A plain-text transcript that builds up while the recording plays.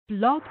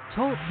Blog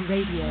Talk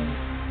Radio.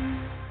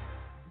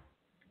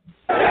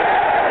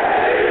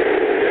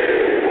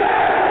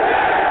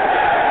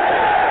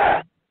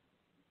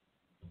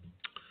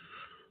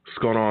 What's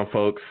going on,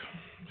 folks?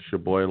 It's your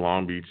boy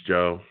Long Beach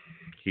Joe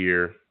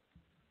here,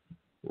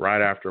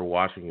 right after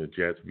watching the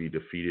Jets be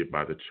defeated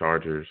by the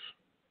Chargers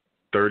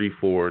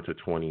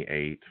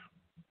 34-28.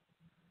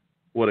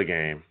 What a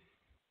game.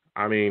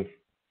 I mean,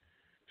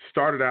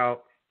 started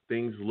out,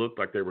 things looked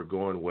like they were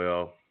going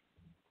well.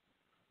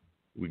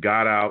 We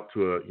got out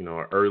to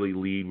an early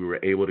lead. We were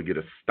able to get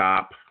a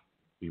stop.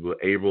 We were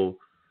able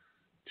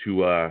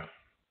to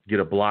get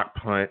a block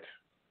punt.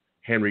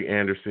 Henry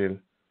Anderson.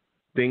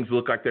 Things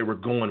looked like they were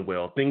going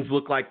well. Things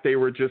looked like they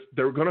were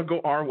going to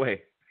go our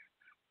way.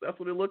 That's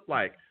what it looked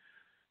like.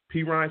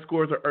 P. Ryan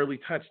scores an early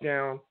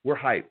touchdown. We're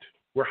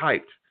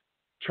hyped.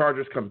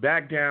 Chargers come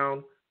back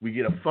down. We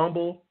get a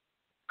fumble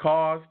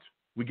caused.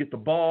 We get the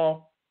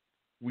ball.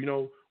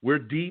 We're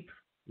deep.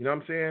 You know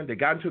what I'm saying? They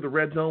got into the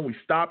red zone. We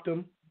stopped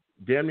them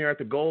damn near at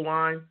the goal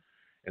line.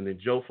 And then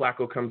Joe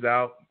Flacco comes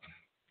out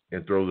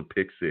and throws a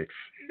pick six.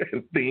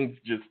 And things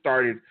just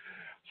started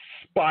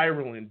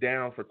spiraling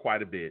down for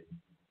quite a bit.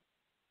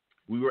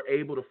 We were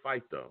able to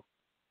fight, though.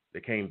 They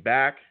came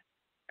back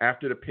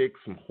after the pick,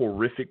 some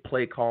horrific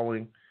play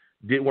calling.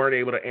 Weren't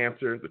able to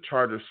answer. The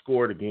Chargers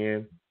scored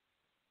again.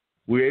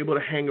 We were able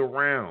to hang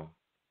around.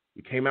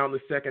 We came out in the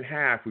second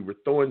half. We were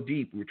throwing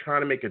deep. We were trying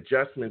to make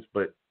adjustments,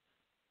 but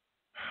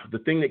the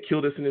thing that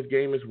killed us in this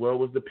game as well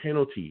was the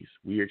penalties.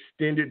 We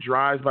extended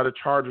drives by the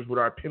Chargers with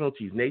our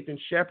penalties. Nathan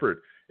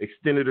Shepard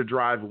extended a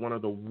drive with one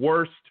of the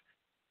worst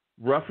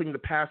roughing the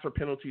passer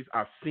penalties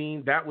I've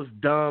seen. That was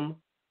dumb.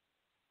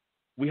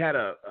 We had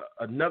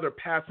another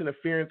pass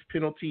interference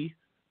penalty.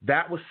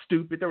 That was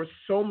stupid. There were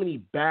so many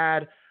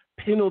bad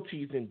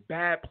penalties and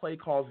bad play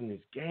calls in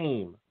this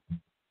game.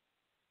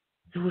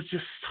 It was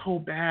just so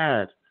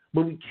bad.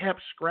 But we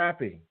kept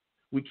scrapping.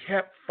 We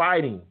kept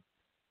fighting.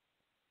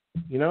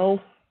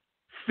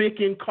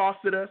 Ficken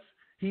costed us.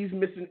 He's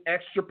missing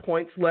extra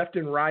points left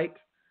and right.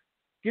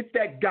 Get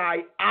that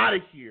guy out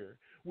of here.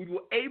 We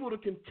were able to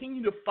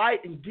continue to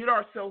fight and get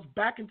ourselves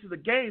back into the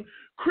game.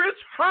 Chris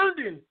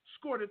Herndon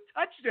scored a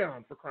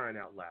touchdown, for crying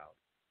out loud.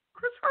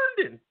 Chris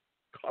Herndon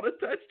caught a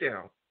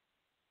touchdown.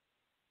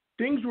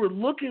 Things were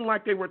looking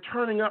like they were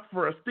turning up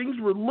for us. Things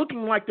were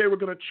looking like they were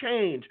going to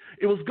change.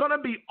 It was going to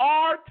be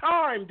our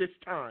time this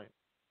time.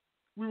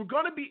 We were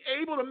going to be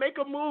able to make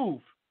a move.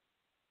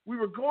 We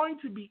were going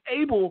to be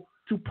able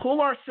to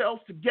pull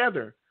ourselves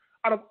together.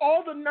 Out of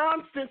all the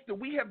nonsense that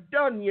we have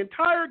done the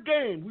entire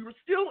game, we were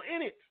still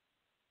in it.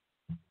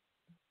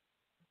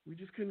 We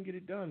just couldn't get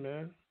it done,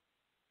 man.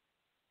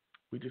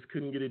 We just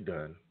couldn't get it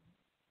done.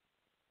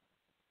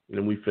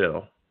 And we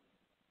fell.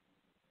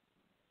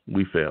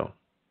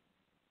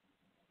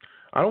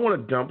 I don't want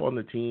to dump on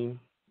the team.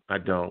 I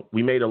don't.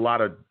 We made a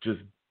lot of just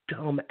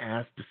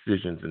dumb-ass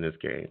decisions in this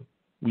game.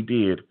 We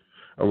did.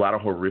 A lot of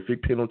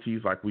horrific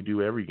penalties like we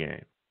do every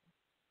game.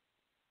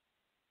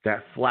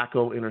 That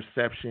Flacco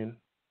interception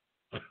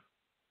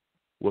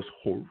was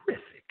horrific.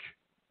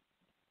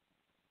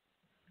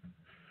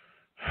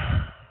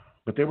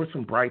 But there were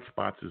some bright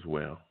spots as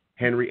well.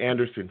 Henry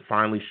Anderson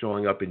finally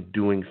showing up and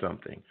doing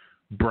something.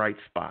 Bright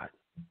spot.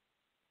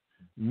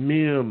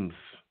 Mims.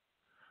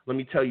 Let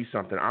me tell you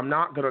something. I'm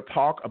not going to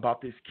talk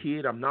about this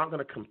kid. I'm not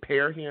going to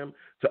compare him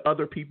to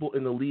other people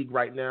in the league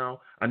right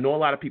now. I know a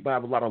lot of people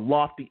have a lot of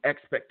lofty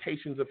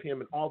expectations of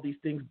him and all these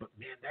things, but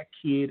man, that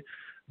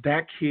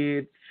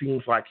kid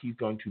seems like he's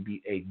going to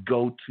be a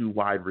go-to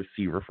wide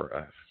receiver for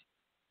us.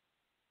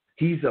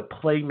 He's a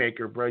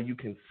playmaker, bro. You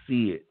can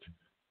see it.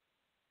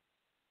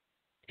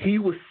 He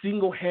was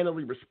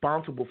single-handedly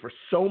responsible for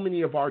so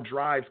many of our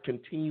drives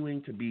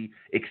continuing to be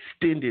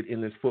extended in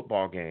this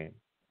football game.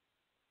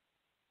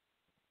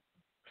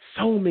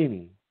 So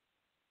many.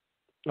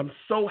 I'm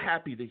so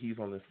happy that he's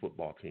on this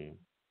football team.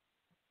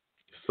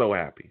 So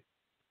happy.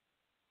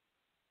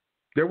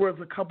 There was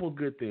a couple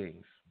good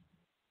things,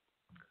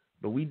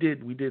 but we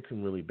did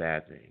some really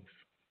bad things.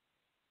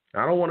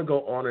 I don't want to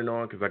go on and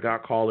on because I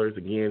got callers.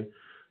 Again,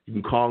 you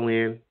can call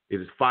in.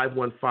 It is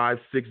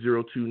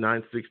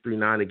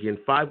 515-602-9639. Again,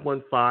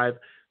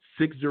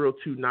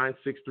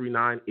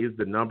 515-602-9639 is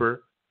the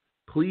number.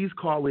 Please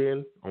call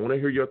in. I want to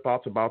hear your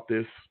thoughts about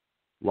this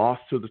loss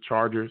to the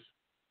Chargers.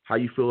 How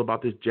you feel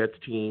about this Jets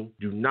team.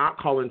 Do not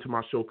call into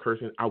my show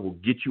cursing. I will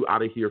get you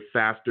out of here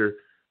faster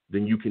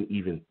than you can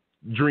even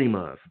dream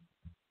of.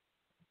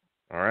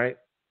 All right?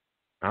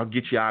 I'll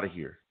get you out of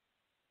here.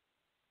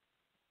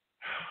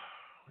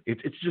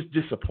 It's just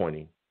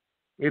disappointing.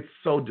 It's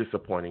so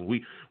disappointing.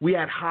 We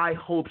had high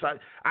hopes.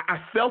 I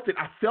felt it.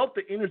 I felt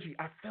the energy.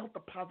 I felt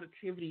the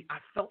positivity. I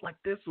felt like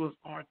this was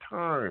our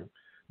time.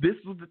 This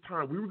was the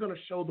time. We were going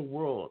to show the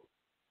world.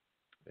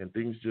 And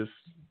things just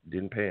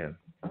didn't pan.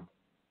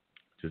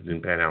 Just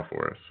didn't pan out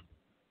for us.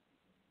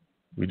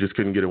 We just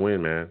couldn't get a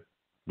win, man.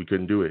 We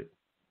couldn't do it.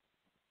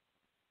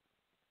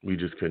 We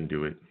just couldn't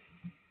do it.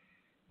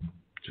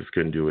 Just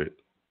couldn't do it.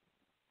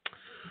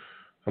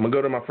 I'm going to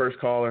go to my first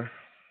caller,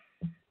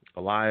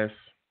 Elias.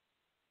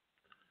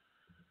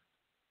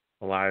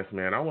 Elias,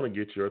 man, I want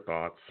to get your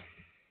thoughts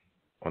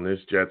on this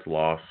Jets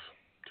loss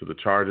to the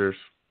Chargers.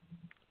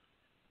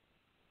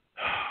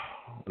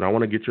 And I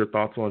want to get your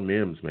thoughts on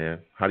Mims, man.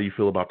 How do you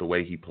feel about the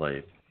way he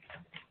played?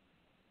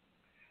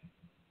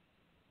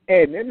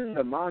 Hey, Mims is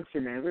a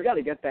monster, man. We got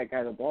to get that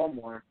guy the ball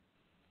more.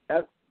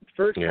 That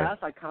first half,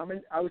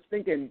 I was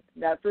thinking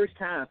that first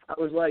half, I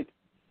was like,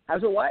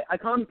 I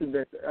commented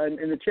this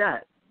in the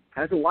chat.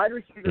 Has a wide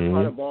receiver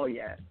caught a ball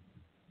yet?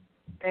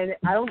 And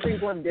I don't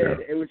think one did.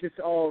 It was just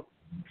all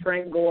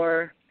Frank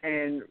Gore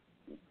and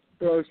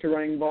throws to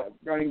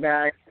running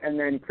backs, and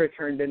then Chris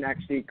Herndon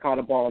actually caught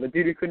a ball. The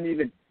dude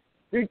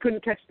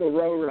couldn't catch the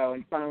row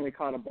and finally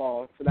caught a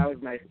ball, so that was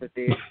nice to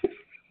see.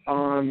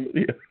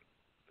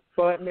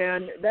 But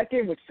man, that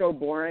game was so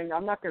boring.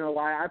 I'm not gonna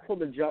lie. I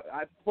pulled a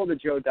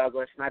Joe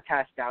Douglas and I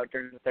passed out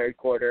during the third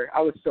quarter.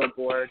 I was so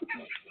bored.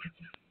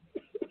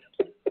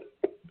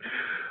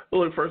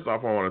 Well, look, first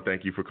off, I want to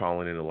thank you for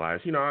calling in,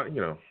 Elias.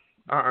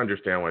 I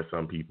understand why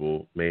some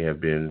people may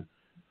have been,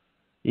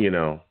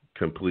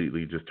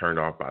 completely just turned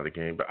off by the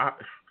game. But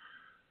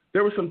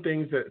there were some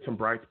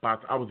bright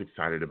spots I was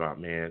excited about,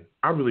 man.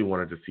 I really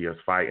wanted to see us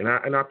fight, and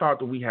I thought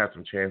that we had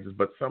some chances.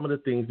 But some of the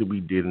things that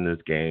we did in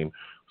this game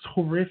was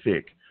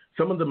horrific.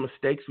 Some of the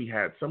mistakes we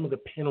had, some of the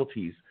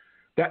penalties,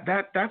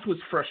 that's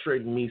what's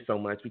frustrating me so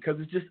much because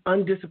it's just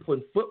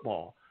undisciplined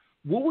football.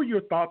 What were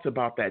your thoughts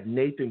about that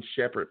Nathan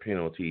Shepard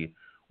penalty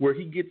where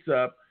he gets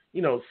up,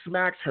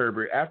 smacks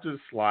Herbert after the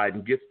slide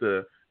and gets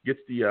the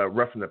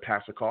roughing the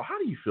passer call? How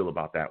do you feel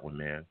about that one,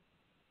 man?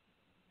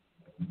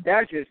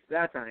 That's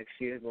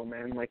unexcusable,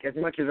 man. Like, as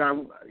much as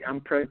I'm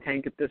pro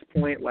Tank at this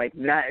point, like,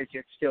 that is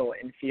just still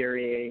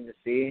infuriating to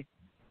see.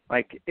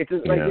 Like, it's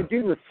just, like the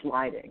dude was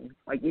sliding.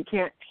 Like, you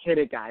can't hit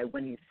a guy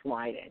when he's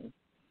sliding.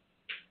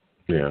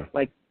 Yeah.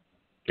 Like.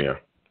 Yeah.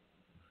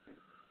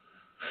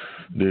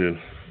 Dude,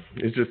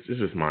 it's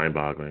just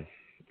mind-boggling.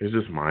 It's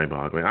just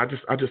mind-boggling. I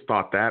just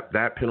thought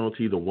that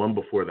penalty, the one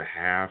before the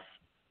half,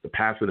 the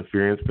pass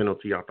interference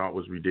penalty, I thought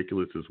was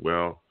ridiculous as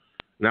well.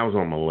 And that was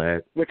on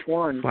Millette. Which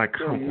one? It's like,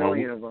 there are a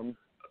million of them.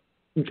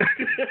 It's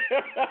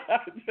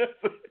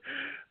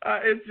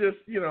just,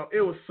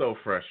 it was so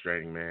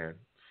frustrating, man.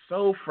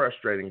 So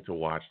frustrating to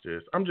watch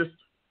this.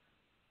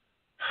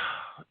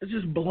 It's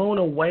just blown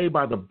away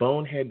by the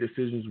bonehead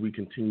decisions we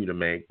continue to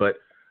make. But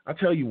I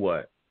tell you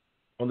what,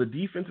 on the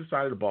defensive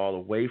side of the ball,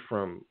 away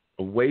from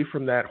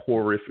that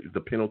horrific,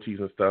 the penalties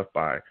and stuff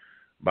by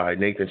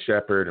Nathan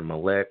Shepard and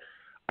Millette,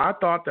 I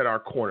thought that our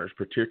corners,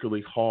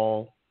 particularly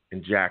Hall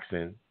and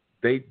Jackson,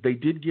 they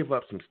did give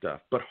up some stuff.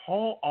 But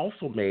Hall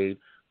also made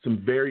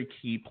some very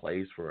key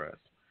plays for us.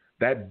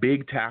 That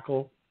big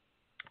tackle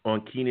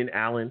on Keenan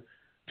Allen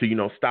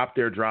to, stop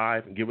their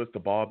drive and give us the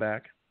ball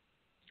back,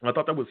 I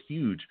thought that was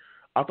huge.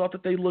 I thought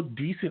that they looked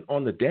decent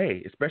on the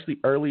day, especially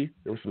early.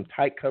 There was some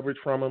tight coverage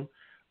from them.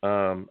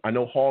 I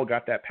know Hall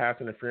got that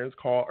pass interference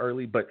call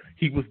early, but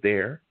he was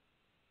there.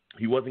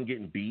 He wasn't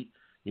getting beat,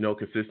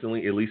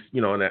 consistently, at least,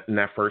 in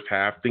that first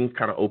half. Things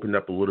kind of opened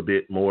up a little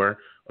bit more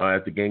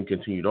as the game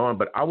continued on.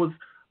 But I thought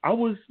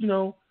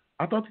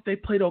that they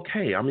played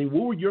okay. I mean,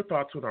 what were your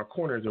thoughts on our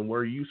corners, and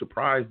were you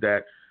surprised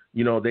that,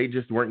 they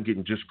just weren't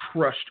getting just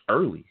crushed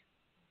early?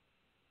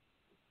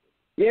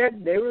 Yeah,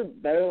 they were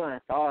better than I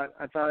thought.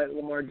 I thought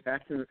Lamar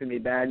Jackson was going to be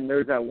bad, and there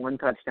was that one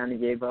touchdown he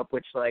gave up,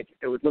 which,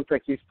 it looked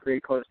like he was pretty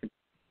close to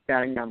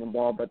batting down the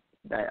ball, but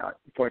that,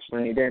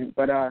 unfortunately he didn't.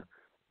 But,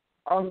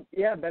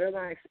 better than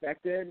I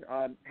expected.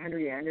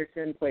 Henry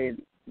Anderson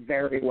played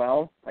very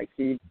well. Like,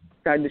 he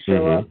tried to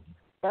show up.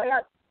 But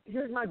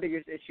here's my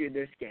biggest issue in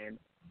this game.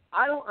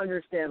 I don't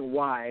understand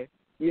why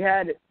you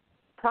had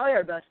probably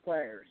our best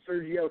player,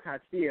 Sergio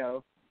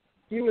Castillo.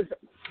 He was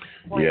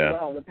playing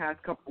well the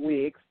past couple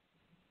weeks.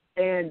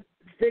 And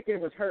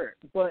Ficken was hurt,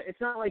 but it's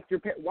not like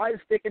why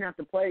does Ficken have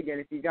to play again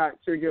if you got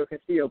Sergio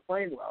Castillo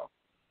playing well?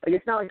 Like,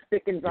 it's not like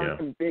Ficken's on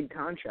some big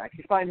contract.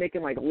 He's probably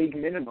making, league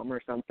minimum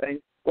or something.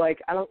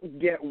 Like, I don't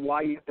get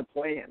why you have to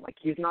play him. Like,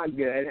 he's not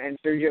good, and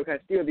Sergio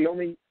Castillo, the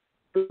only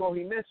football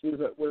he missed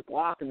was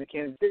blocked in the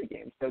Kansas City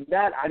game. So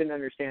that, I didn't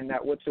understand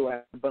that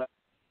whatsoever. But,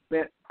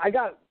 man, I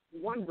got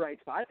one bright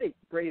spot. I think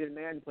Braden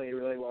Mann played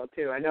really well,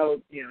 too. I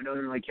know, no one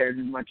really cares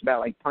as much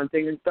about,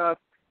 punting and stuff.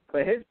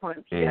 But his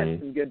punts, he had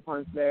some good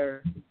punts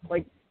there.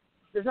 Like,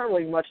 there's not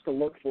really much to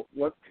look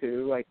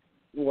to. Like,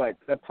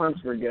 the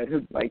punts were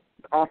good.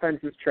 Offense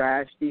was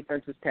trash.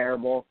 Defense was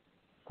terrible.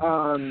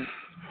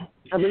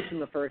 At least in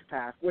the first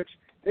half, which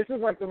this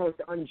was, the most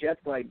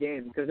un-Jets-like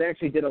game because they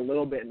actually did a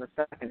little bit in the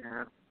second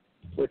half,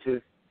 which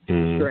is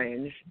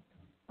strange.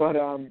 But,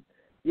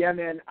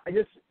 man,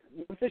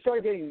 once they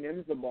started getting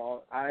Mims the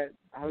ball, I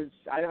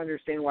don't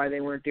understand why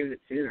they weren't doing it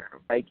sooner.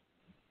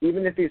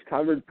 Even if he's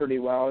covered pretty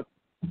well,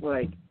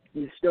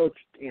 you still,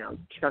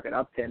 chuck it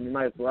up to him. You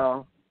might as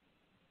well.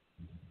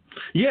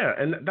 Yeah,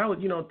 and that was,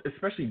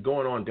 especially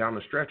going on down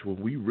the stretch where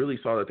we really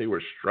saw that they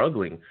were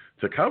struggling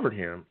to cover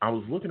him. I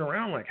was looking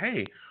around like,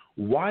 hey,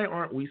 why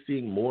aren't we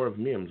seeing more of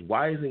Mims?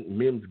 Why isn't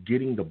Mims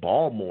getting the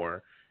ball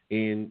more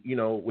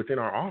within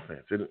our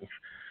offense? And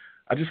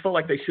I just felt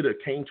like they should have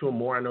came to him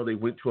more. I know they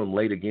went to him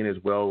late again as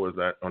well. Was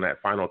that on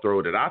that final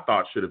throw that I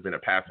thought should have been a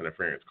pass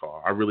interference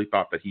call. I really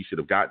thought that he should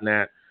have gotten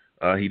that.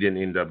 He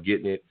didn't end up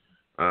getting it.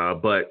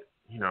 But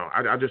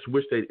I just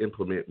wish they'd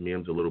implement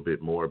Mims a little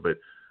bit more. But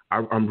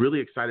I'm really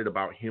excited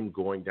about him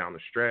going down the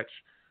stretch.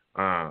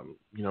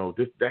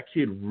 That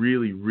kid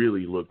really,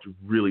 really looked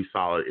really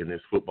solid in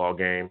this football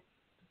game.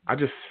 I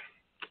just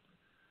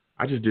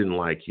didn't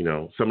like,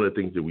 some of the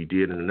things that we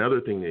did. And another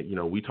thing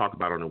that, we talk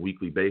about on a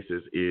weekly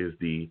basis is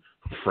the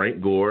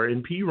Frank Gore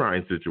and P.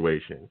 Ryan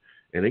situation.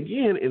 And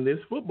again, in this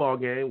football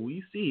game,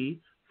 we see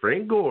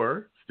Frank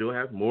Gore still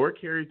has more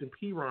carries than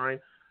P. Ryan.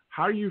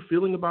 How are you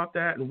feeling about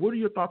that? And what are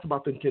your thoughts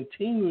about them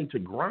continuing to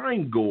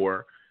grind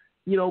Gore,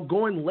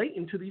 going late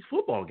into these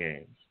football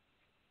games?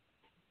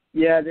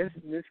 Yeah, this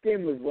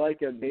game was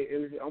it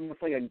was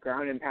almost like a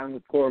ground and pound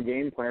with Gore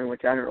game plan,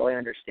 which I don't really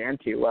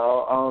understand too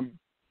well.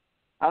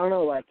 I don't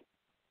know, I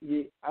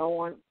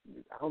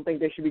don't think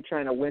they should be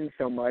trying to win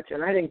so much,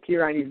 and I think P.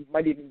 Ryan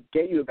might even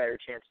get you a better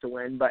chance to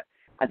win. But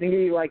I think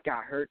he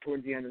got hurt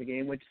towards the end of the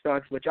game, which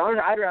sucks.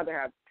 I'd rather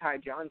have Ty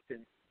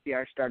Johnson be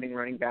our starting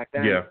running back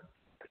then. Yeah.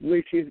 At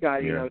least he's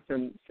got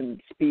some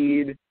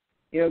speed.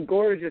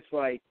 Gore is just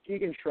he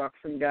can truck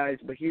some guys,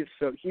 but he's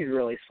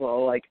really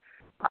slow.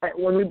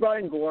 When we brought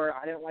in Gore,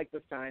 I didn't like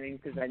the signing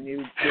because I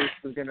knew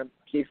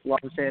Keith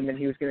loves him and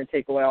he was going to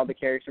take away all the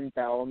carries from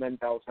Bell, and then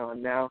Bell's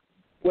on now.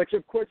 Which,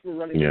 of course, we're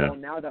running the ball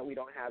now that we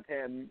don't have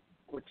him,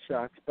 which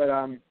sucks. But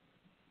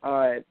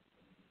I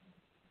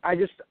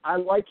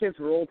like his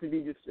role to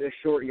be just a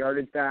short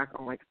yardage back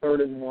on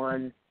 3rd and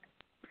 1,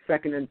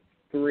 2nd and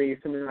 3,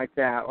 something like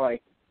that.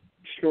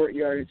 Short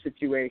yardage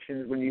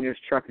situations when you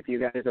just truck a few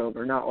guys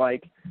over, not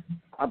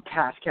a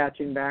pass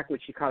catching back,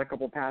 which he caught a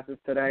couple passes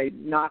today.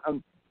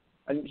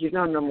 He's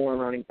not a number one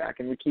running back,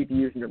 and we keep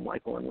using him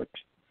like one, which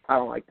I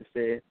don't like to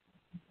see.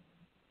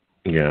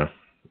 Yeah.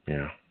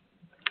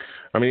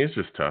 I mean, it's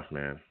just tough,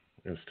 man.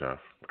 It's tough.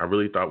 I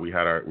really thought we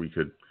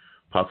could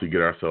possibly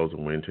get ourselves a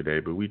win today,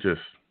 but we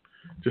just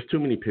too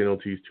many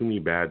penalties, too many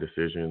bad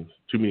decisions,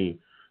 the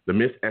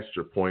missed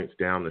extra points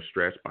down the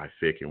stretch by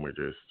Fick, and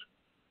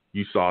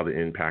you saw the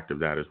impact of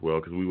that as well,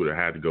 because we would have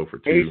had to go for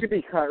 2. He should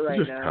be cut right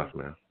now. It's just tough,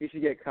 man. He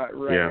should get cut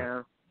right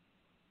now.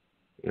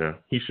 Yeah,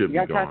 he should be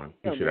gone.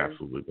 He should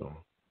absolutely be gone.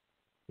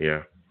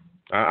 Yeah.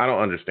 I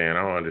don't understand.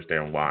 I don't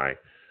understand why,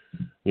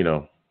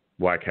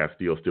 why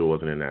Castillo still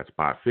wasn't in that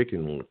spot.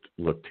 Ficken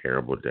looked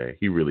terrible today.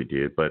 He really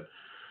did. But,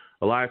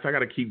 Elias, I got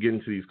to keep getting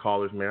to these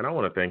callers, man. I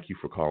want to thank you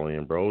for calling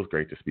in, bro. It was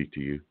great to speak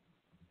to you.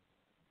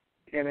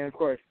 Yeah, man, of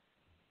course.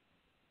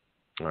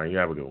 All right, you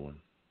have a good one.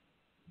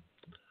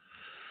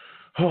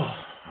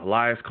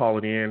 Elias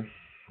calling in.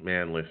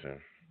 Man, listen,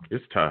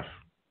 it's tough.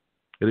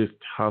 It is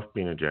tough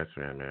being a Jets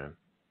fan, man.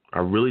 I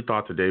really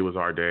thought today was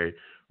our day.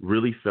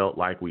 Really felt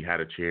like we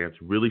had a chance.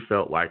 Really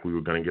felt like we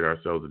were going to get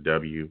ourselves a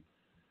W.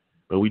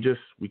 But we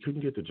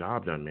couldn't get the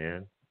job done,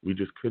 man. We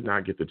just could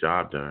not get the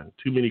job done.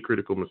 Too many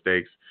critical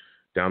mistakes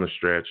down the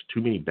stretch.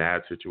 Too many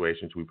bad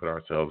situations we put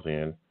ourselves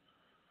in.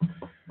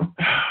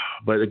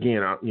 But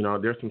again,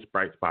 there's some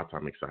bright spots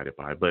I'm excited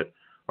by. But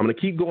I'm going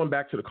to keep going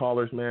back to the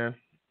callers, man.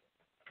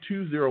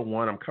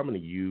 201, I'm coming to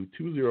you.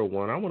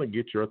 201, I want to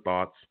get your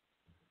thoughts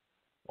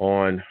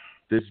on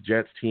this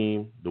Jets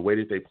team, the way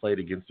that they played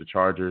against the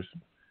Chargers.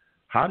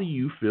 How do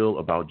you feel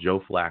about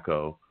Joe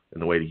Flacco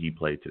and the way that he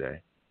played today?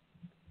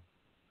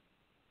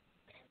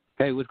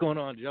 Hey, what's going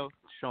on, Joe?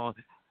 Sean.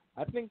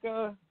 What's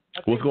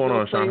going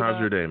on, Sean?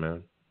 How's your day,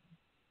 man?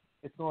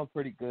 It's going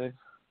pretty good.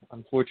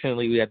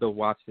 Unfortunately, we had to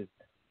watch this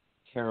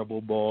terrible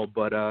ball,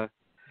 but I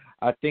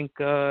think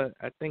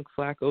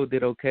Flacco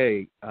did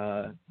okay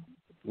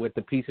with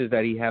the pieces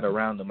that he had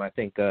around him. I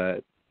think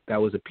that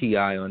was a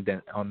PI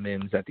on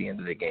Mims at the end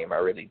of the game. I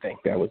really think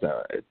that was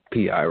a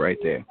PI right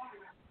there.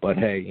 But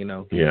hey,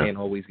 you can't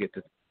always get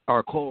to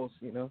our calls,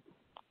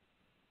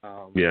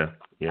 Yeah.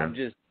 I'm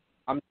just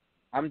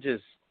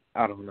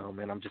I don't know,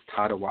 man. I'm just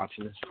tired of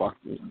watching this.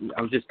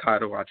 I'm just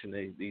tired of watching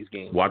these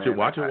games. Watch man.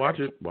 Watch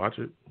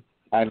it.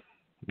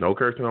 No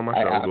cursing on my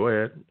show. Go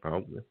ahead.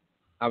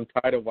 I'm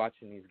tired of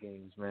watching these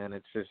games, man.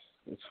 It's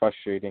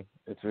frustrating.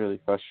 It's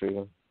really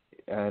frustrating.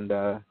 And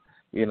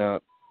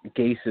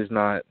Gase is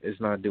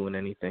not doing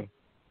anything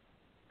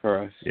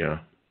for us. Yeah.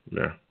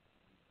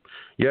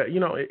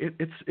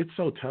 It's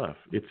so tough.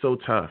 It's so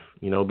tough,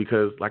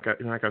 because like I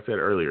said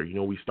earlier,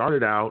 we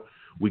started out,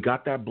 we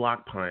got that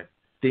block punt,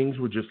 things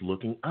were just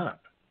looking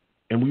up.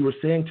 And we were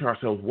saying to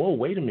ourselves, whoa,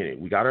 wait a minute.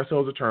 We got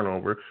ourselves a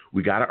turnover.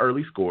 We got an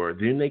early score.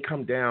 Then they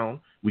come down.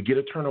 We get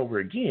a turnover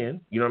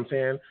again, you know what I'm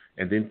saying?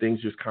 And then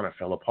things just kind of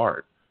fell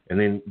apart. And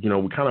then,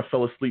 we kind of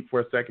fell asleep for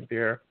a second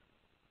there.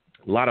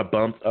 A lot of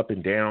bumps up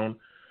and down.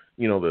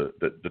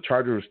 The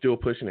Chargers were still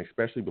pushing,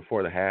 especially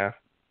before the half.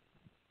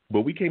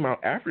 But we came out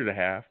after the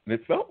half, and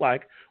it felt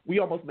like we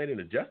almost made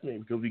an adjustment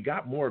because we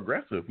got more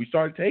aggressive. We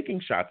started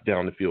taking shots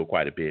down the field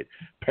quite a bit.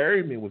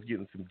 Perryman was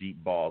getting some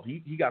deep balls.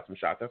 He got some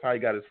shots. That's how he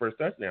got his first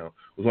touchdown,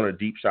 was one of the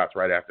deep shots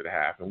right after the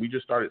half. And we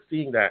just started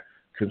seeing that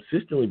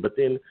consistently. But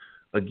then,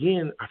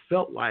 again, I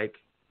felt like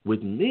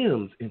with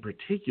Mims in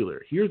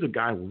particular, here's a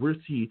guy where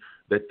we see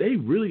that they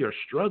really are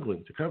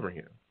struggling to cover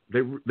him.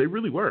 They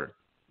really were,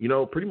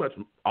 pretty much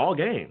all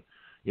game.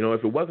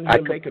 If it wasn't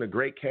him making a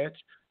great catch,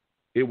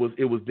 it was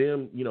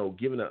them,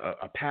 giving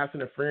a pass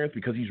interference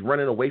because he's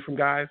running away from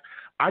guys.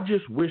 I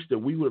just wish that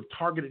we would have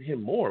targeted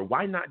him more.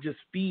 Why not just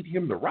feed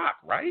him the rock,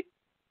 right?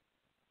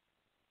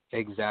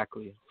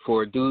 Exactly.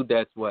 For a dude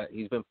that's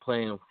he's been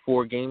playing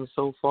 4 games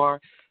so far,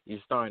 you're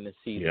starting to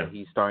see that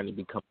he's starting to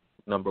become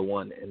number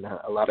one. And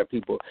a lot of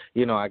people,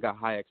 I got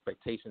high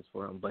expectations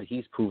for him, but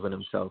he's proven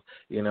himself.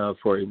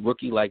 For a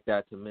rookie like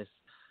that to miss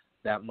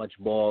that much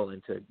ball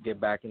and to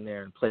get back in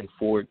there and play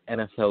 4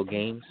 NFL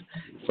games,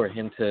 for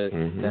him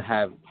to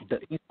have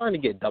he's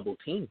starting to get double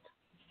teamed.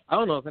 I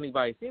don't know if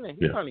anybody's seen that.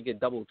 He's starting to get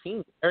double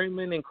teamed.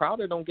 Perryman and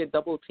Crowder don't get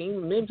double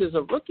teamed. Mims is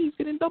a rookie. He's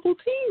getting double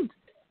teamed.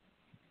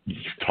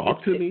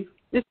 Talk to me.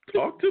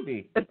 Talk to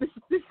me.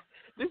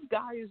 This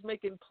guy is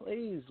making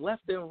plays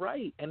left and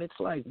right, and it's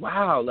like,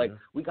 wow,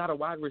 we got a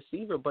wide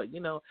receiver, but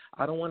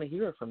I don't want to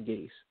hear it from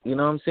Gase. You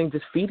know what I'm saying?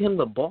 Just feed him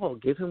the ball,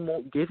 give him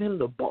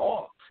the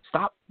ball.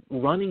 Stop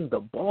running the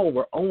ball.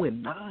 We're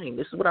 0-9.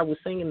 This is what I was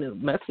saying in the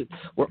message.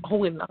 We're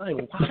 0-9.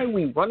 Why are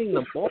we running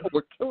the ball?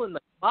 We're killing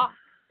the clock.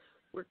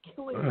 We're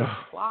killing the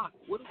clock.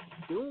 What are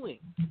we doing?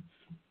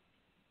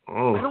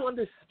 I don't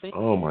understand.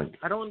 Oh my!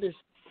 I don't understand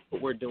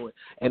what we're doing.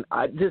 And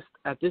I just,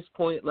 at this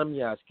point, let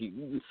me ask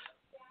you,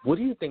 what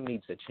do you think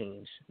needs to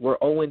change? We're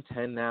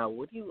 0-10 now.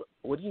 What do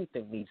you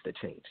think needs to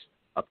change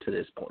up to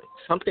this point?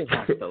 Something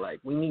has to,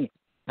 we need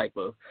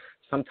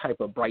some type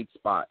of bright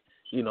spot,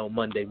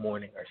 Monday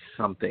morning or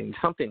something.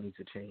 Something needs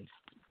to change.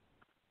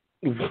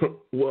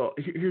 Well,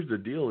 here's the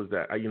deal is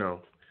that,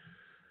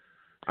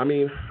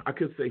 I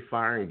could say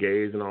fire and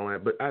Gase and all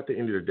that, but at the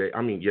end of the day,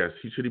 yes,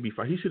 he should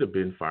have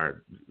been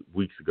fired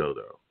weeks ago,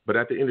 though. But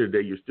at the end of the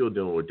day, you're still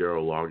dealing with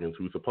Darryl Loggins,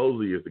 who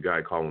supposedly is the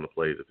guy calling the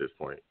plays at this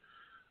point.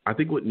 I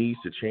think what needs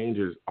to change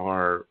there's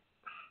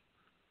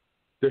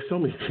so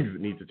many things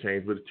that need to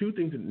change, but the 2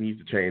 things that need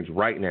to change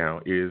right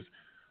now is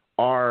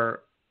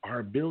our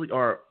ability,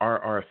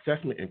 our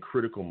assessment in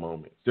critical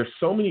moments. There's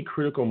so many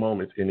critical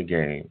moments in the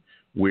game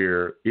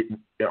where,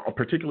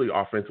 particularly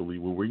offensively,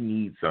 where we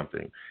need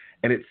something.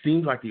 And it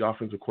seems like the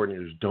offensive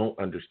coordinators don't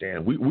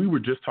understand. We were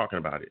just talking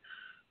about it.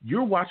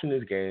 You're watching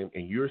this game,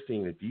 and you're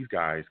seeing that these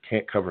guys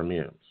can't cover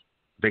Mims.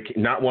 They can't,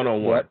 not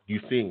one-on-one. Yep.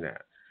 You're seeing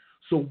that.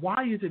 So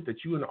why is it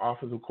that you and the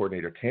offensive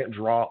coordinator can't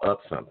draw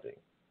up something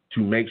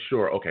to make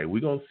sure, okay, we're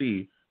going to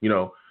see,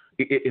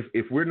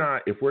 if we're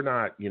not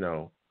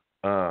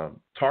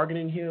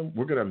targeting him,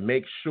 we're going to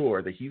make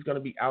sure that he's going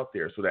to be out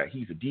there so that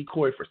he's a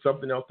decoy for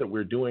something else that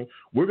we're doing.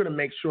 We're going to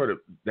make sure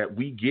that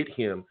we get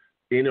him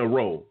in a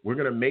row. We're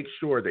going to make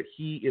sure that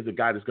he is a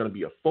guy that's going to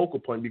be a focal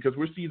point because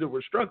we see that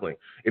we're struggling.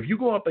 If you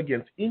go up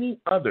against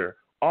any other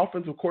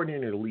offensive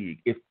coordinator in the league,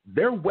 if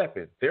their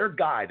weapon, their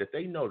guy that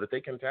they know that they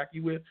can attack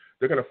you with,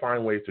 they're going to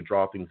find ways to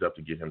draw things up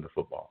to get him the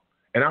football.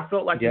 And I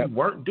felt like we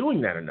weren't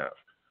doing that enough.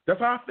 That's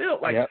how I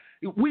felt.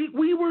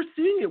 We were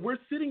seeing it. We're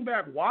sitting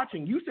back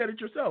watching. You said it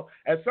yourself.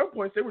 At some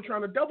points, they were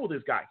trying to double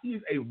this guy. He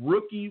is a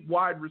rookie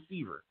wide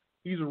receiver.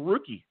 He's a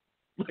rookie.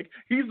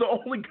 He's the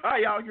only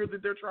guy out here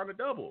that they're trying to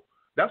double.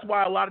 That's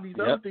why a lot of these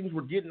other things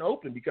were getting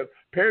open because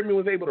Perryman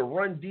was able to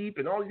run deep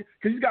and all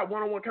because he's got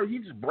one-on-one coverage.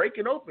 He's just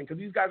breaking open because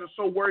these guys are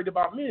so worried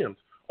about Mims.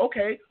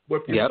 Okay, but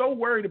if you're so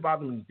worried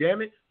about them,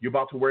 damn it, you're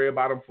about to worry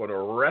about him for the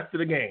rest of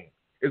the game.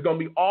 It's going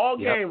to be all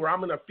game where I'm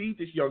going to feed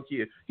this young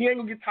kid. He ain't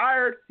going to get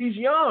tired. He's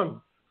young.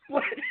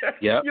 You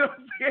know what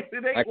I'm saying?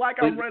 It ain't like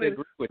I'm running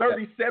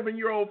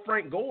 37-year-old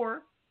Frank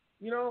Gore.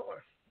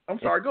 I'm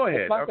sorry. Go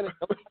ahead.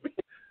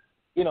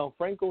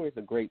 Frank Gore is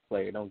a great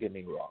player, don't get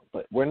me wrong,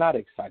 but we're not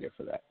excited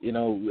for that.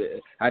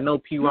 I know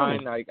P.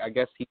 Ryan, I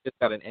guess he just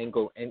got an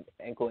ankle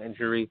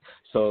injury,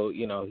 so,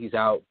 he's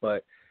out,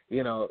 but,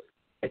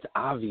 it's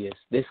obvious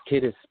this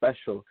kid is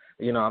special.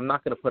 I'm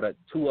not going to put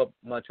too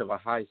much of a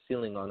high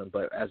ceiling on him,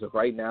 but as of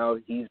right now,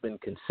 he's been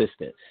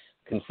consistent.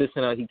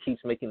 He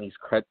keeps making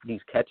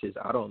these catches.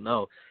 I don't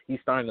know. He's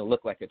starting to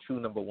look like a true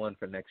number 1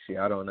 for next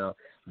year. I don't know.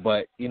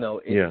 But,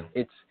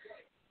 it's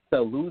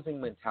the losing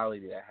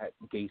mentality that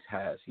Gase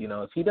has.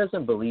 If he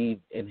doesn't believe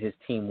in his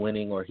team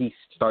winning or he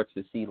starts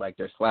to see like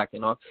they're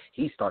slacking off,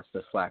 he starts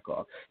to slack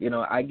off.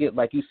 I get,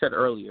 like you said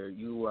earlier,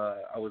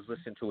 I was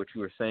listening to what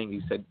you were saying.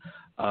 You said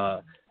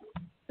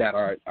that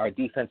our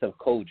defensive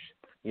coach,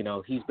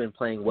 he's been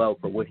playing well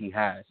for what he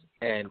has.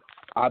 And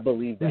I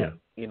believe that,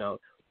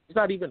 he's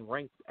not even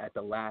ranked at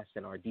the last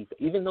in our defense.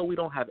 Even though we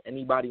don't have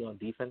anybody on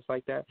defense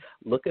like that,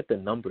 look at the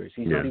numbers.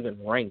 He's not even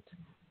ranked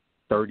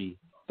 30th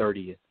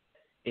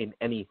in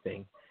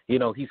anything.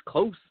 He's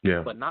close,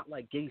 but not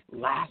like Gase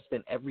last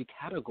in every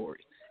category.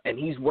 And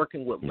he's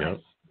working with less.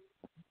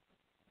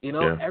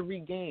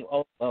 Every game.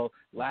 Oh, well,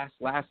 last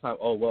time.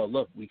 Oh, well,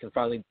 look, we can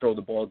finally throw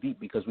the ball deep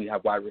because we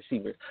have wide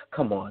receivers.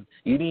 Come on,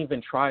 you didn't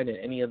even try it in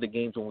any of the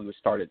games when we were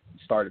started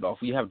off.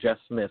 We have Jeff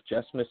Smith.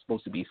 Jeff Smith's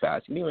supposed to be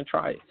fast. You didn't even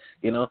try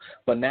it.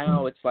 But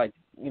now it's like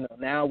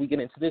now we get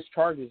into this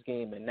Chargers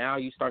game, and now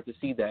you start to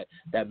see that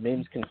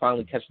Mims can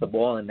finally catch the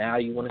ball, and now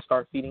you want to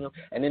start feeding him.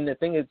 And then the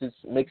thing is, this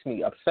makes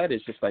me upset.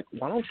 Is just like,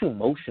 why don't you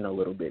motion a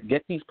little bit?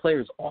 Get these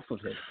players off of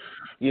him.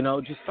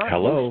 Just start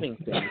motioning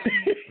things.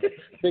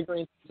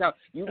 Figuring things out.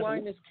 You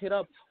line this kid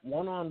up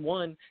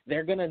one-on-one,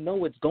 they're going to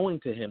know it's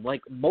going to him.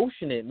 Like,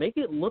 motion it. Make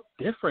it look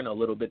different a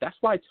little bit. That's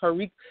why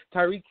Tyreek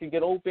can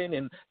get open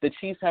and the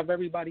Chiefs have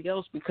everybody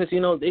else because,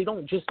 they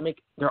don't just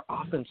make their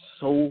offense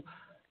so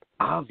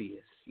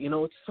obvious.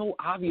 It's so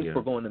obvious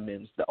we're going to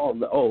Mims.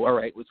 All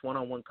right, it's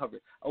one-on-one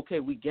coverage. Okay,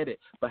 we get it.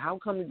 But how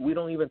come we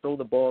don't even throw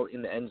the ball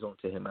in the end zone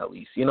to him at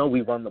least?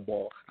 We run the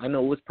ball. I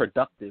know it was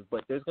productive,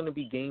 but there's going to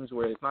be games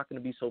where it's not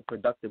going to be so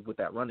productive with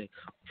that running.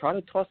 Try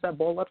to toss that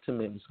ball up to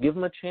Mims. Give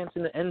him a chance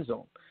in the end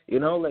zone.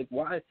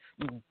 Why?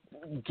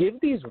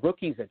 Give these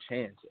rookies a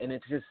chance. And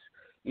it's just,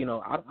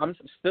 I'm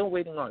still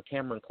waiting on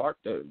Cameron Clark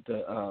to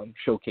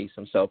showcase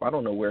himself. I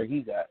don't know where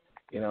he's at,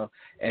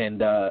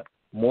 and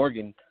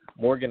Morgan,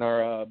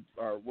 our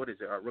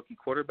rookie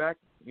quarterback.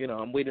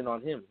 I'm waiting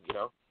on him.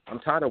 I'm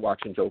tired of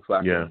watching Joe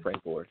Flacco and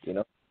Frank Gore.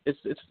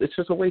 It's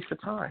just a waste of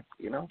time.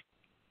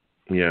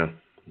 Yeah.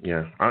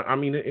 I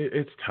mean,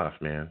 it's tough,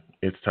 man.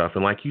 It's tough,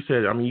 and like you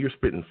said, I mean, you're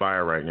spitting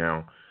fire right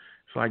now.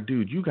 It's like,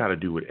 dude, you got to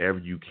do whatever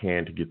you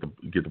can to get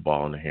the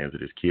ball in the hands of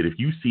this kid. If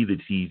you see that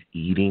he's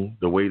eating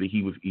the way that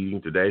he was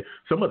eating today,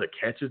 some of the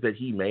catches that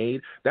he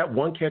made, that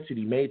one catch that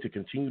he made to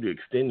continue to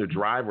extend the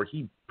drive where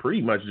he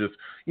pretty much just,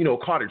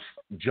 caught it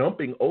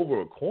jumping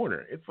over a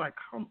corner. It's like,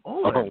 come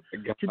on.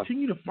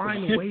 Continue to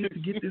find ways to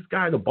get this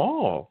guy the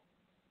ball.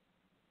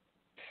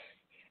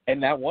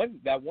 And that one,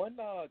 what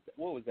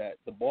was that?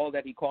 The ball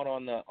that he caught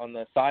on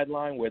the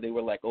sideline where they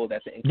were like, "Oh,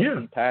 that's an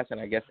incomplete pass," and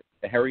I guess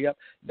the hurry up.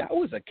 That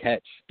was a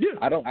catch. Yeah.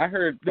 I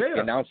heard the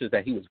announcers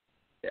that he was.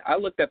 I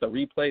looked at the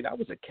replay. That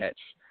was a catch.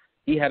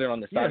 He had it on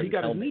the side. Yeah, he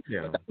got his knee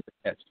That down. was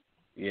a catch.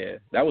 Yeah,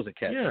 that was a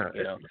catch.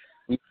 Yeah.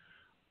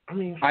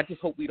 I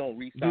just hope we don't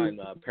re-sign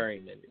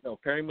Perryman.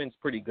 Perryman's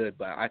pretty good,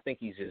 but I think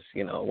he's just,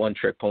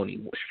 one-trick pony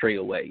straight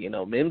away.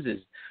 Mims'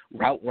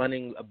 route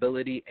running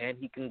ability, and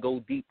he can go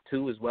deep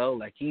too as well.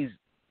 Like, he's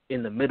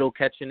in the middle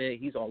catching it.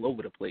 He's all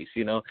over the place,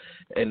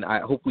 And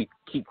I hope we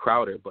keep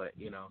Crowder, but,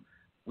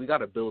 we got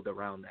to build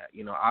around that.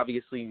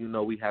 Obviously,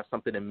 we have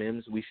something in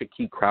Mims. We should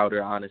keep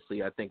Crowder,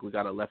 honestly. I think we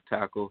got a left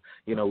tackle.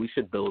 We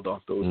should build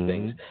off those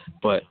things.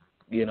 But,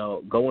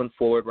 going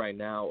forward right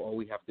now, all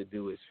we have to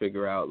do is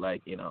figure out,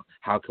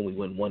 how can we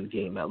win one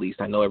game at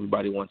least? I know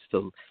everybody wants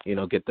to,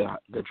 get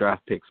the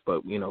draft picks,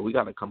 but, we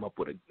got to come up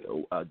with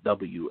a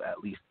W at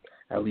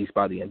least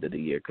by the end of the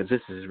year, because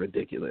this is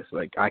ridiculous.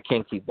 Like, I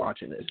can't keep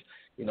watching this.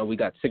 We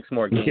got 6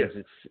 more games.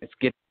 Yeah.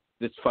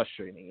 It's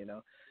frustrating,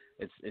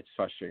 It's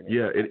frustrating.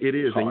 Yeah, it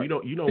is. And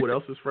you know what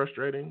else is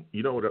frustrating?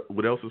 You know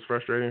what else is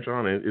frustrating,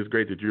 Sean? And it's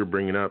great that you're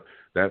bringing up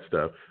that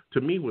stuff. To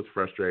me, what's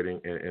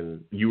frustrating,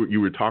 and you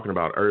were talking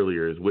about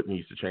earlier, is what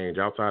needs to change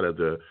outside of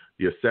the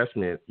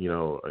assessment,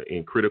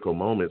 in critical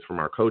moments from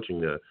our coaching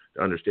to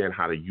understand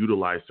how to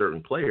utilize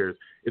certain players.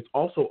 It's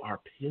also our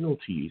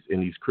penalties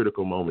in these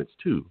critical moments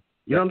too.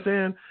 You know what I'm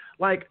saying?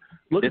 Like,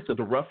 look at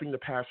the roughing the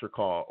passer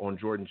call on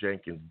Jordan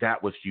Jenkins.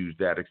 That was huge.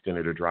 That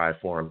extended a drive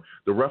for him.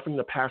 The roughing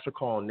the passer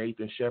call on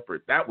Nathan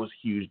Shepard. That was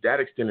huge.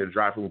 That extended a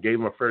drive for him, gave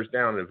him a first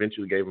down, and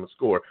eventually gave him a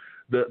score.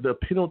 The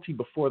penalty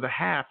before the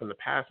half and the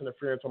pass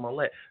interference on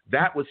Millette.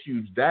 That was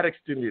huge. That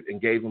extended and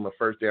gave him a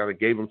first down and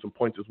gave him some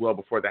points as well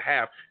before the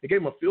half. It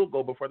gave him a field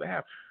goal before the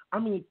half. I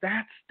mean,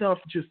 that stuff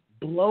just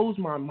blows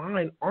my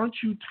mind. Aren't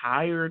you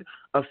tired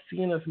of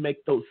seeing us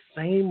make those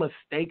same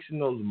mistakes in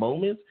those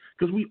moments?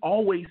 Because we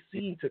always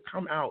seem to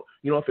come out,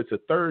 if it's a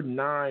 3rd and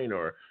 9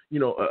 or,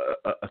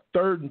 a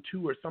 3rd and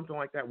 2 or something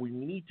like that, we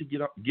need to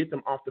get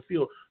them off the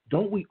field.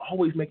 Don't we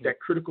always make that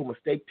critical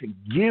mistake to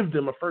give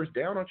them a first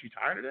down? Aren't you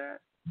tired of that?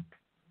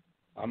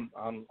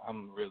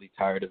 I'm really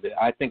tired of it.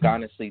 I think,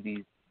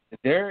 honestly,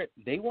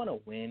 they want to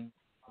win.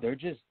 They're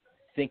just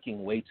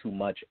thinking way too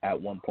much at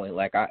one point.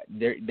 Like,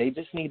 they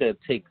just need to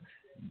take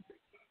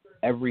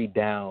every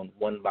down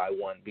one by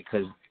one,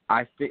 because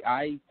I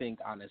think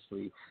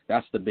honestly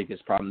that's the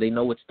biggest problem. They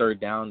know it's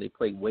 3rd down. They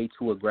play way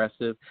too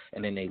aggressive,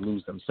 and then they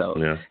lose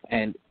themselves.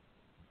 Yeah.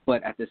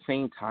 But at the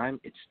same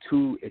time, it's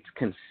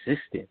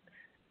consistent.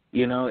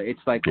 It's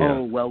like,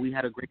 oh well, we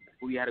had a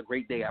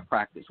great day at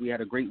practice. We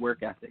had a great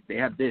work ethic. They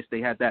had this,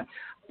 they had that.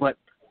 But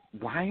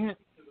why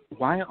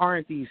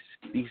aren't these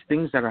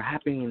things that are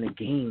happening in the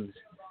games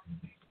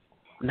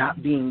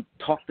not being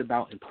talked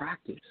about in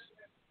practice?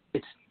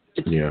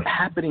 It's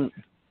happening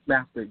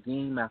after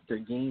game after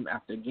game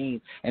after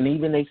game. And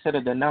even the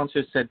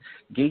announcer said,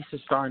 Gase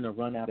is starting to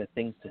run out of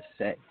things to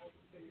say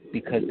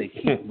because they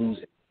keep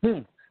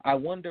losing. I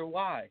wonder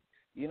why.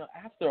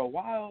 After a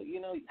while,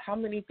 how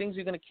many things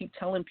you're going to keep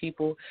telling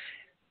people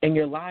and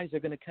your lies are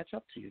going to catch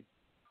up to you?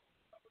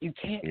 You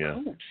can't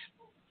coach.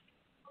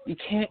 You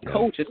can't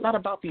coach. It's not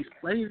about these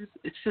players.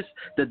 It's just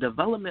the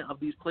development of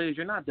these players.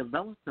 You're not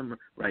developing them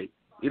right.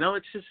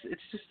 It's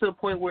just to the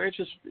point where it's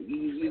just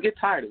you get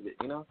tired of it.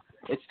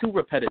 It's too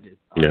repetitive.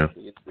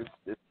 Honestly.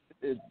 Yeah.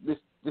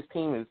 This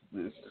team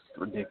is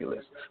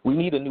ridiculous. We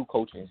need a new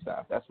coaching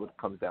staff. That's what it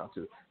comes down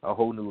to, a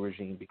whole new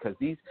regime. Because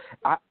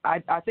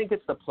I think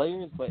it's the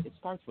players, but it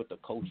starts with the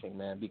coaching,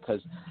 man. Because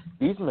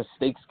these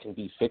mistakes can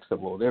be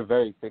fixable. They're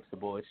very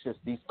fixable. It's just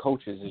these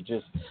coaches are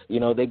just,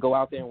 they go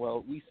out there and,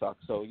 well, we suck,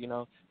 so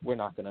we're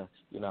not gonna,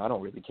 I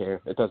don't really care.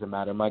 It doesn't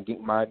matter. My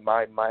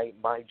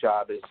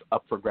job is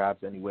up for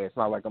grabs anyway. It's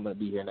not like I'm gonna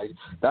be here.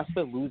 That's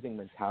the losing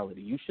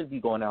mentality. You should be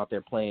going out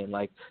there playing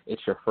like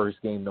it's your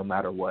first game, no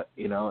matter what,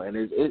 And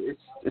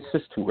it's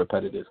just too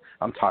repetitive.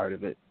 I'm tired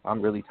of it.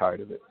 I'm really tired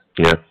of it.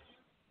 Yeah,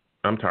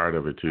 I'm tired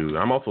of it too.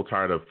 I'm also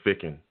tired of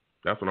Ficken.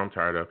 That's what I'm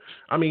tired of.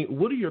 I mean,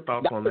 what are your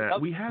thoughts on that?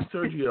 We have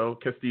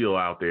Sergio Castillo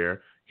out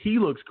there. He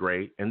looks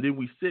great, and then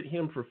we sit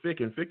him for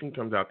Ficken. Ficken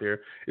comes out there,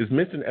 is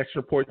missing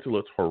extra points, and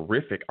looks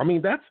horrific. I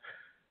mean, that's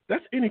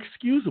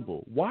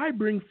inexcusable. Why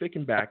bring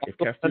Ficken back if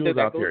Castillo's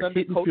out there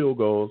hitting field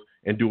goals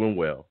and doing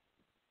well?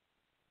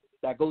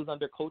 That goes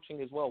under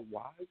coaching as well.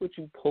 Why would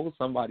you pull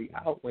somebody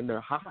out when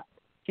they're hot?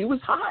 He was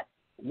hot.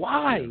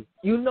 Why?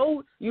 You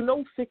know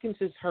Fickens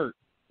is hurt.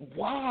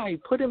 Why?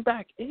 Put him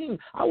back in.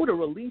 I would have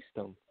released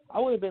him. I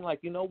would have been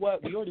like, you know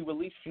what? We already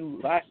released you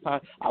last time.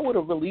 I would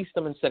have released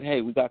him and said, hey,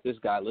 we got this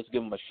guy. Let's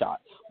give him a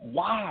shot.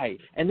 Why?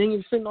 And then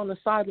you're sitting on the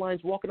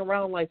sidelines walking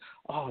around like,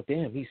 oh,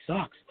 damn, he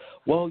sucks.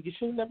 Well, you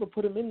should have never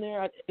put him in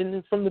there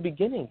from the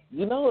beginning.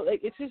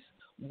 It's just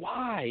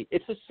why?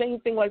 It's the same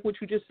thing like what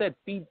you just said.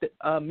 Feed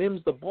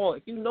Mims the ball.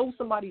 If you know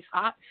somebody's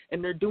hot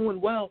and they're doing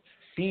well,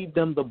 feed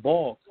them the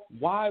ball.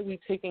 Why are we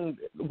taking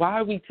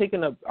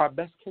our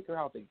best kicker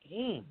out the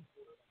game?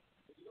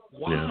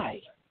 Why?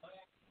 Yeah.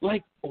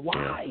 Like,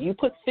 why? You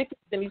put Fickens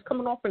and he's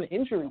coming off an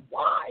injury.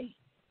 Why?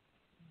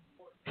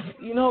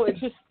 We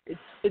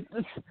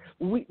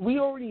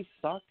already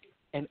suck,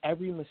 and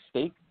every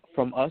mistake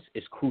from us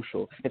is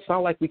crucial. It's not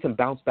like we can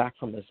bounce back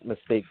from this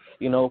mistake.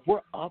 If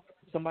we're up,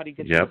 somebody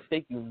gets a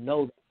mistake, that's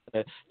going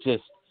to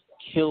just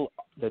kill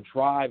the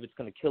drive. It's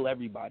going to kill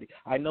everybody.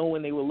 I know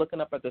when they were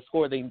looking up at the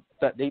score, they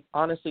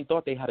honestly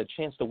thought they had a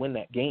chance to win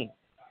that game.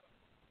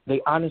 They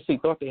honestly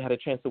thought they had a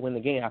chance to win the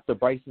game after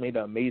Bryce made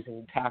an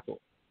amazing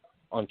tackle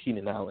on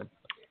Keenan Allen.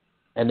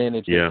 And then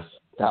it just,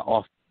 that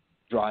off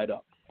dried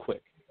up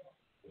quick.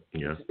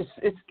 Yeah.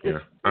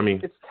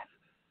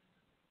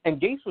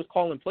 And Gates was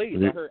calling plays.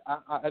 I heard,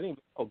 I think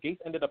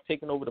Gates ended up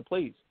taking over the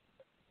plays.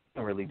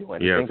 Don't really do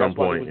anything. Yeah, at some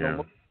point,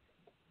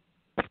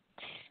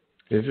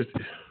 It's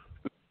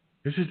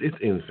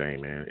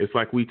insane, man. It's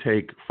like we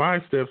take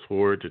 5 steps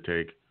forward to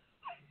take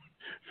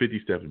 50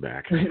 steps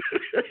back.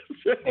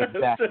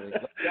 Exactly.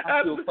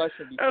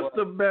 That's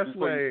the best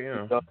way,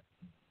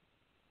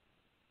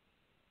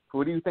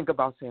 What do you think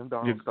about Sam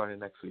Darnold starting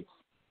next week?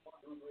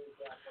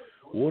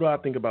 What do I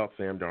think about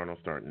Sam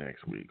Darnold starting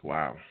next week?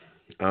 Wow.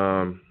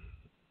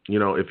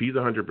 If he's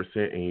 100%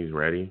 and he's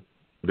ready,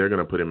 they're going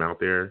to put him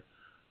out there.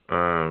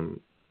 I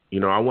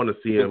want to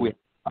see him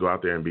go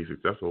out there and be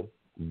successful,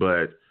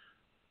 but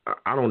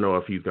I don't know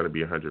if he's going to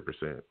be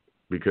 100%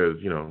 because,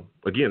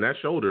 again, that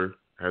shoulder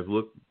has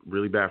looked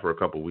really bad for a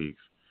couple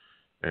weeks.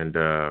 And,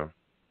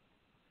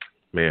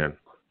 man,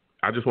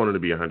 I just want him to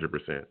be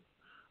 100%.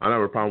 I don't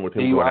have a problem with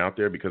him going out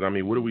there because,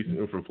 what are we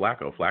seeing from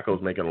Flacco?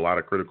 Flacco's making a lot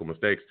of critical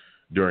mistakes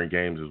during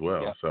games as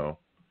well. Yeah. So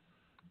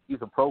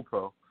he's a pro.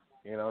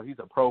 He's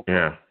a pro.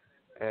 Yeah.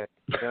 And,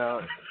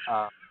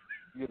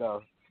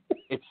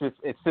 it's just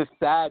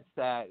sad.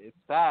 It's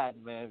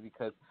sad, man,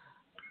 because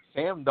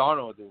Sam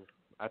Darnold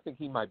I think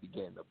he might be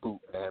getting the boot,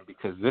 man,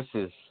 because this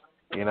is,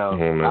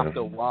 after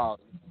a while,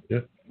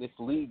 this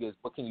league is,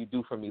 what can you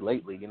do for me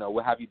lately?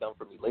 What have you done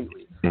for me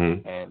lately?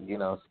 Mm-hmm. And,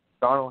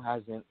 Darnold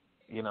hasn't,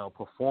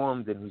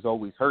 performed, and he's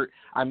always hurt.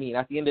 At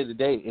the end of the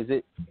day, is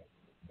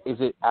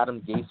it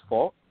Adam Gase's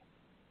fault?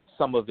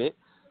 Some of it,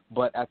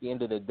 but at the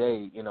end of the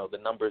day, the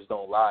numbers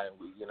don't lie, and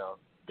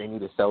they need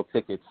to sell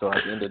tickets. So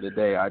at the end of the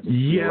day, I just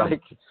feel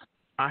like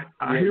I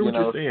hear what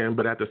you're saying,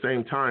 but at the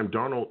same time,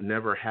 Darnold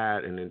never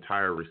had an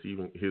entire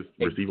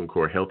receiving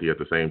core healthy at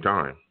the same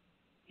time.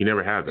 He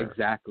never had that.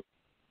 Exactly,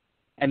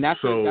 and that's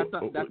a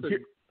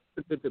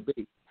good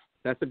debate.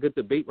 That's a good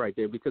debate right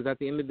there, because at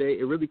the end of the day,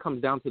 it really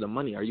comes down to the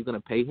money. Are you going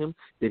to pay him?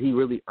 Did he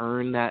really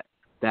earn that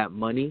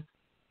money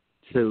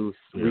to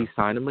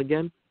re-sign him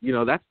again?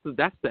 That's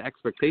the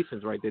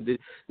expectations right there. Do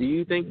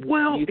you think?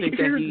 Well, do you think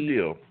here's the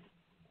deal.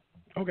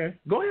 Okay,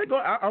 go ahead. Go.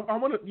 I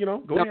want to.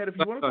 Go ahead. If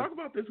you want to talk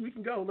about this, we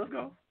can go. Let's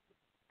go.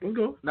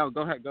 No,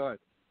 go ahead.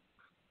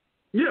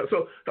 Yeah.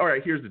 So, all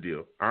right. Here's the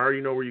deal. I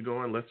already know where you're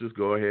going. Let's just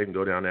go ahead and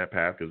go down that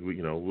path because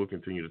we'll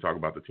continue to talk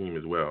about the team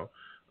as well.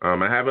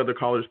 I have other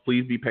callers.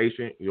 Please be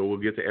patient. We'll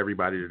get to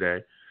everybody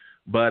today.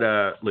 But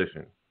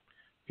listen,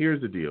 here's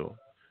the deal.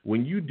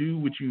 When you do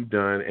what you've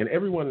done, and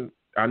everyone,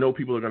 I know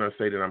people are going to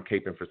say that I'm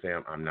caping for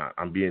Sam. I'm not.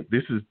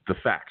 This is the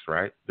facts,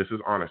 right? This is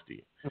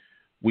honesty.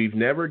 We've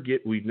never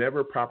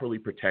properly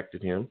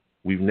protected him.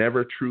 We've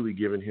never truly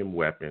given him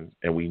weapons,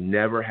 and we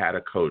never had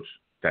a coach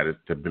that has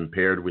been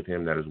paired with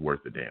him that is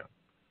worth a damn.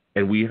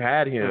 And we've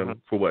had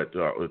him for what,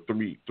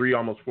 three,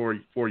 almost 4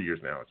 years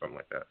now, or something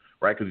like that,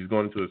 right? Because he's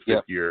going into his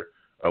fifth year,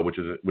 which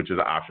is an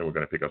option we're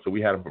going to pick up. So we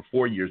had him for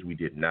 4 years. We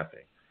did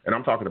nothing, and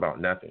I'm talking about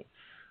nothing.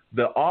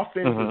 The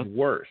offense Mm-hmm. is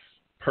worse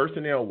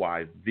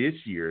personnel-wise this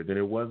year than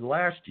it was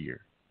last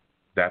year.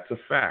 That's a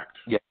fact.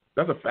 Yeah.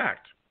 That's a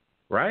fact,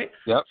 right?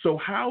 Yep. So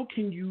how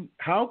can you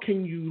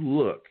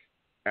look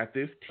at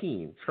this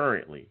team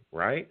currently,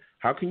 right?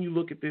 How can you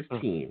look at this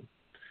team,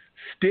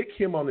 stick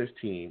him on this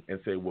team, and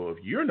say, well,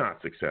 if you're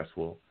not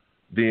successful,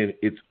 then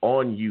it's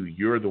on you.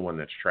 You're the one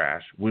that's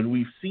trash. When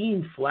we've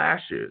seen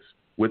flashes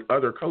with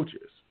other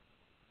coaches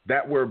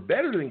that were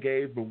better than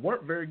Gabe but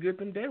weren't very good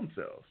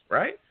themselves,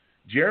 right?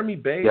 Jeremy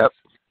Bates,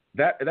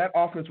 that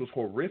offense was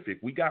horrific.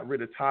 We got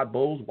rid of Todd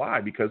Bowles.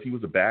 Why? Because he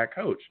was a bad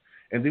coach.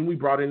 And then we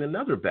brought in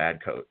another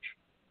bad coach,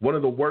 one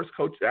of the worst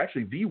coaches,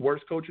 actually the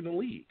worst coach in the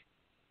league.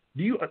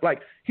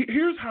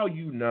 Here's how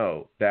you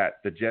know that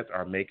the Jets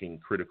are making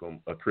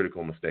a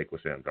critical mistake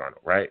with Sam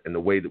Darnold, right? And the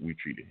way that we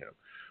treated him.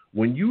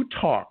 When you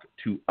talk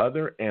to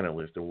other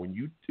analysts, or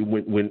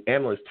when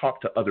analysts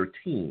talk to other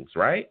teams,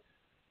 right?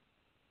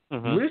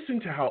 Mm-hmm.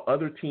 Listen to how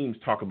other teams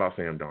talk about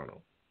Sam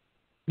Darnold.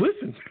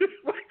 Listen,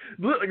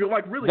 really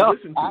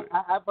listen to it.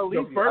 I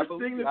believe the first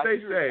thing that they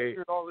say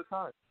all the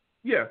time.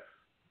 Yeah,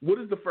 what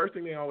is the first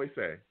thing they always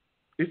say?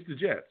 It's the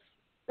Jets.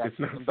 It's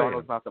not Sam.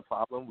 Darnold's not the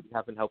problem. We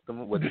haven't helped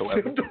them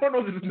whatsoever. Sam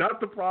Darnold is not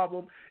the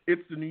problem.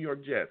 It's the New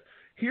York Jets.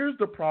 Here's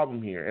the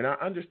problem here, and I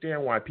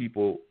understand why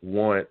people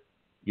want,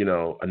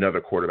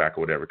 another quarterback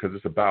or whatever, because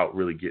it's about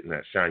really getting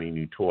that shiny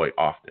new toy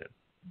often.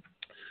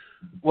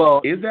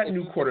 Well, is that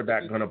new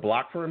quarterback going to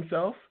block for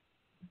himself?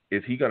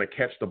 Is he going to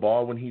catch the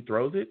ball when he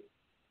throws it?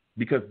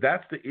 Because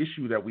that's the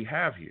issue that we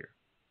have here.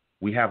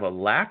 We have a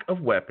lack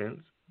of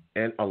weapons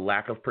and a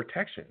lack of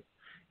protection.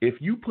 If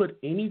you put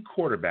any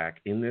quarterback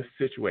in this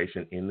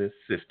situation, in this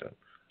system,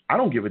 I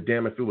don't give a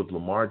damn if it was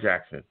Lamar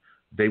Jackson,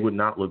 they would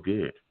not look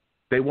good.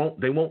 They won't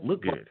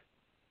look good.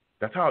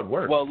 That's how it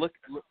works. Well,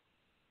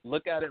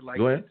 look at it like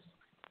Go ahead.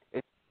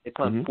 It's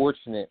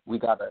unfortunate. We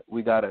got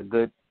a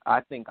good.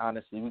 I think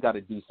honestly, we got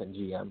a decent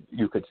GM.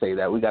 You could say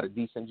that we got a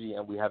decent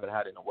GM. We haven't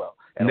had in a while.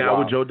 Now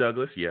with Joe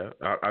Douglas, yeah,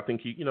 I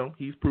think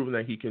he's proven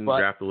that he can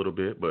draft a little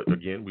bit. But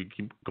again, we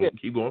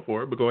keep going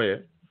forward. But go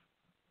ahead.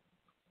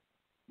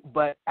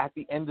 But at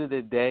the end of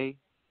the day,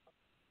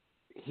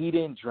 he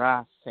didn't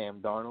draft Sam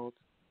Darnold,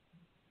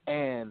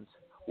 and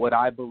what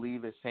I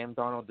believe is Sam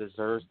Darnold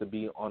deserves to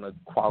be on a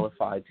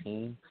qualified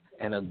team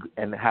and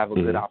have a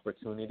good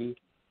opportunity.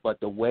 But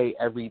the way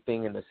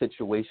everything in the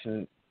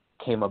situation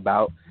came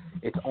about,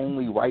 it's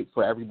only right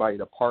for everybody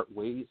to part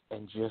ways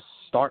and just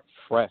start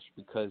fresh,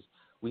 because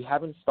we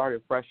haven't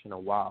started fresh in a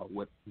while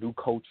with new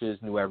coaches,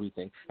 new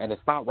everything. And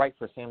it's not right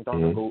for Sam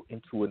Darnold to go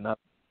into another,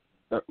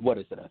 a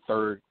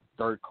third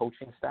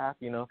coaching staff,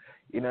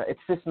 it's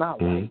just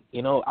not right.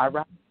 I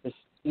rather just,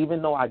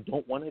 even though I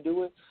don't want to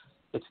do it,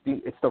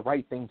 it's the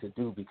right thing to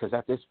do, because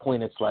at this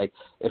point it's like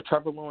if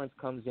Trevor Lawrence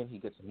comes in, he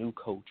gets a new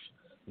coach,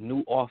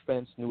 new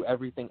offense, new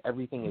everything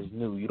is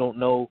new. You don't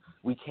know,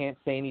 we can't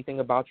say anything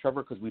about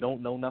Trevor because we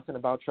don't know nothing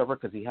about Trevor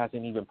because he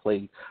hasn't even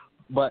played.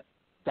 But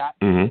that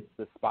is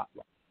the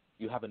spotlight.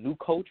 You have a new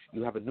coach,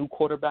 you have a new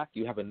quarterback,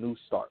 you have a new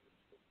start.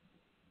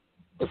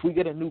 If we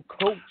get a new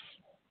coach,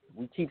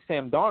 we keep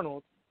Sam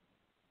Darnold,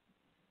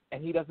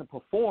 and he doesn't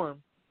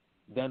perform,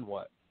 then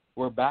what?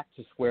 We're back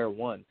to square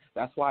one.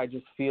 That's why I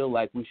just feel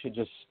like we should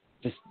just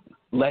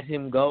let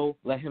him go,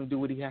 let him do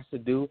what he has to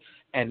do,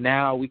 and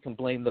now we can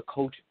blame the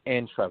coach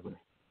and Trevor,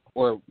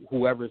 or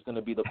whoever's going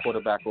to be the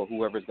quarterback or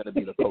whoever's going to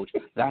be the coach.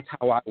 That's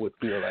how I would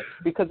feel like,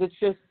 because it's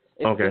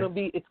going to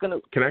be,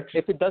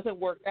 if it doesn't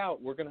work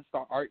out, we're going to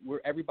start,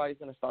 everybody's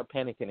going to start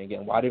panicking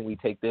again. Why didn't we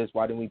take this?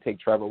 Why didn't we take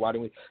Trevor? Why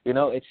didn't we,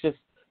 it's just,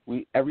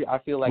 I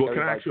feel like can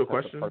I ask you a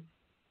question?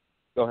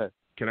 Go ahead.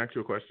 Can I ask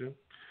you a question?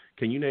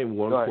 Can you name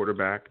one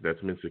quarterback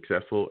that's been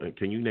successful, and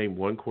can you name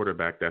one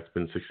quarterback that's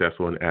been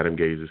successful in Adam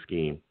Gaze's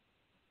scheme?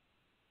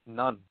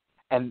 None.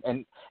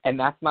 And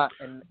that's not,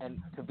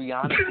 and to be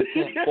honest,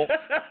 you can't fault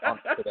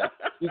to that.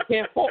 You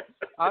can't fault,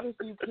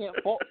 honestly, you can't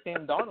fault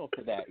Sam Darnold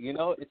to that.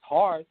 It's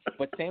hard,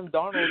 but Sam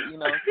Darnold,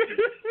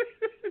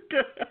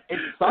 it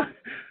sucks.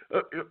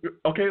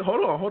 Okay,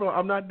 hold on.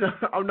 I'm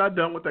not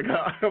done with that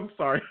guy. I'm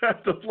sorry. That's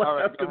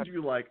because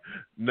you like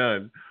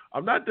none.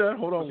 I'm not done.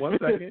 Hold on one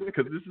second,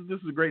 because this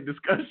is a great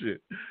discussion.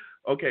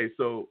 Okay,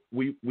 so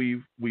we've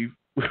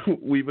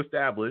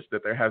established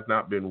that there has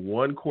not been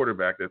one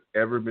quarterback that's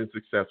ever been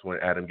successful in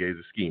Adam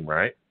Gaze's scheme,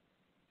 right?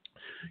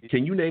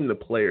 Can you name the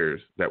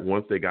players that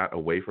once they got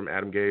away from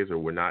Adam Gaze or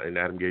were not in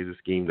Adam Gaze's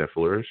scheme that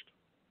flourished?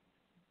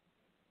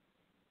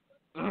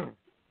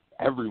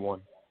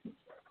 Everyone.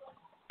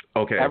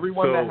 Okay.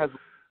 Everyone that has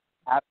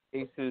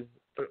Adam Gaze's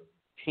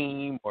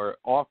team or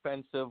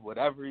offensive,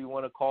 whatever you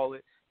want to call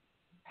it,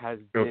 has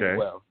did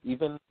well.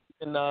 Even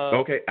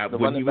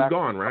when he was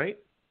gone, right?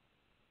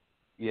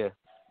 Yeah.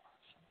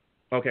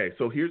 Okay,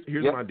 so here's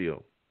my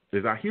deal.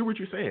 Is I hear what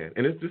you're saying,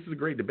 and this is a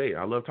great debate.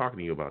 I love talking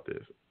to you about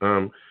this.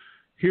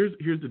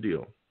 Here's the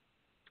deal,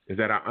 is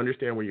that I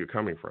understand where you're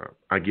coming from.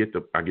 I get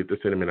the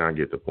sentiment, and I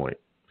get the point.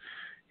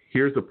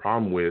 Here's the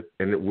problem with,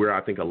 and where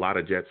I think a lot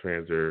of Jets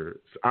fans are,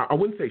 I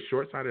wouldn't say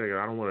short-sighted.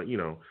 I don't want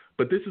to,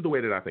 but this is the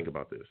way that I think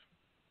about this.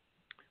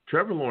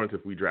 Trevor Lawrence,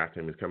 if we draft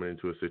him, is coming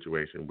into a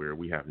situation where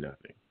we have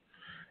nothing.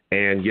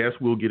 And yes,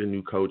 we'll get a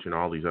new coach and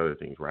all these other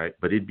things, right?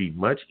 But it'd be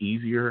much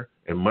easier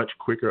and much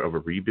quicker of a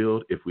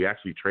rebuild if we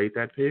actually trade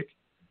that pick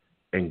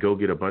and go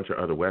get a bunch of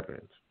other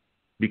weapons.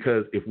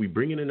 Because if we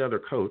bring in another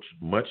coach,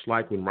 much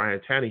like when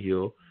Ryan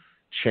Tannehill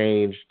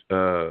changed,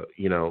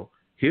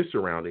 his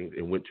surroundings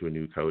and went to a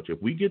new coach,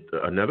 if we get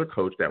another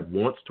coach that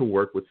wants to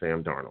work with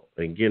Sam Darnold,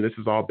 and again, this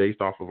is all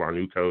based off of our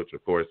new coach,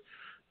 of course,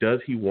 does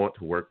he want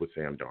to work with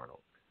Sam Darnold?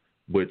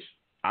 Which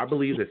I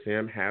believe that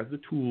Sam has the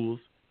tools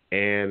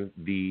and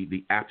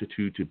the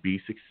aptitude to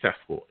be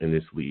successful in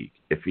this league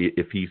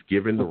if he's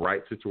given the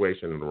right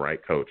situation and the right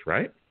coach,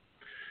 right?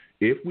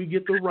 If we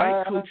get the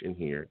right coach in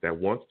here that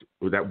wants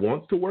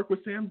to work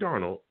with Sam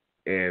Darnold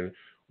and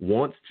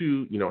wants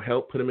to,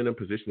 help put him in a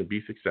position to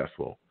be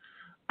successful,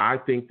 I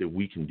think that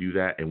we can do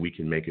that and we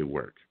can make it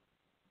work.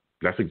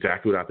 That's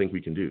exactly what I think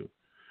we can do.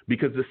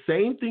 Because the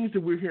same things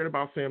that we're hearing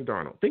about Sam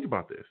Darnold, think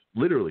about this.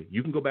 Literally,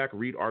 you can go back and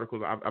read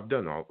articles. I've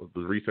done all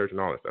the research and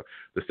all that stuff.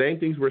 The same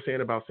things we're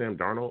saying about Sam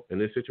Darnold in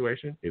this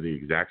situation is the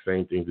exact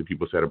same things that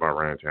people said about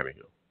Ryan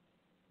Tannehill.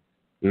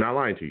 I'm not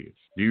lying to you.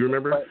 Do you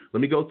remember? Let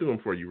me go through them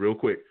for you real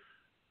quick.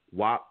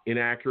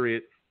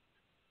 Inaccurate,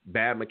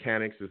 bad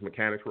mechanics. His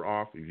mechanics were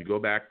off. If you go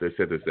back, they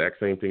said the exact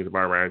same things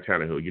about Ryan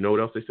Tannehill. You know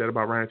what else they said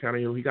about Ryan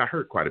Tannehill? He got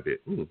hurt quite a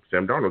bit.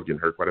 Sam Darnold's getting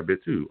hurt quite a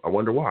bit too. I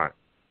wonder why.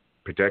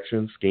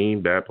 Protection,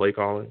 scheme, bad play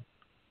calling.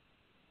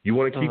 You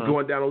want to keep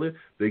going down the list?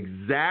 The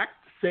exact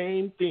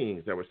same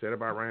things that were said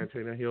about Ryan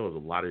Tannehill is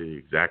a lot of the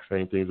exact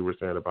same things that were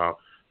said about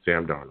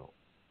Sam Darnold.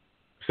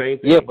 Same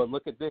thing. Yeah, but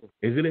look at this.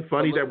 Isn't it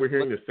funny that we're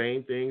hearing the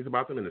same things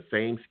about them in the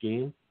same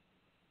scheme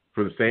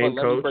for the same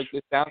coach?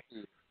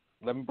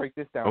 Let me break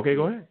this down to you. Okay,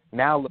 go ahead.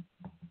 Now,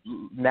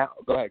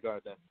 go ahead,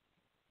 then.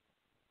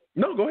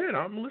 No, go ahead.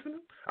 I'm listening.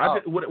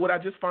 What I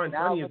just find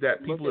funny is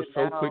that people are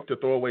so quick to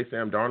throw away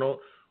Sam Darnold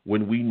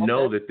when we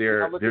know that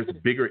there's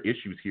bigger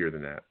issues here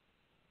than that.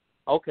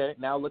 Okay,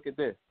 now look at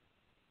this.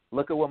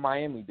 Look at what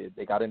Miami did.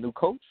 They got a new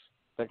coach.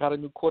 They got a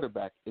new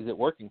quarterback. Is it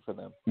working for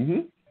them?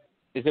 Mm-hmm.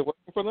 Is it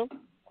working for them?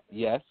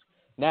 Yes.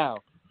 Now,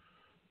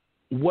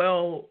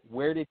 well,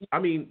 where did he?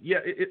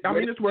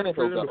 It's working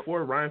for them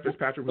before. Ryan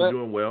Fitzpatrick was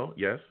doing well.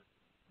 Yes.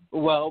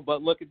 Well,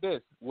 but look at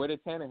this. Where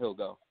did Tannehill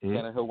go? Mm-hmm.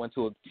 Tannehill went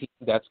to a team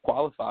that's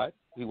qualified.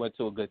 He went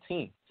to a good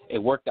team. It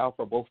worked out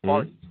for both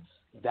parties.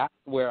 Mm-hmm. That's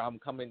where I'm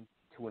coming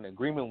to an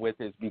agreement with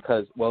is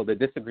because, the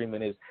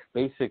disagreement is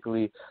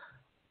basically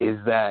is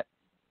that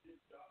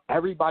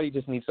everybody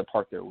just needs to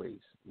part their ways.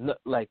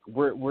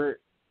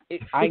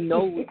 I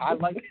know I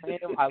like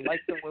Sam. I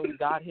liked him when we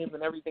got him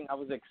and everything. I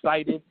was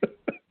excited.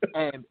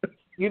 And,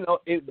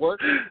 it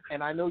worked.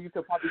 And I know you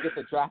could probably get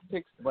the draft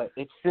picks, but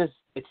it's just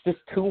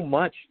too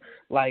much,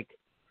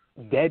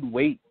 dead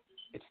weight.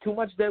 It's too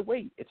much dead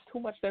weight.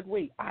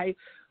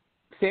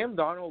 Sam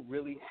Darnold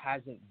really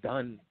hasn't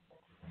done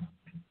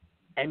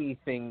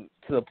anything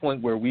to the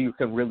point where we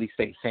can really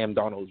say Sam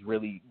Darnold's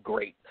really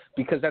great.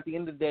 Because at the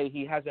end of the day,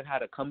 he hasn't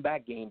had a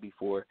comeback game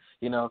before.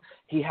 He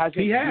hasn't.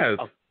 He has.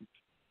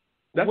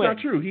 That's not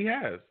true. He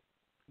has.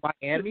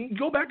 Miami?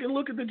 Go back and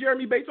look at the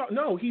Jeremy Bates.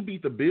 No, he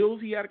beat the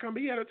Bills. He had a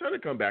ton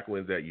of comeback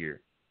wins that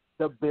year.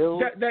 The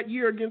Bills? That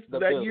year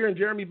year in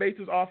Jeremy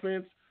Bates'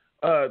 offense,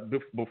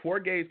 before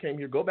Gaze came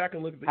here, go back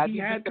and look at he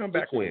had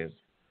comeback wins.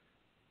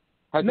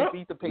 Has he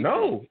beat the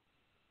Patriots?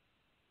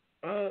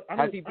 No.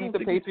 Has he beat the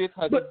Patriots?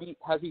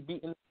 Has he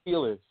beaten the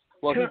Steelers?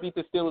 Well, he beat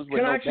the Steelers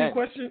with no bench. Can I ask you a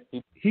question?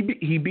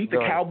 He beat the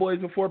Cowboys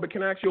before, but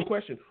can I ask you a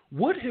question?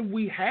 What have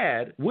we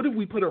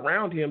put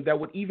around him that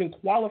would even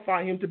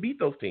qualify him to beat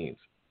those teams?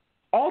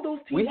 All those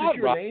teams that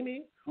you're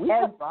naming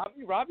are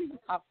Robbie's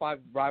a top 5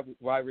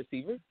 wide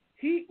receiver.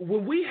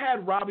 When we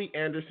had Robbie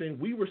Anderson,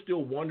 we were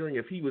still wondering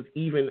if he was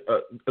even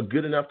a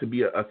good enough to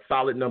be a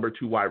solid number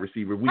 2 wide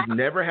receiver. We've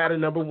never had a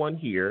number 1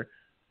 here.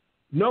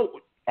 No,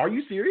 are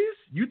you serious?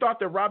 You thought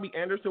that Robbie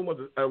Anderson was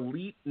an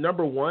elite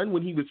number 1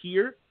 when he was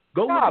here?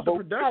 Go look at the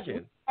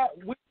production.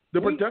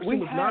 The production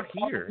was not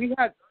here.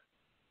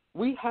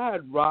 We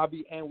had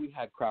Robbie and we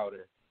had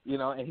Crowder,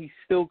 and he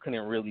still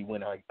couldn't really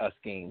win us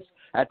games.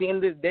 At the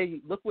end of the day,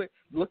 look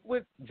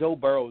what Joe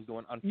Burrow's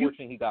doing.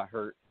 Unfortunately, he got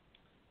hurt.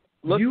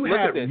 You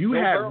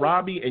had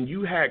Robbie and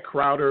you had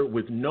Crowder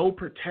with no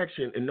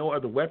protection and no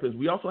other weapons.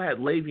 We also had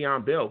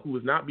Le'Veon Bell, who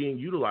was not being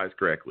utilized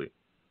correctly.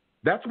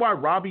 That's why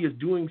Robbie is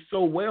doing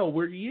so well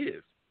where he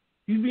is.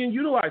 He's being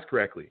utilized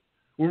correctly.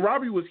 When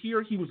Robbie was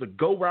here, he was a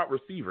go route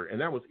receiver,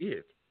 and that was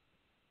it.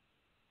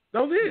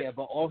 That was it. Yeah,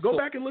 but also, go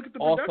back and look at the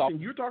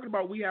production. You're talking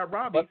about we had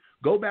Robbie.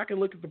 Go back and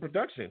look at the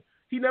production.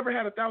 He never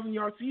had a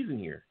 1,000-yard season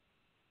here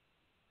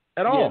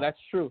at all. Yeah, that's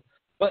true.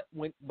 But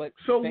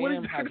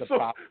Sam has a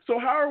problem. So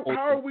how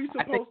are we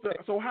supposed to?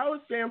 So how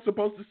is Sam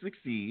supposed to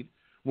succeed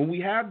when we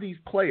have these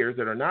players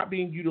that are not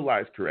being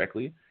utilized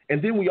correctly,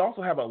 and then we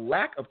also have a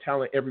lack of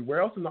talent everywhere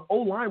else, and the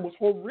O-line was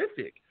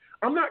horrific.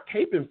 I'm not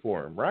caping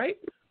for him, right?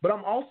 But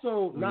I'm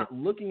also not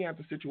looking at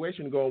the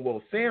situation and going,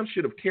 well, Sam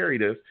should have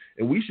carried us,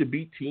 and we should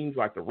beat teams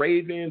like the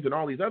Ravens and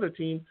all these other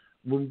teams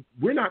when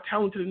we're not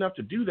talented enough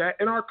to do that,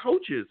 and our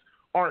coaches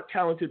aren't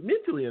talented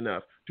mentally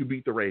enough to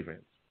beat the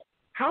Ravens.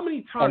 How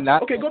many times?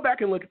 Okay, go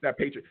back and look at that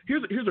Patriot.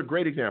 Here's a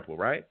great example,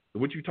 right?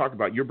 What you talked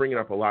about. You're bringing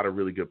up a lot of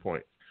really good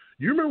points.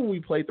 You remember when we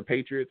played the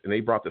Patriots and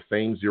they brought the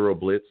same zero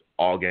blitz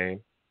all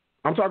game?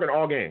 I'm talking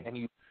all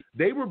game.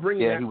 They were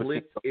bringing that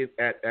blitz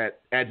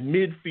at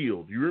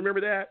midfield. You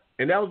remember that?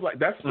 And that was like,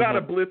 that's not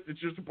a blitz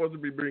that you're supposed to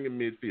be bringing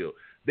midfield.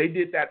 They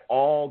did that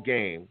all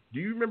game. Do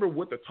you remember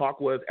what the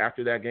talk was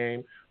after that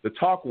game? The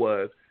talk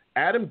was,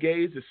 Adam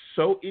Gase is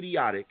so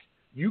idiotic,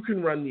 you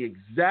can run the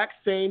exact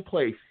same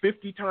play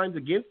 50 times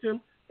against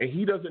him, and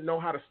he doesn't know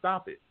how to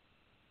stop it.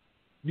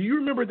 Do you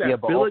remember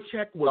that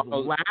Belichick was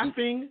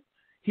laughing?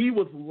 He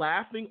was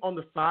laughing on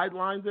the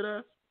sidelines at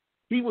us.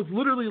 He was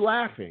literally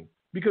laughing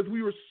because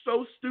we were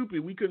so stupid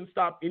we couldn't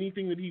stop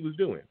anything that he was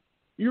doing.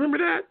 You remember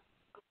that?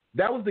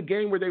 That was the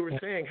game where they were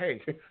saying,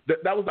 hey,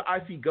 that was the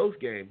IC Ghost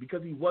game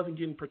because he wasn't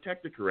getting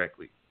protected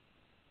correctly.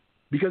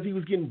 Because he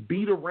was getting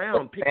beat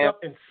around, picked up,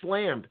 and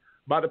slammed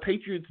by the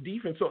Patriots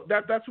defense. So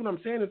that's what I'm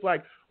saying. It's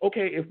like,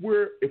 okay, if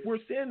we're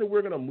saying that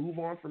we're going to move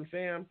on from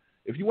Sam,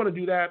 if you want to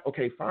do that,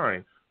 okay,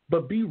 fine.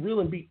 But be real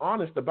and be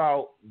honest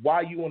about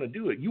why you want to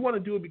do it. You want to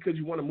do it because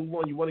you want to move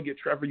on. You want to get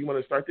Trevor. You want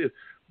to start this.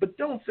 But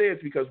don't say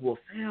it's because, well,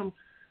 Sam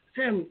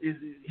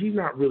he's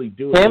not really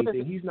doing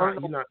anything. He's not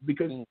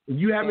because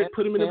you haven't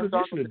put him in a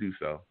position to do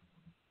so.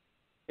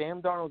 Sam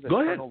Darnold's a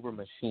turnover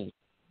machine.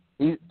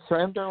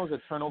 Sam Darnold's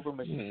a turnover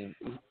machine.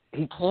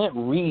 He can't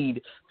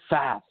read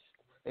fast.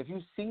 If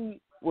you see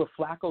what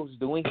Flacco's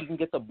doing, he can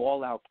get the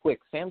ball out quick.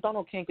 Sam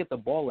Darnold can't get the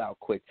ball out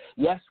quick.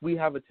 Yes, we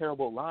have a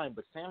terrible line,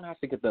 but Sam has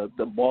to get the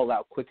ball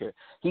out quicker.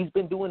 He's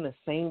been doing the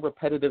same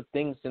repetitive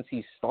things since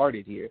he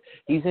started here.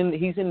 He's in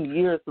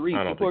year 3.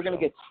 People are going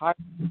to get tired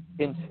of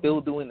him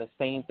still doing the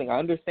same thing. I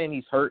understand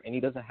he's hurt and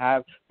he doesn't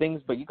have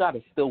things, but you got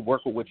to still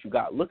work with what you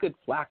got. Look at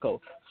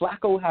Flacco.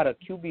 Flacco had a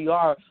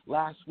QBR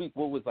last week,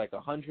 what was like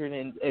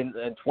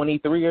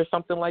 123 or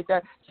something like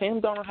that.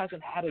 Sam Darnold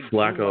hasn't had a game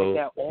like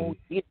that all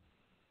year.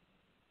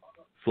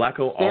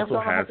 Flacco also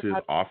has his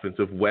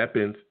offensive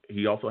weapons.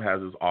 He also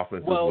has his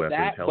offensive weapons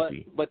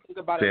healthy. But think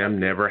about Sam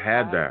never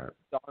had that.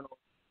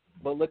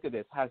 But look at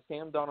this. Has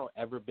Sam Darnold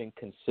ever been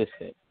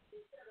consistent?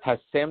 Has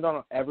Sam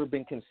Darnold ever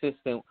been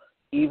consistent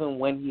even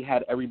when he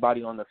had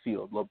everybody on the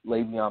field?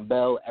 Le'Veon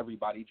Bell,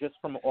 everybody, just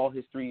from all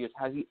his 3 years.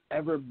 Has he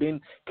ever been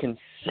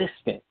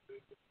consistent?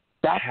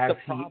 Has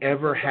he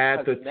ever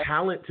had the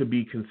talent to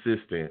be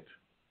consistent?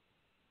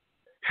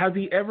 Has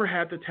he ever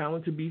had the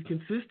talent to be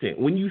consistent?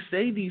 When you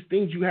say these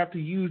things, you have to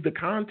use the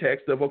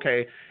context of,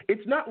 okay,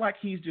 it's not like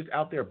he's just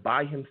out there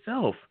by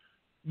himself.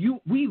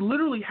 We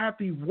literally have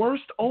the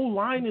worst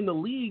O-line in the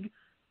league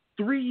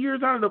 3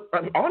 years out of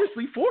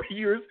honestly, 4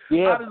 years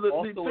out of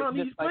the time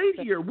he's played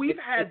here. We've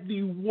had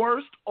the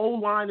worst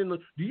O-line in the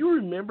 – do you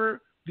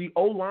remember the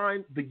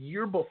O-line the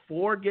year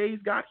before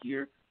Gase got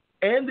here?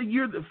 And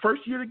the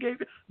first year that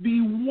Gase –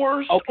 the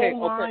worst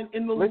O-line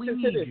in the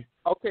league.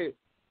 Okay,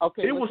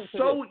 it was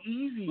so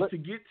easy to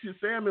get to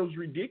Sam. It was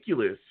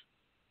ridiculous.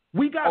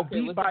 We got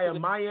beat by a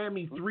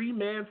Miami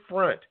 3-man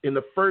front in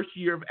the first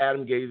year of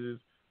Adam Gase's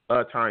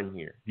time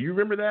here. Do you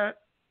remember that?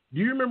 Do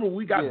you remember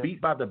we got beat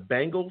by the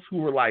Bengals, who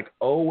were like,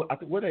 I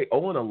think were they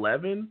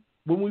 0-11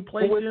 when we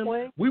played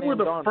them? We were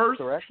the first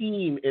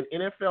team in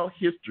NFL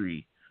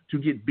history to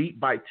get beat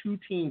by 2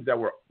 teams that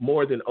were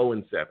more than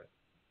 0-7.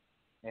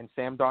 And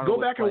Sam Darnold.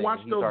 Go back and watch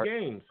those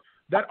games.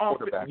 That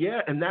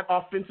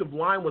offensive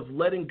line was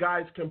letting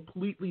guys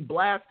completely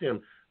blast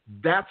him.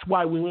 That's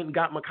why we went and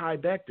got Mekhi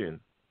Becton.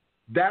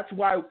 That's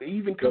why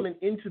even coming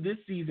into this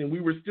season,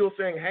 we were still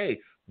saying, hey,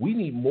 we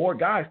need more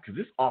guys because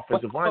this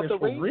offensive line is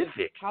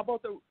horrific. How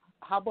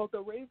about the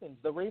Ravens?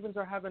 The Ravens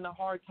are having a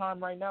hard time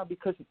right now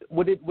because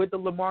what did the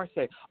Lamar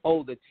say?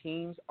 Oh, the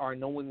teams are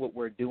knowing what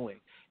we're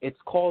doing. It's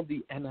called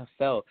the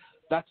NFL.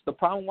 That's the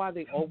problem why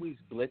they always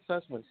blitz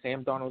us when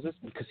Sam Darnold is,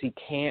 because he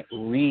can't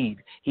read.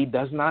 He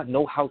does not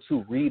know how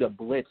to read a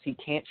blitz. He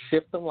can't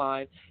shift the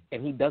line,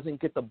 and he doesn't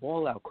get the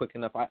ball out quick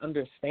enough. I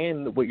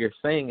understand what you're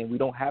saying, and we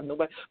don't have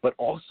nobody, but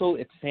also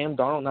it's Sam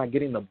Darnold not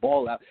getting the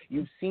ball out.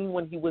 You've seen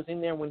when he was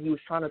in there when he was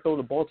trying to throw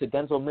the ball to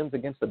Denzel Mims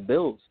against the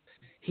Bills.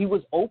 He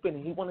was open,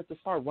 and he wanted to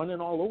start running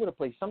all over the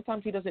place.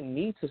 Sometimes he doesn't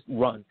need to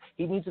run.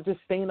 He needs to just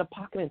stay in the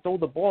pocket and throw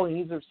the ball. He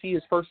needs to see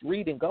his first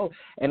read and go.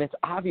 And it's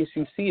obvious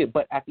you see it.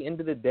 But at the end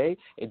of the day,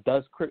 it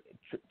does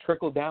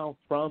trickle down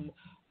from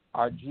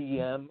our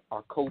GM,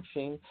 our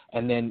coaching,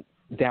 and then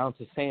down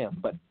to Sam.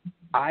 But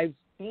I've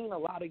seen a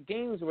lot of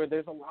games where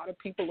there's a lot of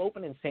people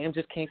open, and Sam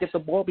just can't get the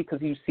ball because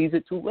he sees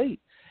it too late.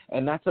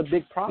 And that's a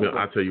big problem.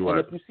 I'll tell you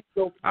what.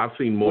 I've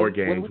seen more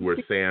games where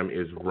Sam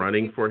is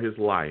running for his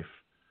life,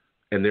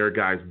 and there are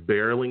guys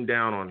barreling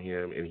down on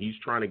him, and he's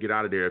trying to get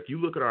out of there. If you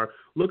look at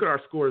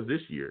our scores this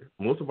year,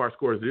 most of our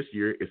scores this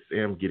year is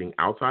Sam getting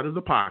outside of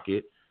the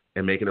pocket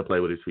and making a play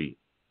with his feet,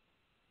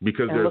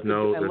 because there's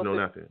no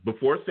nothing.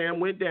 Before Sam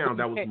went down,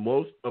 that was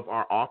most of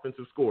our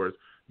offensive scores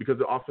because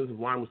the offensive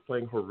line was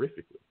playing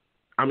horrifically.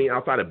 I mean,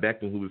 outside of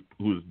Becton,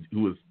 who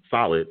was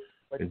solid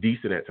and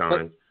decent at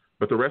times,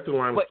 but the rest of the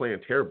line was playing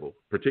terrible,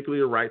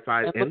 particularly the right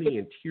side, and the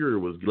interior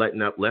was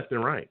letting up left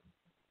and right.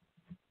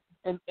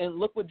 And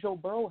look what Joe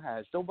Burrow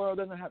has. Joe Burrow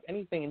doesn't have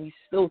anything, and he's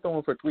still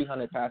throwing for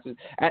 300 passes.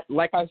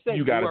 Like I said,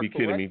 you got to be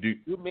kidding me. Do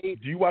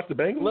you watch the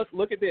Bengals?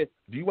 Look at this.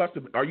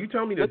 Are you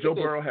telling me that Joe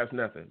Burrow has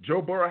nothing?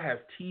 Joe Burrow has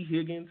T.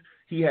 Higgins.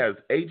 He has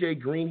A.J.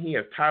 Green. He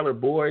has Tyler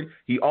Boyd.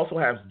 He also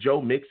has Joe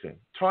Mixon.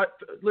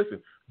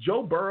 Listen,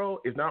 Joe Burrow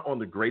is not on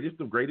the greatest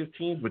of greatest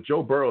teams, but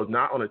Joe Burrow is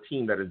not on a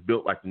team that is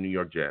built like the New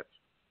York Jets.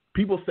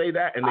 People say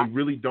that, and they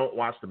really don't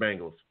watch the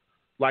Bengals.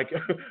 Like,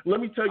 let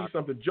me tell you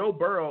something. Joe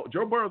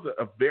Burrow's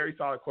a very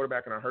solid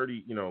quarterback, and I heard he,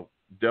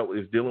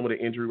 is dealing with an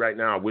injury right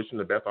now. I wish him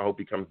the best. I hope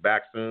he comes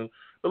back soon.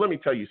 But let me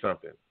tell you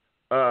something.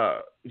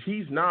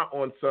 He's not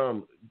on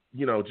some,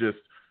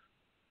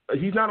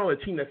 he's not on a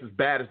team that's as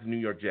bad as the New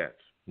York Jets.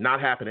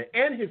 Not happening.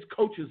 And his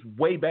coach is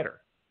way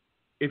better.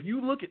 If you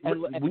look at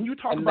when you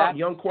talk about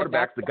young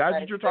quarterbacks, the guys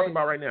that you're talking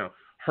about right now,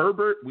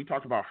 Herbert, we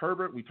talked about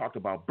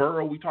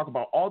Burrow, we talk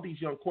about all these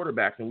young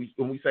quarterbacks, and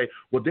we say,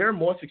 well, they're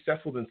more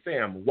successful than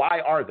Sam. Why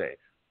are they?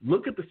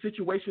 Look at the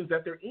situations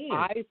that they're in.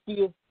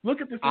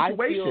 Look at the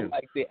situations.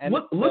 Like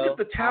look at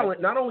the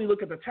talent. Not only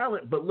look at the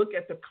talent, but look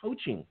at the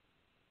coaching.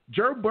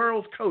 Joe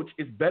Burrow's coach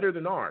is better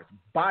than ours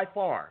by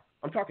far.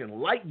 I'm talking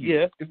light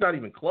years. Yeah. It's not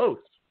even close.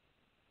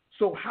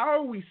 So how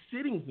are we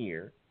sitting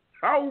here?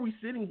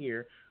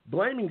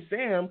 Blaming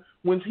Sam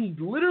when he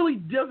literally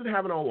doesn't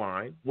have an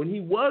O-line? When he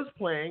was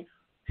playing,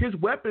 his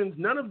weapons,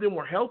 none of them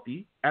were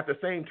healthy at the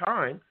same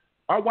time.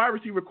 Our wide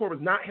receiver core was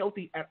not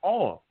healthy at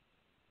all.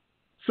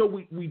 So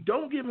we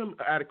don't give him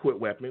adequate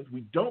weapons.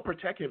 We don't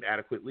protect him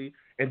adequately.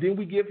 And then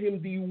we give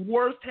him the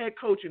worst head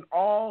coach in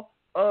all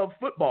of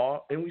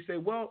football. And we say,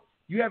 well,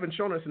 you haven't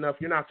shown us enough.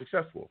 You're not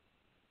successful.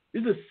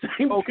 It's the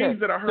same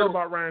things that I heard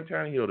about Ryan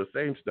Tannehill, the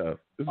same stuff.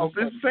 It's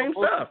the same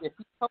stuff.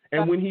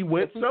 And when he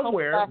went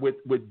somewhere with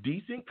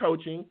decent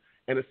coaching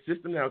and a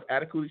system that was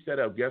adequately set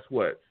up, guess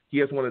what? He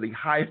has one of the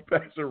highest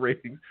passer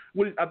ratings.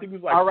 I think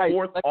it was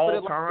fourth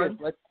all time.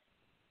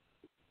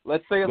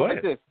 Let's say it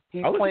like this.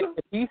 If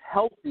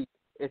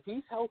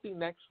he's healthy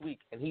next week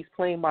and he's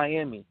playing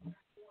Miami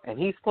and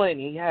he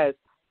has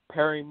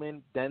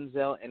Perryman,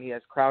 Denzel, and he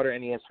has Crowder,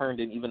 and he has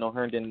Herndon, even though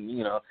Herndon,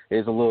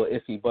 is a little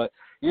iffy. But,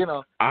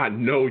 I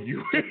know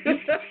you.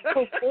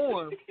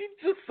 Perform.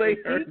 Just say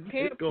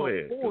Herndon. Go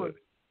ahead.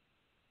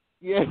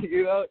 Yeah, he's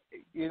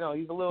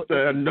a little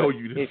iffy. I know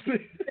you.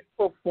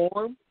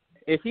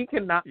 If he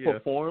cannot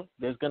perform,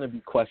 there's going to be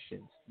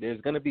questions. Yeah.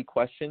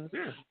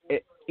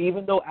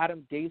 Even though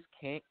Adam Gase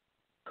can't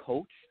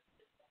coach,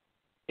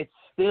 it's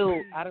still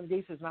Adam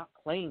Gase is not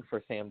playing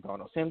for Sam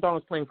Darnold. Sam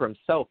Darnold's playing for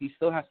himself. He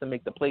still has to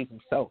make the plays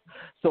himself.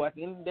 So at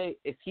the end of the day,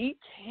 if he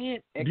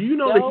can't excel, do you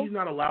know that he's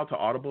not allowed to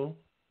audible?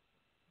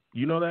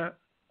 You know that?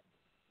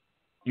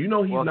 You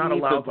know he's not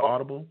allowed to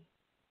audible?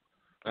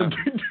 Do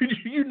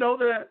you know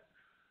that?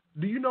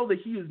 Do you know that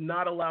he is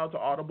not allowed to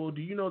audible?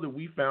 Do you know that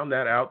we found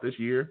that out this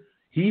year?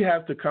 He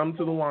has to come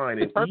to the line,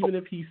 and even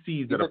if he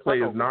sees that a play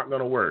is not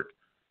going to work,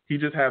 he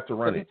just has to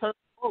run it.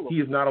 He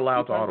is not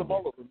allowed to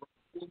audible.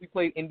 When we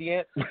played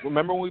Indiana,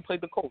 remember when we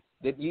played the Colts?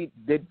 Did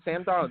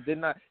Sam Darnold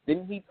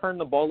didn't he turn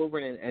the ball over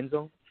in an end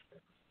zone?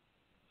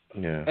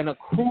 Yeah. And a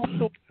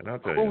crucial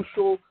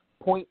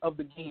point of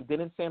the game,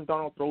 didn't Sam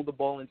Darnold throw the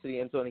ball into the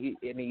end zone?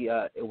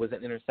 It was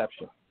an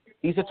interception.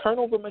 He's a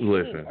turnover machine.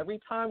 Listen.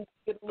 Every time we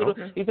get a little,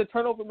 he's a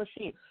turnover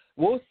machine.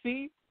 We'll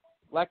see.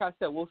 Like I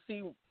said, we'll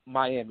see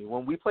Miami.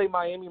 When we play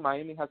Miami,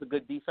 Miami has a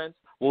good defense.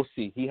 We'll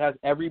see. He has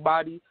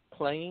everybody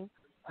playing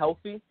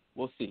healthy.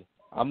 We'll see.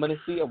 I'm gonna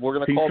see. We're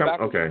gonna call back.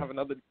 We're gonna have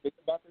another debate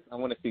about this. I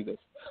want to see this.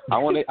 I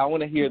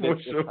want to hear this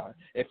time.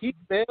 If he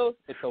fails,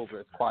 it's over.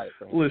 It's quiet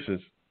for him.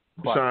 Listen,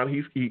 Sean,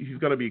 he's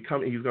gonna be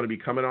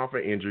coming off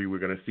an injury. We're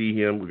gonna see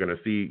him. We're gonna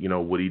see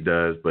what he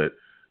does. But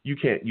you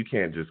can't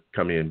just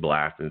come in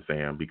blasting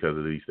Sam because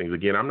of these things.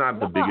 Again, I'm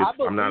not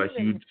I'm not a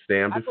huge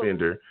Sam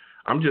defender.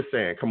 I'm just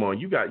saying, come on,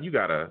 you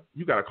gotta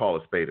call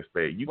a spade a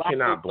spade. You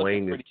cannot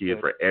blame this kid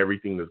for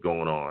everything that's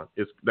going on.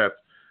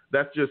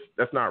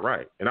 That's not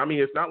right. And I mean,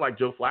 it's not like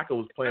Joe Flacco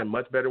was playing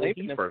much better when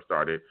he first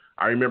started.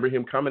 I remember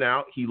him coming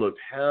out. He looked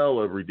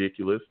hella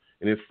ridiculous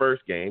in his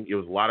first game. It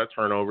was a lot of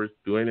turnovers,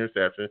 doing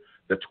interception,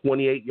 the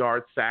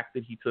 28-yard sack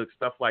that he took,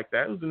 stuff like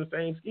that. It was in the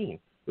same scheme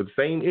with the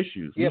same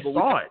issues. Yeah, we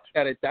saw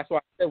it. That's why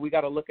I said we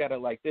got to look at it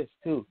like this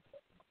too.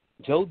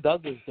 Joe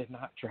Douglas did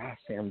not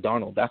draft Sam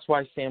Darnold. That's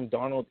why Sam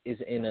Darnold is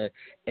in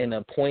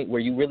a point where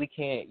you really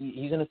can't.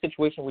 He's in a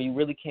situation where you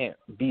really can't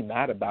be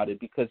mad about it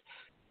because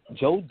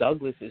Joe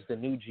Douglas is the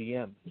new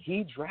GM.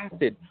 He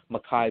drafted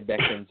Mekhi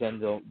Becton,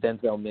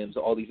 Denzel Mims,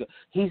 all these.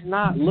 He's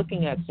not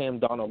looking at Sam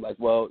Darnold like,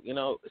 well,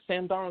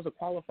 Sam Darnold's a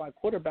qualified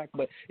quarterback,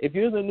 but if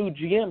you're the new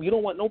GM, you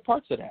don't want no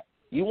parts of that.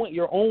 You want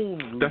your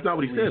own. That's not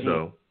what he said,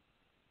 though.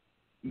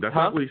 That's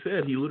not what he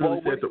said. He literally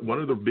said that one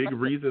of the big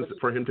reasons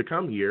for him to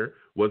come here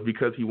was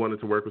because he wanted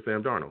to work with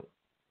Sam Darnold.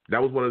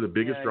 That was one of the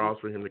biggest draws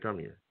for him to come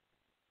here.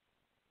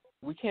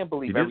 We can't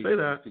believe everything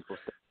people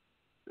say.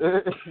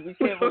 We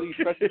can't believe,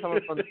 especially coming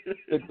from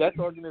the Jets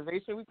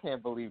organization, we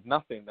can't believe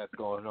nothing that's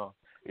going on,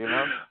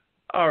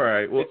 All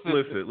right. Well,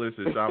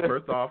 listen, Sean.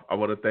 First off, I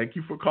want to thank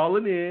you for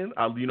calling in.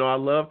 I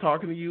love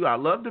talking to you. I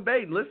love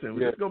debating.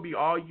 Listen, it's going to be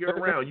all year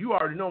round. You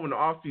already know when the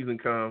off season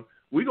comes,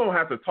 we're going to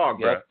have to talk,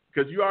 bro,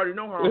 because you already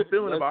know how I'm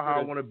feeling about how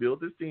I want to build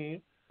this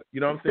team.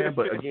 You know what I'm saying?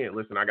 But again,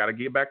 listen, I got to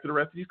get back to the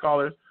rest of these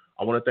callers.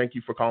 I want to thank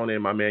you for calling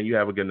in, my man. You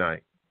have a good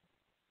night.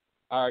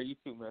 All right, you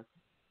too, man.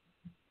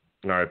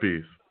 All right,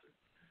 peace.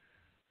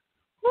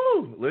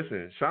 Woo!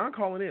 Listen, Sean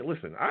calling in.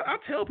 Listen, I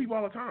tell people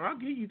all the time, I'll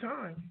give you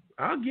time.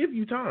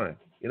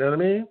 You know what I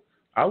mean?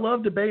 I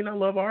love debating. I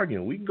love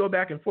arguing. We can go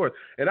back and forth.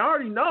 And I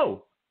already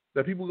know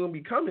that people are going to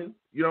be coming.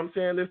 You know what I'm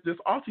saying? This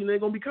offseason, they're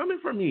going to be coming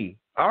from me.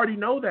 I already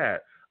know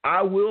that.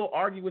 I will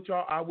argue with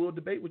y'all. I will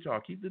debate with y'all.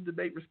 Keep the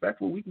debate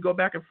respectful. We can go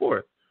back and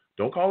forth.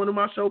 Don't call into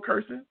my show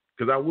cursing,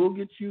 because I will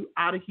get you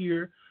out of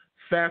here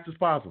fast as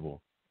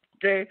possible.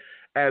 Okay?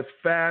 As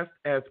fast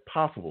as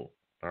possible.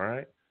 All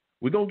right?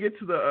 We're gonna get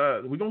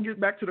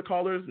back to the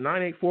callers.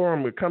 984.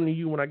 I'm gonna come to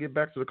you when I get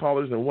back to the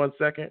callers in 1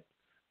 second.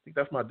 I think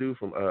that's my dude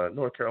from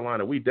North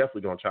Carolina. We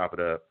definitely gonna chop it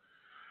up.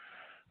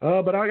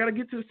 But I gotta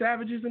get to the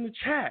savages in the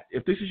chat.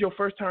 If this is your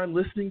first time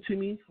listening to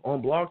me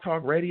on Blog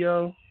Talk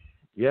Radio,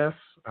 yes,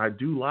 I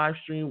do live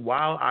stream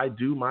while I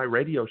do my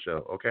radio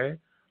show. Okay,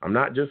 I'm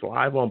not just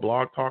live on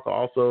Blog Talk. I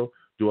also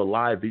do a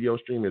live video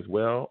stream as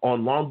well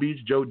on Long Beach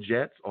Joe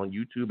Jets on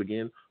YouTube.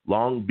 Again,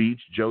 Long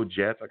Beach Joe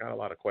Jets. I got a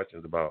lot of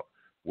questions about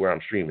where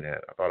I'm streaming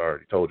at. I thought I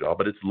already told y'all,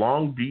 but it's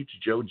Long Beach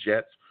Joe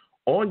Jets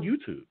on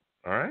YouTube.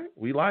 All right,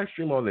 we live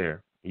stream on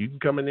there. You can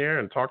come in there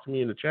and talk to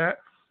me in the chat,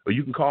 or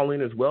you can call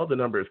in as well. The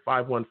number is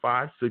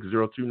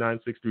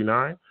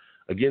 515-602-9639.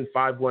 Again,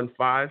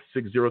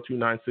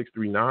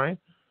 515-602-9639.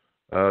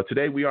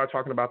 Today we are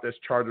talking about this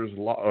Chargers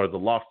or the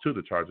loss to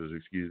the Chargers,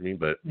 excuse me.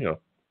 But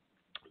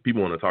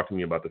people want to talk to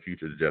me about the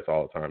future of the Jets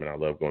all the time, and I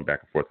love going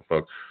back and forth with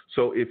folks.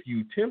 So if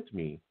you tempt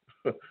me,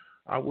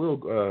 I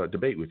will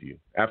debate with you.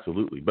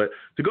 Absolutely. But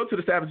to go to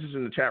the savages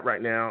in the chat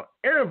right now,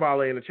 Aaron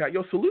Vale in the chat.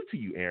 Yo, salute to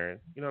you, Aaron.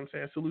 You know what I'm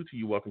saying? Salute to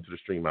you. Welcome to the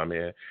stream, my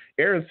man.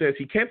 Aaron says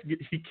he can't get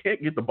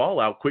the ball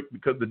out quick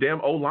because the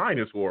damn O-line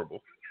is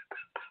horrible.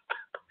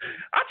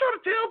 I try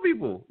to tell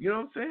people, you know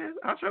what I'm saying?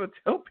 I try to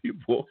tell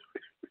people,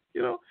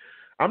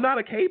 I'm not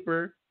a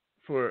caper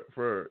for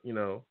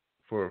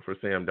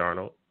Sam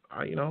Darnold.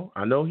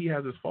 I know he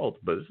has his faults,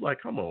 but it's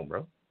like, come on,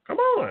 bro. Come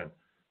on.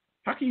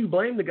 How can you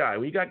blame the guy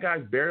when you got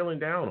guys barreling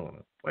down on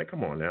him? Like,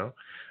 come on now.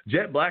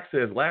 Jet Black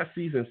says, last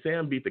season,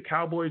 Sam beat the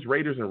Cowboys,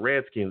 Raiders, and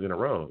Redskins in a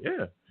row.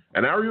 Yeah.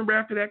 And I remember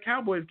after that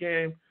Cowboys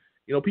game,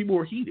 people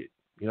were heated.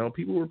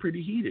 People were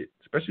pretty heated,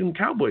 especially in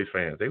Cowboys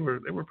fans. They were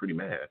pretty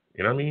mad.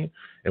 You know what I mean?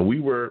 And we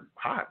were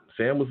hot.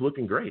 Sam was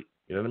looking great.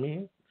 You know what I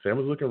mean? Sam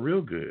was looking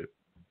real good.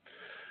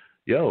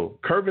 Yo,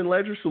 Kervin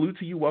Ledger, salute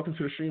to you. Welcome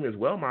to the stream as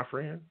well, my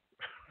friend.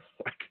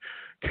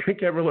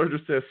 Kevin Ledger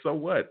says, so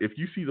what? If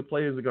you see the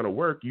play isn't going to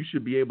work, you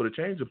should be able to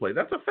change the play.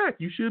 That's a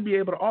fact. You should be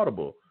able to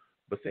audible.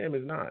 But Sam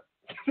is not.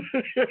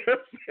 Sam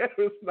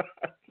is not.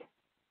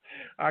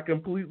 I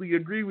completely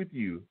agree with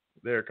you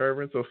there,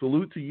 Kervin. So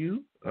salute to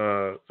you.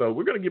 So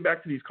we're going to get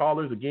back to these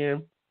callers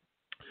again.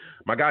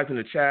 My guys in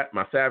the chat,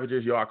 my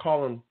savages, I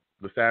call them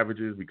the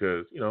savages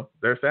because,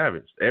 they're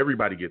savage.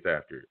 Everybody gets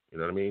after it. You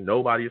know what I mean?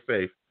 Nobody is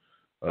safe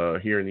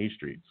here in these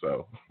streets.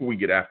 So we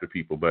get after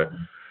people. But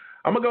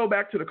I'm going to go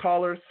back to the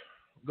callers.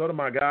 Go to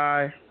my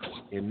guy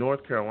in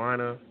North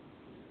Carolina.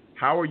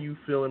 How are you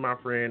feeling, my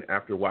friend,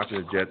 after watching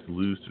the Jets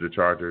lose to the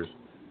Chargers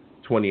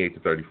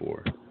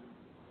 28-34?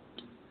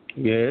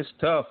 Yeah, it's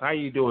tough. How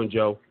you doing,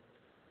 Joe?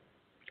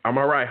 I'm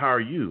all right. How are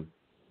you?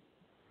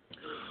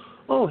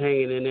 Oh,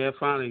 hanging in there.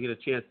 Finally get a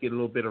chance to get a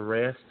little bit of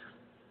rest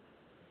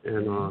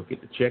and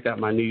get to check out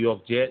my New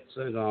York Jets.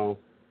 And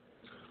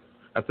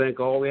I think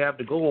all we have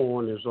to go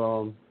on is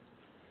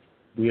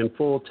be in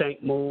full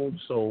tank mode.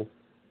 So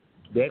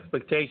the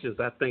expectations,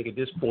 I think, at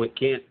this point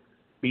can't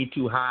be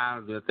too high.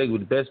 I think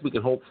the best we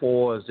can hope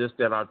for is just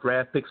that our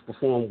draft picks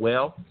perform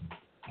well.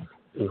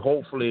 And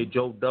hopefully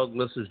Joe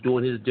Douglas is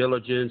doing his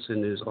diligence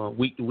and is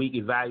week-to-week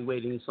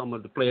evaluating some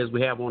of the players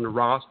we have on the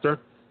roster.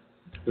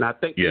 And I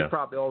think they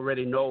probably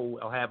already know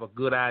or have a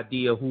good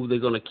idea who they're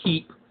going to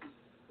keep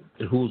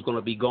and who's going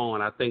to be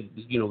gone. I think,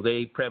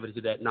 they privy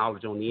to that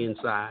knowledge on the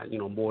inside,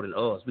 more than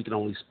us. We can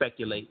only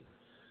speculate.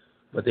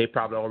 But they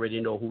probably already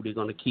know who they're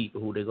going to keep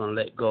and who they're going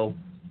to let go.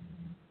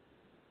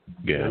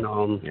 Yeah, and,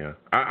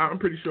 I'm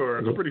pretty sure.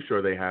 I'm pretty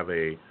sure they have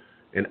an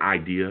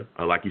idea,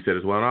 like you said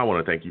as well. And I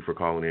want to thank you for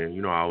calling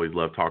in. I always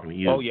love talking to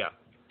you. Oh yeah.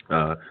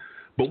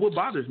 But what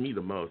bothers me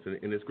the most,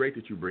 and it's great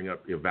that you bring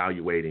up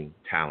evaluating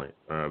talent,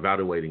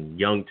 evaluating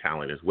young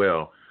talent as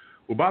well.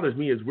 What bothers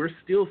me is we're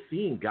still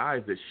seeing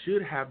guys that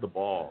should have the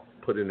ball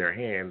put in their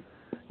hands,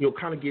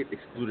 kind of get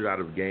excluded out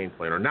of the game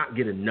plan or not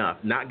get enough,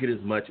 not get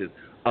as much as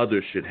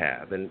others should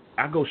have. And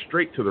I go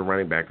straight to the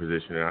running back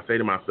position, and I say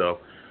to myself,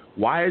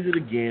 why is it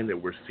again that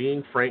we're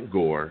seeing Frank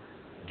Gore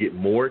get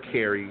more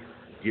carries,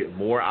 get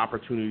more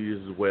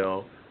opportunities as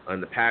well in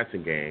the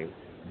passing game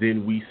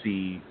than we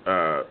see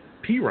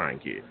P. Ryan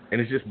get? And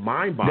it's just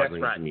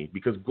mind-boggling to me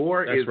because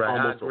Gore is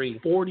almost a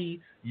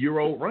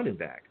 40-year-old running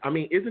back. I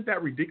mean, isn't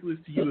that ridiculous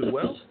to you as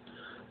well?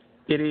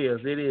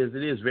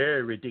 It is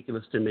very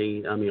ridiculous to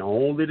me. I mean,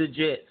 only the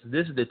Jets.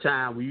 This is the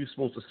time where you're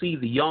supposed to see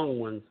the young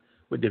ones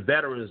with the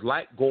veterans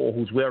like Gore,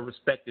 who's well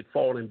respected,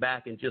 falling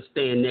back and just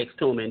stand next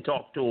to him and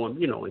talk to him,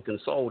 and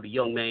console the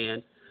young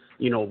man,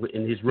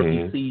 in his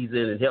rookie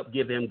season and help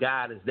give him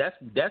guidance.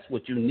 That's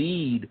what you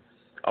need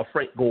of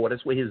Frank Gore.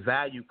 That's where his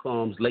value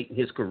comes late in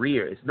his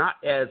career. It's not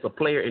as a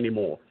player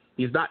anymore.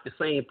 He's not the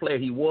same player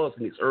he was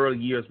in his early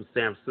years with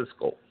San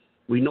Francisco.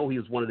 We know he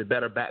was one of the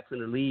better backs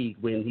in the league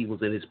when he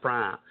was in his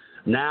prime.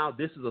 Now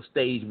this is a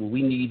stage where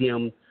we need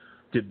him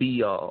to be,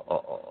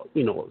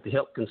 to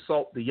help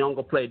consult the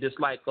younger player, just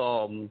like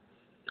our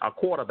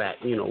quarterback.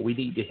 We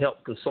need to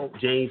help consult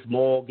James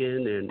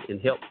Morgan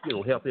and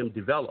help him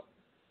develop.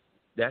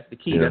 That's the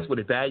key. Yeah. That's where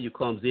the value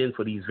comes in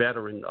for these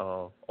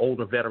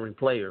older veteran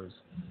players.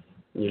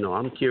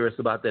 I'm curious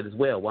about that as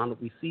well. Why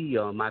don't we see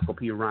Michael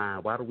P.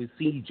 Ryan? Why don't we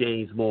see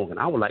James Morgan?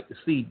 I would like to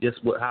see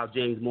how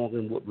James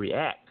Morgan would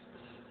react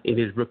in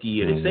his rookie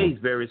year. They say he's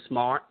very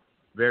smart,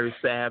 very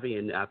savvy,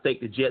 and I think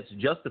the Jets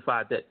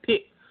justified that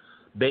pick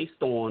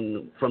based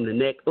on from the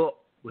neck up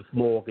with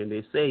Morgan.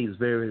 They say he's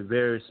very,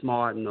 very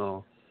smart and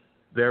a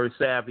very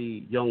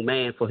savvy young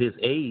man for his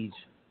age.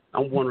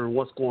 I'm wondering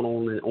what's going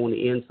on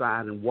the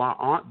inside and why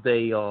aren't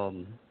they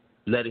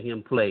letting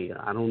him play?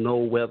 I don't know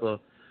whether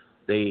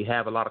they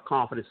have a lot of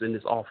confidence in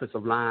this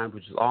offensive line,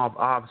 which is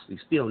obviously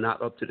still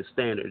not up to the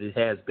standard it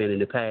has been in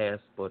the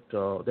past, but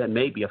that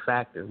may be a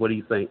factor. What do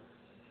you think?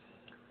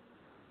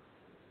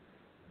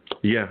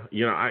 Yeah,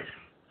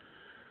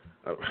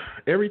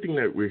 everything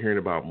that we're hearing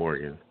about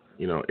Morgan,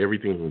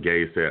 everything from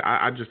Gay said,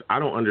 I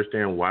don't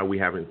understand why we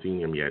haven't seen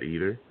him yet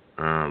either.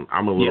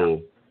 I'm a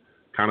little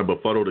kind of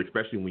befuddled,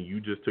 especially when you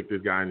just took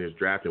this guy in this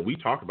draft, and we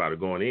talked about it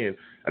going in.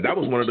 That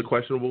was one of the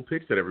questionable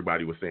picks that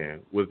everybody was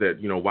saying, was that,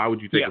 why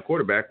would you take a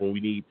quarterback when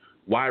we need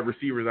wide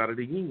receivers out of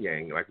the yin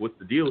yang? Like, what's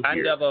the deal here? I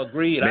never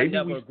agreed. I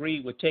never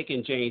agreed with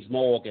taking James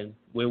Morgan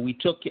where we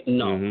took it.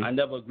 No, I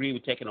never agreed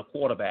with taking a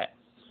quarterback.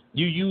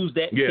 You use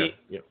that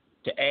pick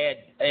to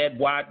add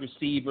wide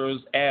receivers,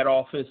 add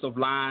offensive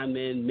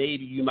linemen.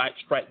 Maybe you might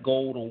strike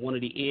gold on one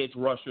of the edge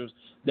rushers.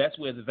 That's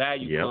where the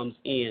value comes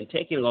in.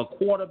 Taking a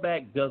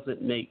quarterback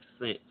doesn't make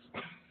sense.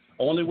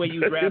 Only way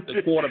you draft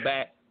a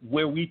quarterback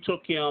where we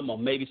took him, or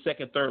maybe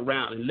second, third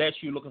round, unless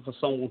you're looking for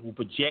someone who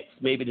projects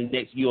maybe the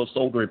next year or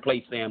so to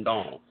replace Sam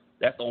Darnold.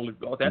 That's the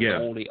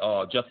only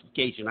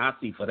justification I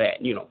see for that.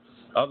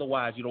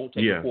 Otherwise you don't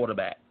take a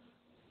quarterback.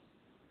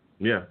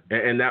 Yeah,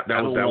 and that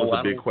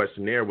was the big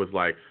question there was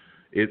like.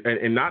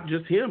 And not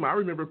just him. I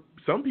remember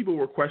some people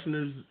were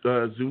questioning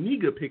his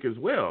Zuniga pick as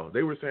well.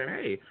 They were saying,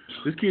 hey,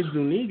 this kid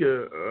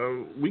Zuniga,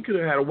 we could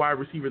have had a wide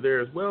receiver there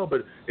as well,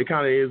 but it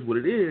kind of is what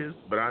it is.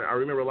 But I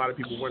remember a lot of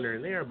people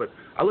wondering there. But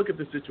I look at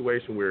the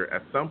situation where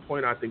at some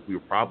point I think we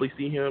will probably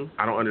see him.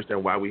 I don't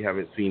understand why we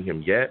haven't seen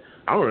him yet.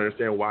 I don't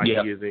understand why he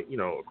isn't,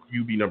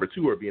 QB number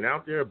 2 or being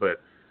out there.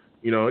 But,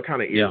 it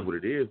kind of is what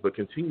it is. But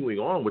continuing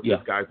on with these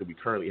guys that we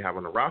currently have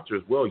on the roster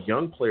as well,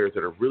 young players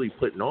that are really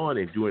putting on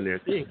and doing their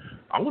thing,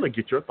 I want to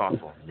get your thoughts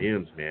on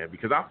Mims, man,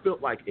 because I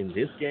felt like in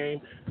this game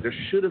there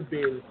should have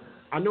been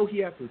 – I know he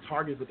had some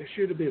targets, but there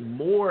should have been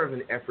more of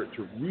an effort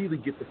to really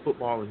get the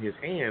football in his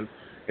hands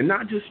and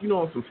not just,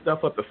 some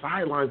stuff up the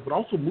sidelines, but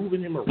also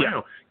moving him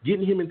around,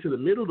 getting him into the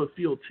middle of the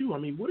field too. I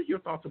mean, what are your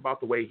thoughts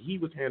about the way he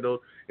was handled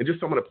and just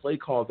some of the play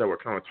calls that were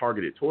kind of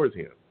targeted towards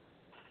him?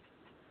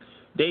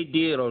 They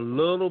did a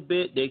little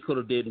bit. They could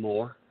have did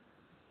more.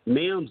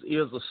 Mims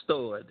is a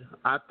stud.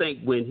 I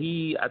think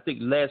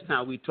last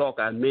time we talked,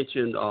 I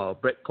mentioned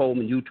Brett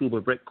Coleman,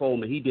 YouTuber Brett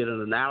Coleman. He did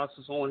an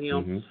analysis on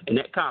him, and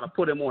that kind of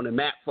put him on the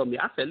map for me.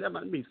 I said, let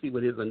me see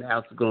what his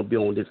analysis is going to be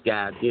on this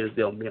guy,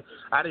 Denzel Mims.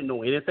 I didn't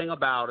know anything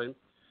about him,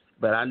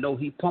 but I know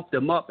he pumped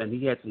him up, and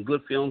he had some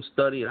good film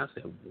study, and I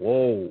said,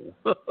 whoa.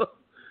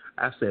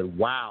 I said,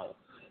 wow.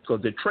 So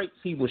the traits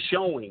he was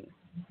showing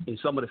in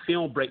some of the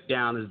film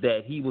breakdown is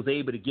that he was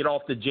able to get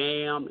off the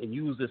jam and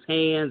use his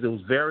hands. It was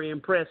very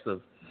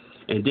impressive.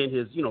 And then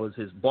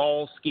his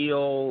ball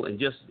skill and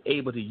just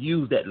able to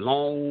use that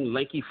long,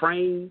 lanky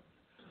frame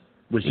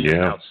was just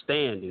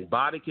outstanding.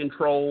 Body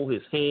control,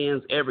 his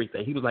hands,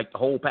 everything. He was like the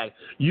whole pack.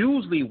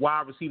 Usually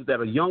wide receivers that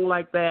are young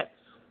like that,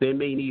 they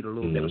may need a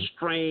little bit of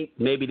strength.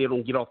 Maybe they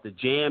don't get off the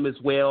jam as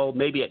well.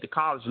 Maybe at the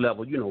college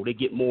level, they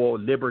get more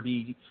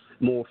liberty,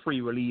 more free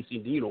release,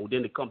 and,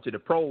 then they come to the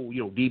pro,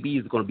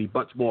 DBs are going to be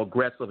much more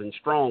aggressive and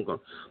stronger.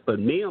 But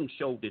Mims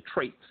showed the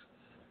traits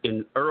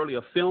in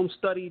earlier film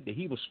study that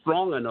he was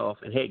strong enough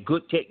and had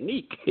good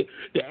technique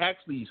to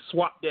actually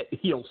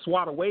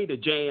swat away the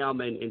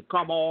jam and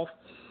come off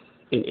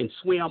and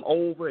swim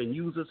over and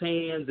use his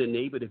hands and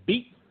able to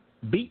beat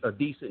a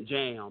decent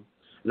jam.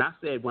 And I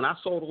said, when I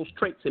saw those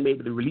traits and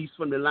able to release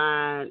from the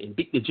line and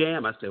beat the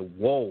jam, I said,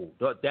 whoa,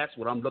 that's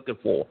what I'm looking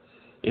for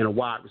in a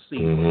wide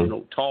receiver.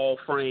 Tall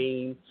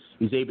frame.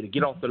 He's able to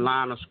get off the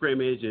line of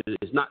scrimmage.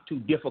 It's not too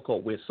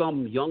difficult where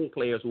some young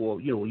players who are,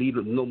 lead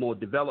a little more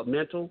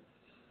developmental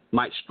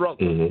might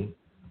struggle.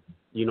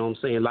 You know what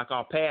I'm saying? Like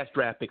our past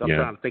draft pick, I'm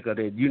trying to think of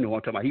that. I'm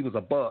talking about. He was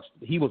a bust.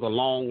 He was a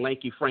long,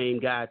 lanky frame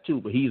guy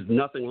too, but he's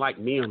nothing like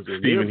Mims.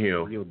 Stephen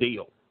Hill. Real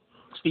deal.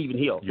 Stephen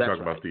Hill. You're That's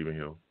talking right. about Stephen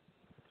Hill.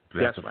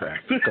 That's a right.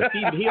 fact. Because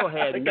Stephen Hill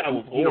had, That guy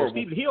was horrible.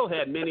 Stephen Hill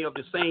had many of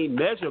the same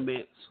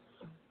measurements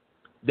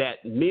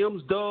that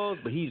Mims does,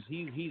 but he's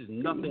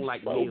nothing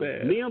like so Mims.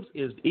 bad. Mims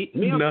is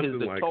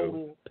the like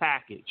total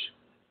package.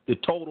 The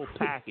total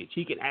package.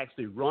 He can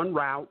actually run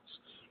routes,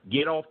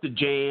 get off the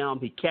jam.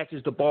 He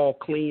catches the ball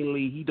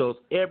cleanly. He does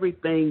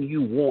everything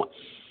you want.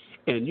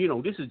 And,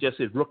 this is just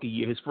his rookie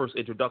year, his first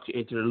introduction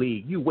into the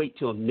league. You wait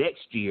till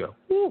next year.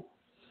 Whew,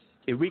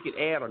 if we could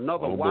add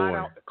another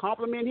wideout to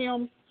complement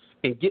him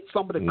and get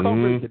some of the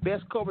coverage, the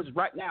best coverage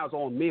right now is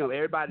on Mims.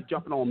 Everybody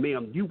jumping on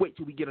Mims. You wait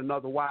till we get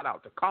another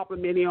wideout to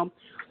complement him.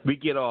 We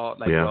get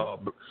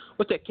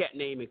what's that cat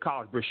name in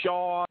college?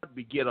 Brashard.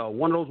 We get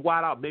one of those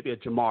wideouts, maybe a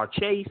Jamar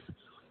Chase.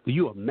 Do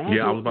you imagine?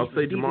 Yeah, I was about to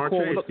say Jamar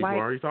Chase. People like? are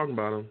already talking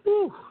about him.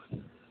 Whew.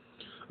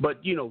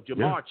 But,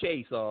 Jamar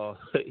Chase,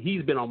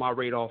 he's been on my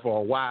radar for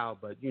a while.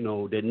 But,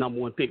 that number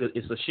one pick,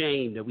 it's a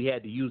shame that we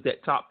had to use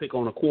that top pick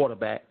on a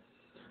quarterback.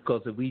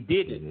 Because if we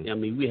didn't, I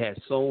mean, we had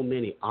so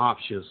many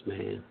options,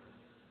 man.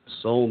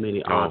 So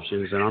many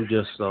options. And I'm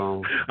just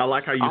I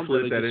like how you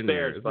slid that in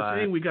there. It's a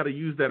shame we got to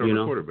use that on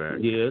the quarterback.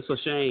 Yeah, it's a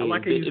shame. I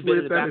like how you it's been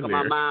in the back in of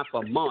there. my mind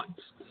for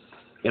months.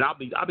 And I'll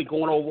be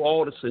going over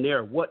all the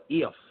scenario. What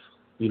if?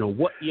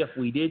 What if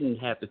we didn't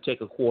have to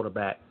take a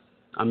quarterback?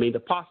 I mean, the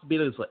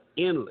possibilities are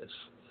endless.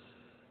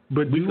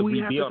 But do we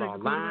have to take our a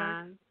quarterback?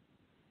 line?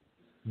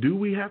 Do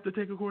we have to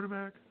take a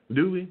quarterback?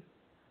 Do we?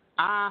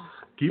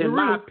 Keep it in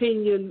real. my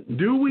opinion,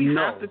 do we no.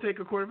 have to take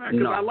a quarterback?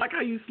 Because I like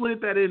how you slid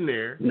that in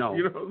there. No.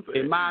 You know what I'm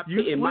saying?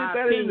 In my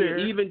opinion,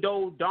 even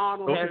though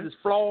Donald has his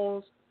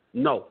flaws,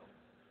 no.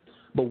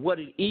 But what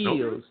it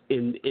is,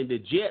 in the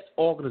Jets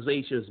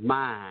organization's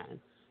mind,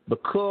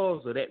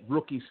 because of that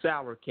rookie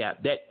salary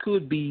cap, that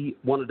could be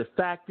one of the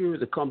factors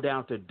that come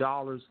down to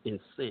dollars and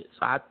cents.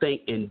 I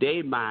think in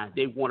their mind,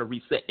 they want to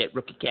reset that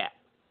rookie cap.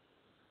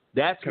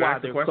 That's why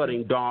they're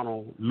cutting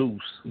Donald loose.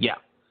 Yeah.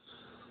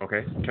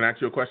 Okay. Can I ask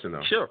you a question,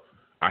 though? Sure.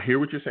 I hear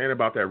what you're saying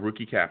about that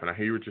rookie cap, and I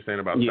hear what you're saying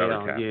about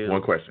salary cap. Yeah.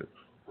 One question.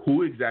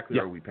 Who exactly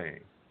are we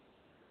paying?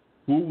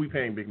 Who are we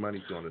paying big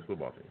money to on this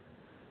football team?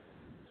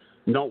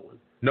 No one.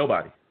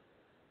 Nobody.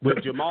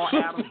 With Jamal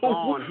Adams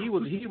gone, he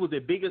was the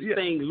biggest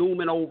thing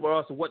looming over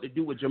us of what to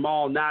do with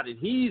Jamal now that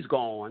he's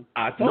gone.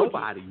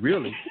 Nobody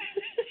really.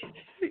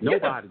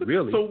 Nobody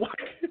really. So why,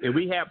 and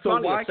we have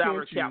plenty of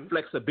salary cap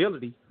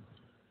flexibility.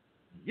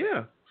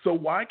 Yeah. So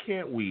why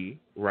can't we,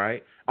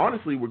 right?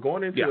 Honestly, we're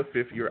going into a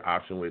fifth-year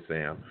option with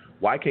Sam.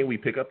 Why can't we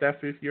pick up that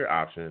fifth-year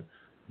option,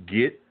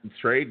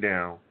 trade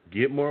down,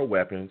 get more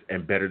weapons,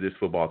 and better this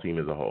football team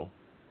as a whole?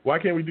 Why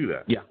can't we do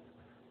that? Yeah.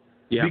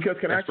 Yeah, because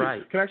can I ask you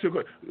a question?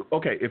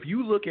 Okay, if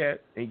you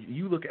get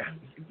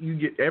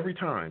every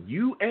time,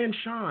 you and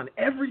Sean,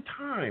 every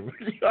time,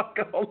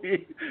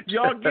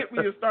 y'all get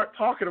me to start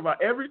talking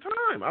about every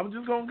time. I'm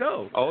just going to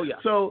go. Oh, yeah.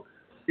 So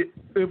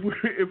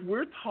if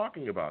we're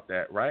talking about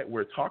that, right,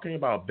 we're talking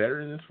about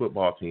bettering this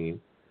football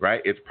team,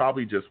 right, it's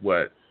probably just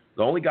the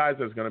only guys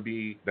that's going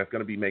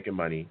to be making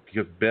money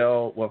because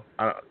Bell,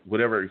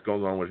 whatever is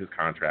going on with his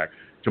contract,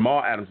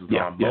 Jamal Adams is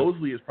gone.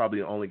 Mosley is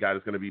probably the only guy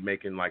that's going to be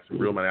making like some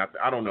real money.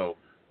 I don't know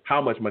how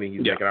much money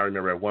he's making. I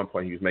remember at one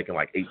point he was making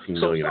like $18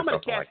 million. So some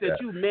of the cats that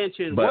you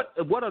mentioned,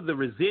 what are the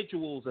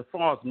residuals as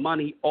far as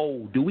money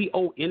owed? Do we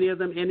owe any of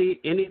them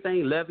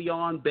anything?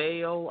 Le'Veon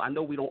Bell? I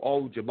know we don't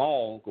owe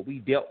Jamal because we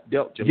dealt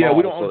Jamal. Yeah,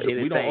 we don't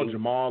owe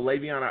Jamal.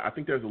 Le'Veon, I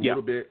think there's a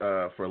little bit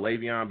for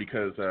Le'Veon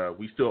because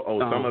we still owe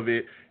some of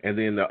it, and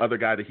then the other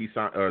guy that he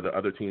signed or the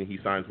other team that he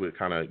signs with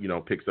kind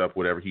of picks up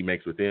whatever he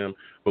makes with them,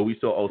 but we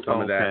still owe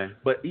some of that.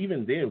 But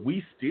even then,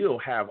 we still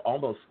have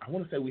almost, I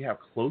want to say we have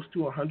close to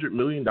 $100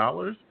 million.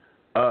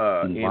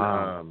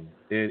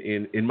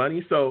 In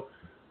money. So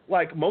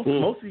like most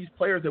of these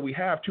players that we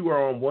have too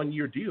are on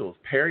 1-year deals.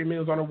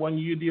 Perryman's on a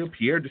 1-year deal,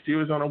 Pierre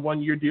Desir's on a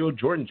 1-year deal,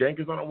 Jordan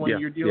Jenkins on a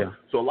 1-year deal. Yeah.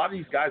 So a lot of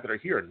these guys that are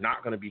here are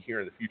not going to be here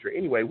in the future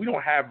anyway. We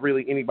don't have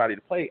really anybody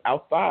to play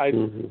outside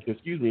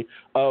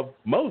of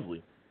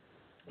Mosley.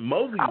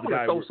 Mosley's the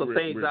guy throw some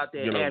things out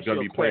there going to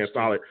be playing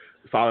solid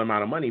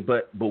amount of money.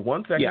 But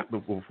 1 second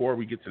before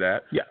we get to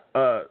that,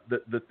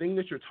 the thing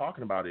that you're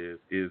talking about is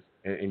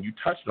and you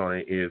touched on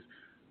it is,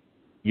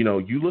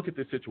 you look at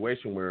this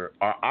situation where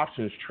our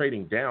options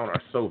trading down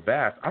are so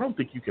vast, I don't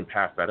think you can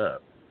pass that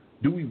up.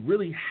 Do we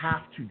really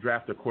have to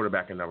draft a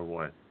quarterback at number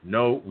 1?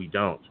 No, we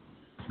don't.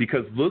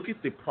 Because look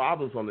at the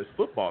problems on this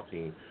football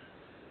team.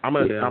 I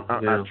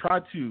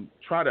try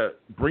to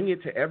bring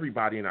it to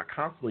everybody, and I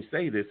constantly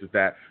say this, is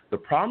that the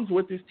problems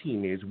with this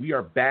team is we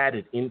are bad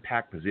at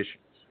impact positions.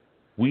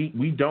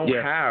 We don't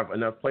have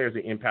enough players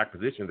in impact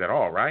positions at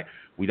all, right?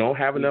 We don't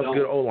have enough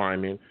good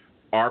O-linemen.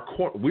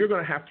 We're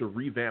going to have to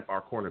revamp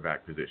our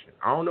cornerback position.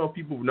 I don't know if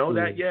people know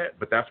that yet,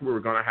 but that's what we're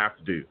going to have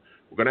to do.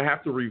 We're going to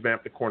have to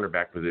revamp the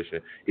cornerback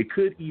position. It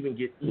could even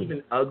get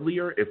even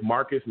uglier if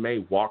Marcus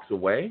May walks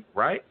away,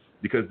 right?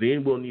 Because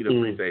then we'll need a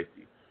free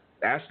safety.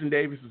 Ashton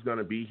Davis is going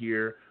to be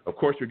here. Of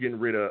course, you're getting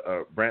rid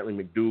of Brantley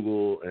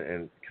McDougal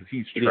and because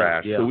he's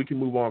trash, so we can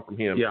move on from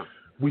him. Yeah.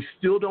 We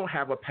still don't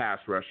have a pass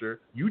rusher.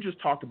 You just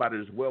talked about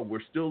it as well. We're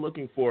still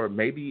looking for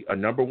maybe a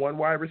number one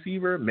wide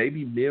receiver.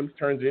 Maybe Mims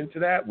turns into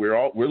that.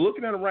 We're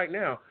looking at him right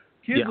now.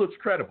 Kid looks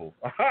credible.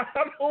 I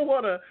don't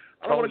want to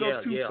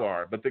go too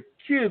far, but the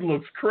kid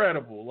looks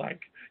credible.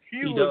 Like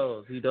he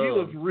looks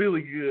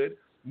really good.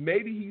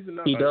 Maybe he's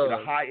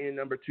a high-end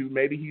number two.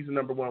 Maybe he's a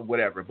number one,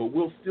 whatever. But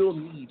we'll still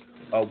need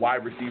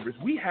wide receivers.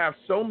 We have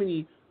so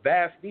many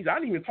vast needs. I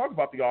didn't even talk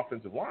about the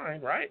offensive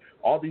line, right?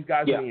 All these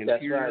guys in the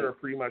interior are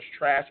pretty much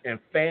trash, and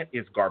Fant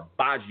is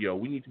garbaggio.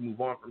 We need to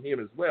move on from him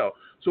as well.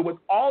 So with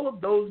all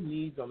of those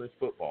needs on this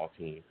football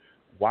team,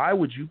 why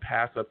would you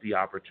pass up the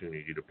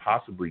opportunity to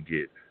possibly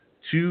get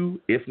 2,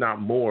 if not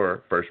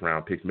more,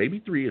 first-round picks,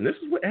 maybe 3, and this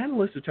is what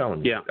analysts are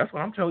telling me. Yeah. That's what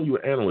I'm telling you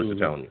what analysts are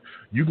telling you.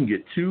 You can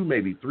get 2,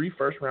 maybe 3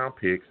 first-round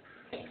picks,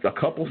 a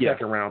couple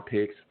second-round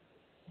picks,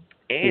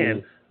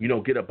 and,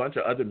 get a bunch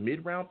of other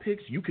mid-round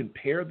picks. You can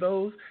pair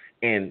those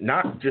and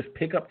not just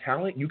pick up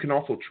talent. You can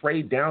also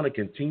trade down and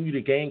continue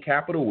to gain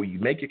capital where you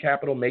make your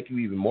capital, make you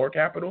even more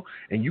capital,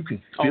 and you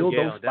can fill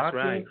those spots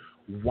in.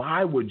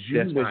 Why would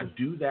you not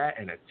do that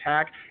and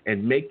attack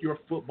and make your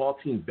football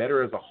team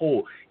better as a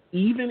whole?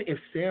 Even if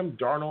Sam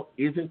Darnold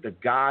isn't the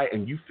guy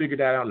and you figure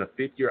that out in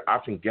the 5th-year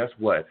option, guess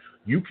what?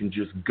 You can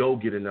just go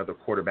get another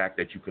quarterback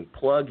that you can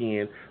plug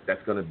in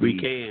that's going to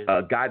be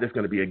a guy that's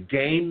going to be a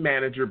game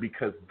manager,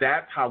 because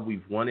that's how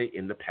we've won it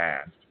in the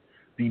past.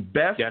 The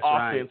best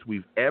offense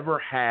we've ever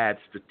had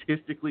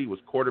statistically was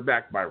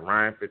quarterbacked by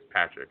Ryan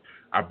Fitzpatrick.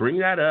 I bring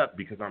that up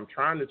because I'm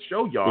trying to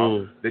show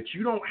y'all that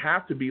you don't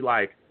have to be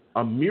like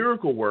a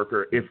miracle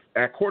worker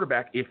at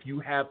quarterback if you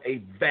have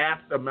a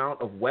vast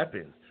amount of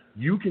weapons.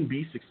 You can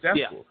be successful.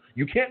 Yeah.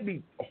 You can't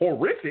be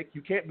horrific.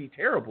 You can't be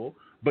terrible,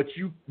 but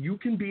you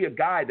can be a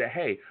guy that,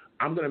 hey,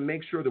 I'm going to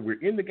make sure that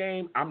we're in the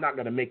game. I'm not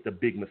going to make the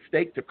big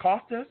mistake to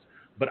cost us,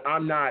 but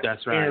I'm not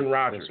Aaron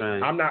Rodgers.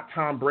 I'm not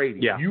Tom Brady.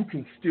 Yeah. You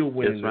can still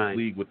win in this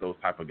league with those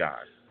type of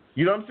guys.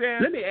 You know what I'm saying?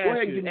 Let me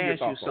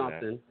ask you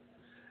something.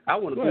 I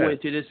want to go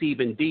into this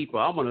even deeper.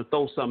 I'm going to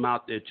throw something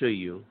out there to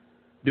you.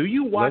 Do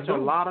you watch a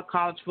lot of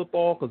college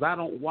football? Because I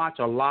don't watch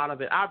a lot of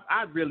it.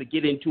 I really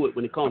get into it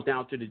when it comes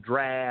down to the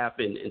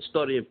draft and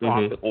studying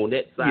prospects on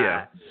that side.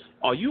 Yeah.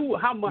 Are you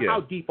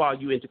how deep are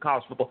you into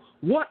college football?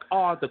 What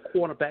are the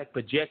quarterback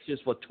projections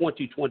for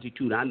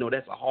 2022? Now, I know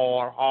that's a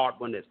hard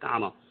one. That's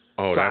kind of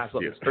size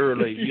up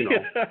early,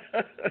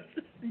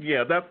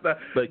 Yeah, that's but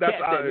that's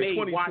that may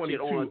watch it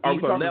on a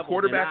deeper level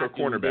quarterback or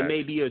cornerback? They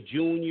may be a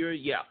junior,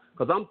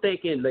 Because I'm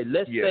thinking,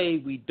 let's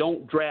say we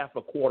don't draft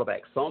a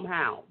quarterback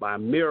somehow by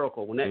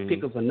miracle when that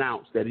pick is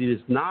announced that it is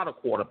not a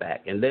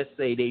quarterback, and let's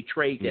say they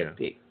trade that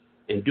pick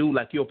and do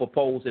like you're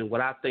proposing,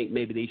 what I think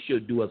maybe they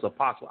should do as a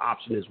possible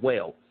option as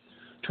well.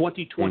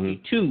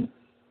 2022,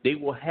 they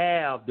will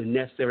have the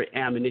necessary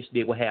ammunition.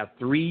 They will have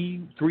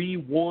three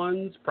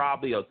ones,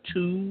 probably a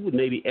 2,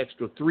 maybe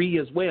extra 3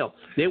 as well.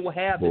 They will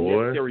have the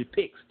necessary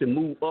picks to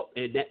move up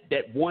in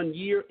that 1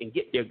 year and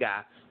get their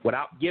guy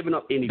without giving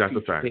up any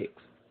future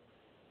picks.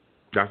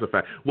 That's a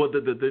fact. Well,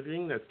 the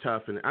thing that's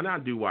tough, and I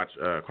do watch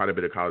quite a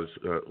bit of college,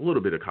 a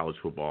little bit of college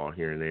football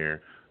here and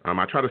there.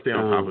 I try to stay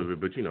on top of it,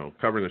 but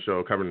covering the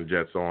show, covering the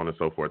Jets, so on and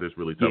so forth, it's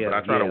really tough. But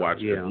I try to watch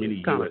as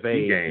many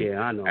USC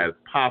games as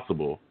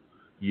possible.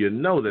 You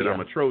know that I'm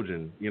a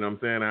Trojan. You know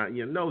what I'm saying?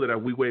 You know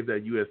that we wave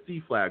that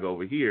USC flag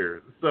over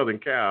here, Southern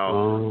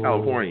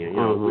California. You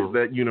know,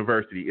 that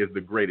university is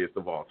the greatest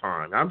of all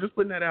time. I'm just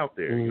putting that out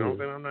there. You know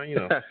what I'm saying?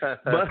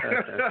 I'm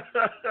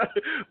not,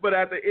 but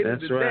at the end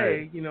of the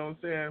day, you know what I'm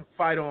saying?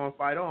 Fight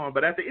on.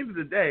 But at the end of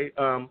the day,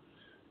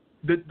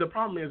 the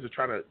problem is to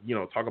try to,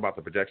 talk about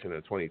the projection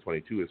in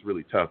 2022 is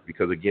really tough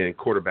because, again,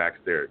 quarterbacks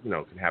there,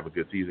 can have a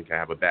good season, can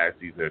have a bad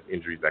season. There's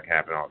injuries that can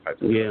happen, all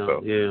types of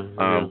stuff.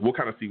 So we'll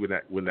kind of see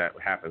when that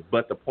happens.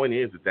 But the point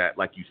is that,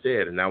 like you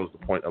said, and that was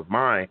the point of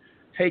my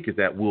take, is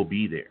that we'll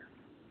be there.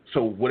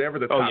 So whatever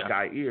the top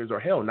guy is, or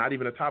hell, not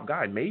even a top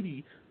guy,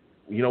 maybe,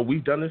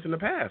 we've done this in the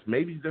past.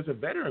 Maybe there's a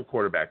veteran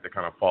quarterback that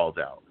kind of falls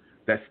out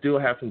that still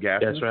has some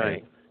gas in the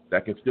tank,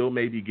 that can still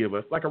maybe give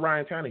us, like a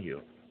Ryan Tannehill,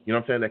 you know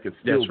what I'm saying, that can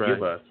still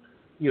give us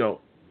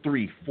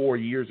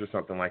 3-4 years or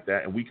something like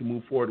that, and we can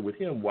move forward with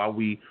him while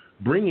we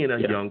bring in a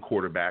young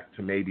quarterback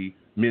to maybe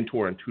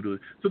mentor and tutor.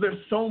 So there's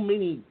so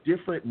many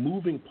different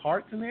moving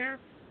parts in there.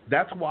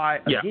 That's why,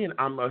 again,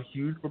 I'm a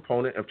huge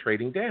proponent of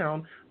trading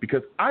down,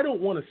 because I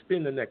don't want to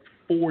spend the next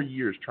 4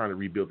 years trying to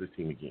rebuild this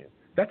team again.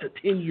 That's a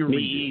 10-year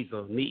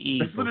rebuild. Me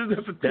either.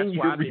 That's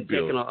why I've been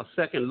taking a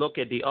second look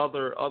at the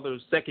other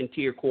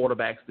second-tier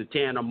quarterbacks, the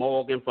Tanner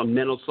Morgan from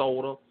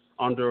Minnesota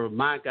under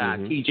my guy,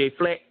 TJ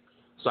Fleck.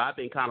 So I've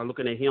been kind of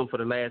looking at him for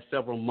the last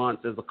several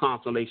months as a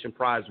consolation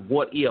prize.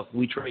 What if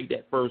we trade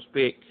that first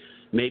pick,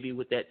 maybe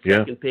with that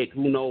second pick?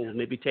 Who knows?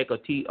 Maybe take a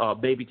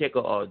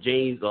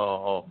James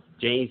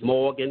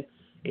Morgan,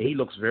 and he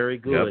looks very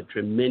good. Yep.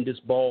 Tremendous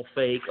ball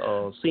fake.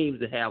 Seems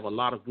to have a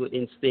lot of good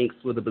instincts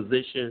for the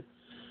position,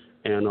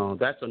 and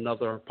that's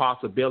another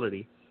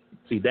possibility.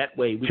 See, that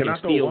way we can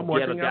still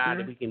get a guy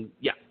that we can.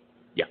 Yeah.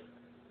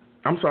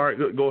 I'm sorry.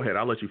 Go ahead.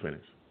 I'll let you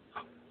finish.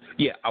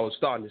 Yeah, I was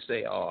starting to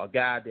say a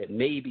guy that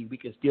maybe we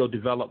can still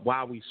develop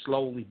while we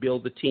slowly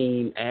build the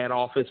team, add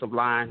offensive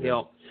line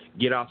help,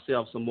 get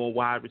ourselves some more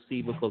wide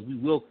receivers, because we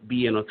will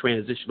be in a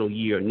transitional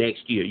year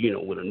next year,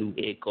 with a new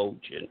head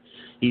coach, and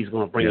he's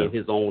going to bring in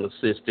his own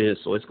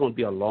assistants. So it's going to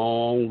be a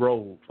long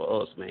road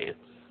for us, man.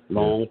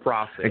 Long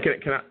process. And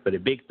can I, but the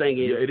big thing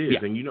is, it is,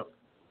 and you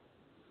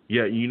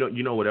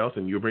know what else?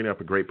 And you're bringing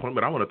up a great point,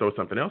 but I want to throw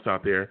something else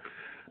out there.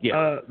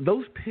 Yeah.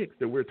 Those picks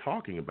that we're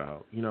talking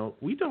about,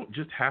 we don't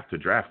just have to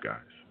draft guys.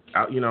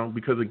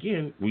 Because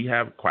again, we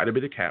have quite a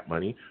bit of cap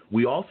money.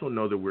 We also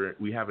know that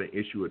we have an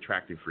issue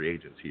attracting free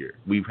agents here.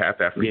 We've had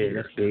that for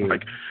years.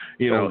 Like,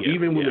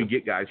 even when we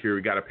get guys here,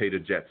 we got to pay the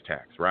Jets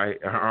tax, right?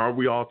 Aren't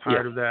we all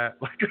tired of that?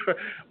 Like,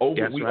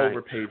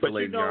 overpaid for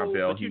Le'Veon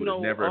Bell. He would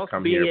have never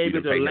come here if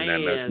we didn't pay him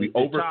that much. We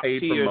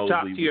overpaid for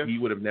Mosley. He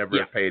would have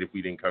never paid if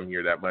we didn't come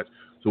here that much.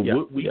 So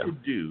what we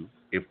could do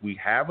if we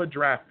have a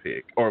draft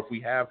pick or if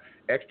we have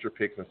extra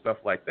picks and stuff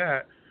like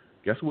that,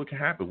 guess what can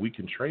happen? We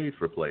can trade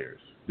for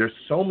players. There's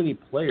so many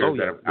players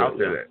that are out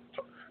there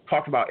that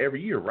talked about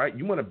every year, right?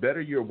 You want to better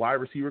your wide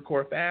receiver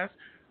core fast?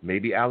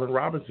 Maybe Allen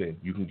Robinson.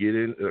 You can get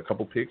in a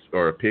couple picks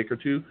or a pick or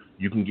two.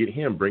 You can get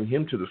him, bring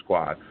him to the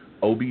squad.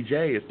 OBJ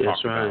is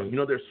talked about.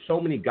 There's so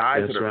many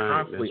guys that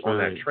are constantly on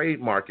that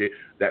trade market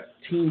that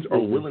teams are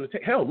willing to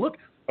take. Hell, look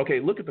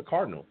at the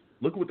Cardinals.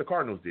 Look at what the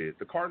Cardinals did.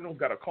 The Cardinals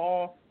got a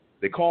call.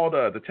 They called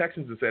the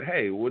Texans and said,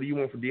 hey, what do you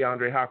want for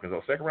DeAndre Hopkins?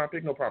 Oh, second round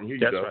pick? No problem. Here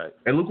you go. Right.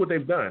 And look what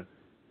they've done.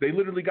 They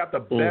literally got the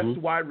best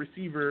wide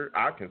receiver,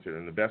 I consider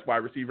him the best wide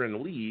receiver in the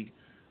league,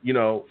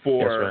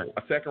 for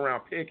a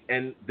second-round pick,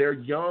 and their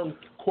young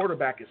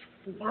quarterback is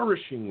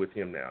flourishing with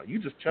him now. You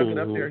just chuck it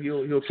up there,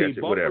 he'll catch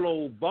it, whatever. You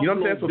know what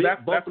I'm saying? So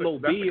that's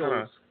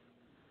Bills.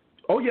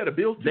 Oh, yeah, the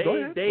Bills.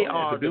 They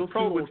are the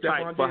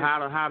prototype for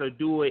how to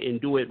do it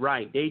and do it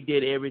right. They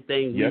did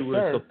everything we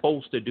were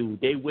supposed to do.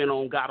 They went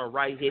on, got a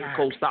right head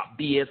coach, stopped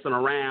BSing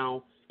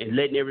around and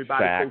letting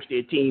everybody coach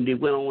their team. They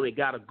went on and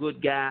got a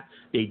good guy.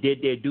 They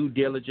did their due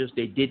diligence.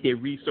 They did their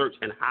research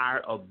and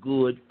hired a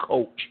good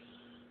coach,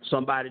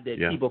 somebody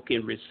that people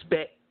can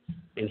respect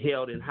and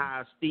held in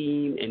high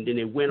esteem. And then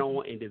they went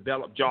on and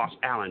developed Josh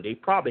Allen. They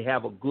probably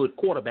have a good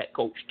quarterback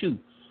coach, too,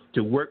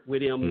 to work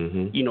with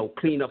him,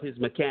 clean up his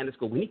mechanics.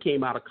 Because when he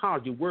came out of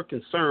college, there were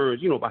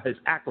concerns, about his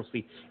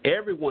accuracy.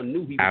 Everyone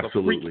knew he was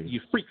a freak. You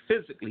freak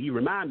physically. He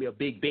reminded me of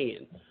Big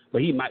Ben.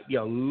 But he might be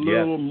a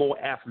little more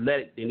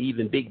athletic than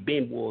even Big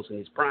Ben was in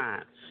his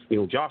prime.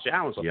 Josh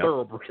Allen's a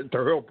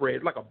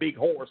thoroughbred, like a big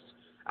horse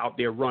out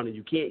there running.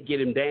 You can't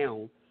get him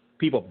down.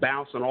 People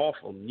bouncing off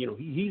him.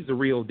 He's the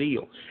real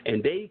deal.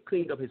 And they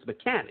cleaned up his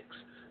mechanics.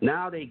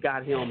 Now they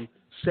got him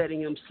setting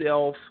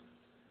himself,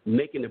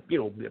 making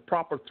the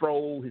proper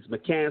throw. His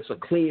mechanics are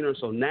cleaner.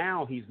 So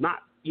now he's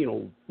not,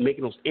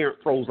 making those errant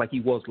throws like he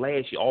was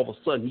last year. All of a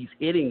sudden he's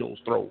hitting those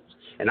throws.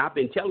 And I've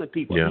been telling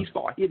people, if he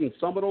start hitting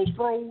some of those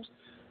throws,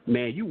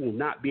 man, you will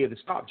not be able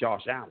to stop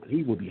Josh Allen.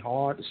 He will be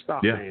hard to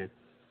stop, man.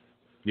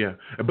 Yeah,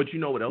 but you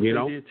know what else they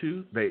did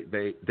too?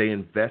 They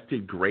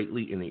invested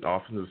greatly in the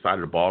offensive side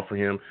of the ball for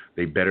him.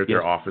 They bettered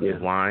their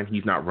offensive line.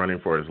 He's not running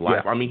for his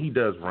life. I mean, he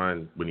does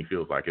run when he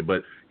feels like it,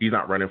 but he's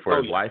not running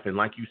for his life. And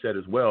like you said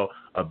as well,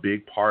 a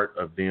big part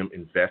of them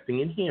investing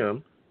in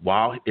him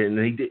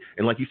they did,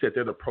 and like you said,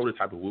 they're the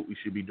prototype of what we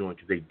should be doing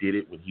because they did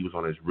it when he was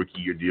on his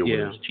rookie year deal when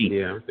he was cheap.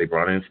 They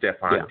brought in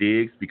Stephon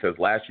Diggs because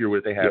last year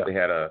what they had, they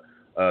had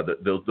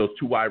those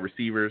two wide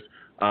receivers,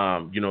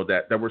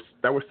 that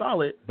were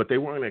solid, but they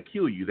weren't going to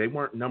kill you. They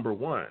weren't number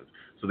ones.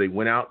 So they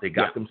went out, they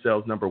got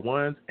themselves number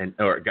ones,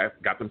 or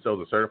got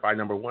themselves a certified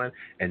number one,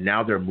 and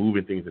now they're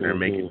moving things and they're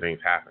making things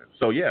happen.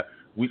 So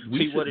we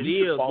see what it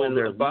is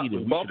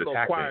when Buffalo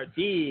acquired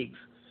Diggs.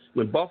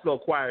 When Buffalo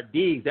acquired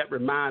Diggs, that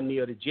reminded me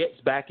of the Jets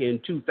back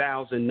in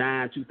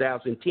 2009,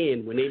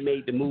 2010, when they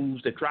made the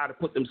moves to try to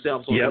put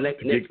themselves on the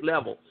next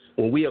level.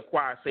 When we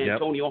acquired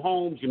Santonio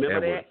Holmes, you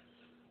remember that?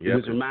 It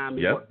was remind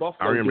me what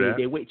Buffalo did. That.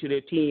 They wait till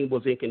their team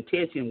was in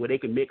contention where they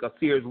could make a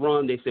serious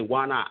run. They said,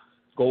 why not?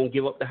 Go and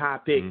give up the high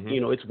pick.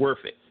 It's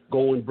worth it.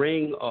 Go and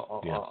bring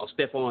a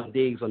Stephon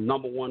Diggs, a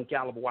number one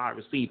caliber wide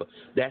receiver.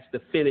 That's the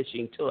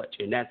finishing touch,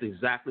 and that's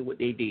exactly what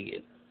they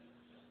did.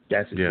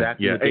 That's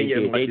exactly what they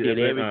did. They did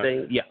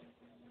everything.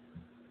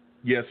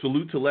 Yeah,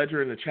 salute to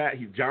Ledger in the chat.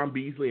 He's John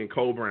Beasley and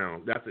Cole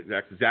Brown. That's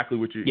exactly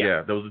what you.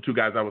 Yeah, those are two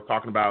guys I was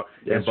talking about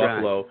in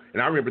Buffalo. Right.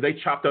 And I remember they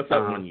chopped us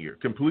up one year,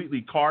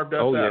 completely carved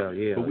us up.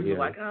 But we were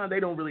like, they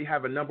don't really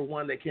have a number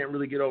one. They can't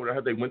really get over there.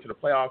 They went to the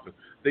playoffs and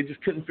they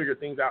just couldn't figure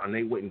things out, and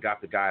they went and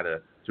got the guy to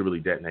really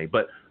detonate.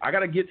 But I got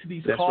to get to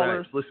these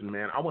callers. Right. Listen,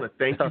 man, I want to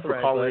thank you for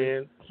calling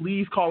in.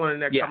 Please call in the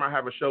next time I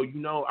have a show.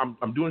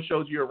 I'm doing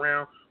shows year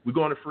round. We're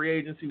going to free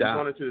agency. We're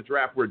going into the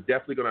draft. We're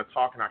definitely going to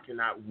talk, and I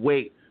cannot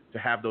wait to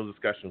have those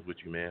discussions with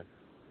you, man.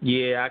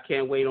 Yeah, I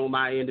can't wait on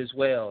my end as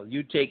well.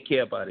 You take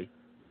care, buddy.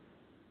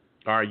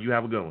 All right, you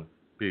have a good one.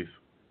 Peace.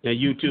 And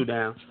you too,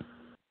 down.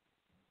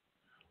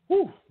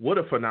 Whew, what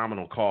a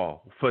phenomenal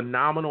call.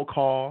 Phenomenal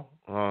call.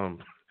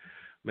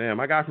 Man,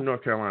 my guy from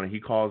North Carolina, he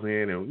calls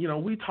in,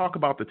 and, we talk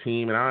about the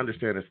team, and I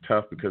understand it's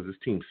tough because this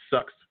team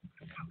sucks.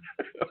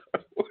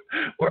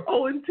 We're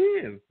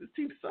 0-10. This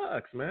team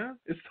sucks, man.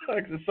 It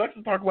sucks. It sucks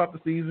to talk about the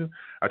season.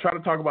 I try to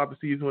talk about the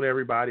season with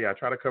everybody. I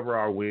try to cover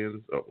our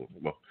wins. Oh,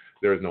 well,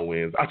 there is no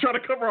wins. I try to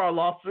cover our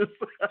losses.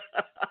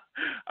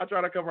 I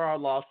try to cover our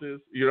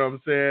losses, you know what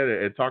I'm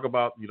saying, and talk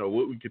about,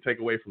 what we can take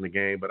away from the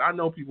game. But I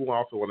know people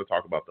also want to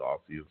talk about the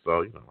offseason.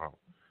 So,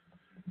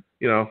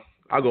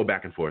 I'll go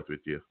back and forth with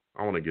you.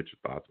 I want to get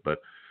your thoughts. But,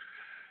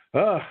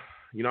 I'm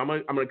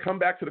going to come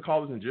back to the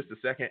callers in just a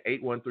second.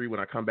 813, when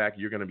I come back,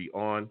 you're going to be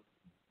on.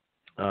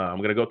 I'm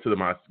going to go to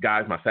my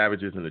guys, my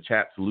savages in the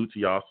chat. Salute to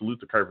y'all. Salute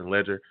to Curvin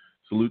Ledger.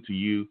 Salute to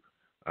you.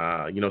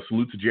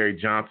 Salute to Jerry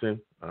Johnson.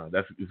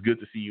 It's good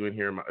to see you in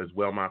here as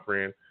well, my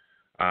friend.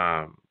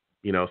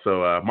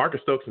 So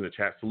Marcus Stokes in the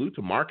chat. Salute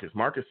to Marcus.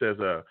 Marcus says,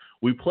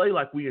 we play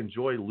like we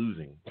enjoy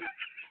losing.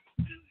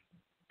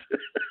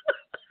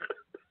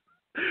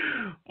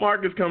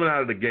 Marcus coming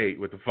out of the gate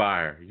with the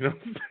fire. You know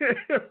what I'm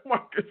saying?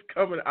 Marcus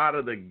coming out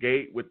of the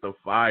gate with the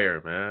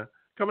fire, man.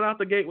 Coming out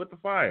the gate with the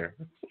fire.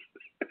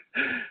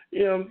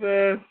 You know what I'm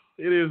saying?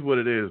 It is what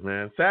it is,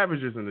 man.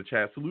 Savages in the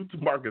chat. Salute to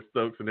Marcus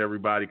Stokes and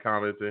everybody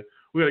commenting.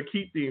 We're going to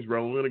keep things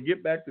rolling. We're going to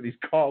get back to these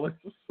callers.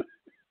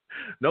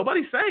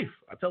 Nobody's safe.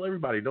 I tell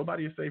everybody,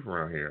 nobody is safe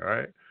around here, all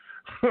right?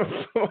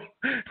 So,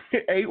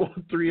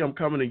 813, I'm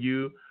coming to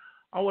you.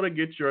 I want to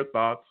get your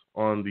thoughts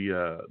on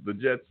the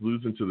Jets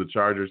losing to the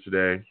Chargers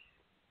today.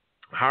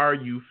 How are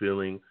you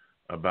feeling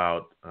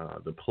about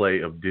the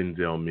play of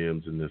Denzel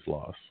Mims in this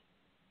loss?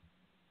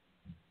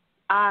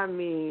 I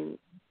mean,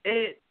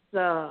 it's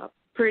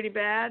pretty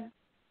bad.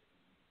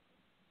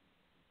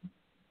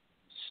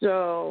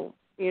 So,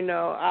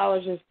 I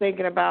was just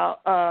thinking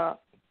about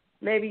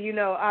maybe,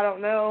 I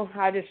don't know.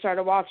 I just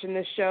started watching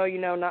this show,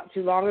 not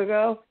too long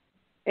ago.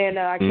 And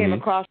I came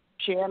across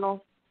the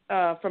channel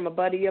from a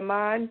buddy of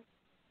mine.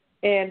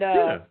 And,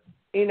 I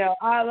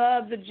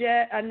love the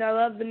Jets. I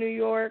love the New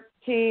York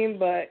team,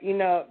 but,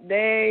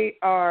 they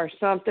are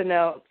something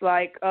else.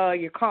 Like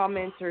your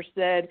commenter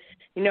said,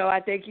 I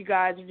think you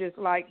guys are just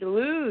like to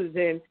lose.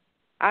 And,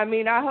 I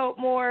mean, I hope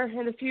more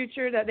in the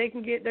future that they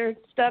can get their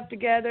stuff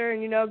together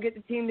and, get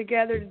the team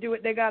together to do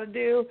what they got to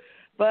do.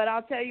 But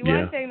I'll tell you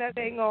one thing that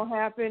ain't going to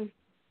happen,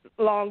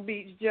 Long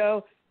Beach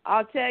Joe.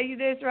 I'll tell you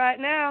this right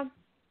now.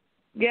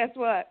 Guess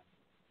what?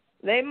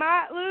 They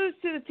might lose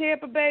to the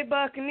Tampa Bay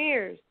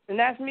Buccaneers. And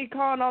that's me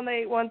calling on the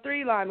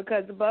 813 line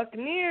because the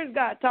Buccaneers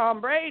got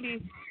Tom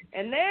Brady.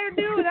 And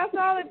that's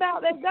all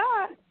about they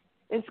got.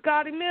 And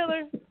Scotty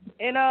Miller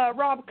and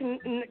Rob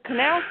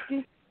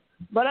Kanowski.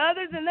 But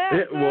other than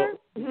that, sir,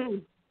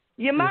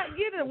 you might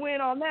get a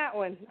win on that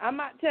one. I'll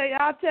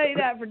tell you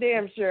that for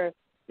damn sure.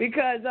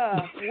 Because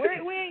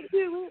we ain't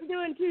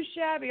doing too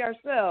shabby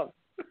ourselves.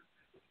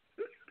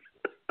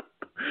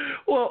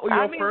 Well,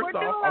 first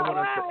off, I want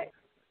to say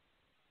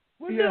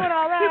we're doing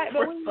all right,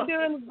 but we ain't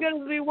doing as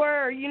good as we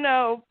were,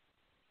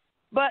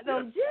 But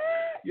them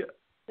Jets,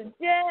 the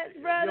Jets,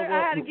 brother,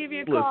 I had to give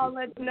you a call and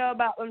let you know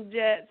about them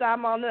Jets.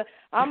 I'm on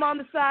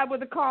the side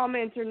with the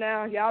commenter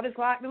now. Y'all just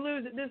like to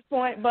lose at this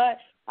point, but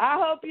I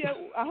hope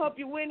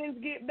your winnings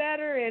get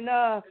better and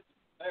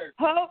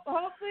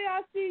hopefully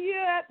I see you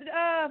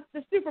at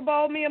the Super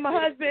Bowl. Me and my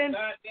husband.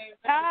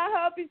 I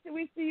hope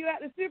we see you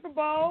at the Super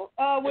Bowl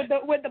with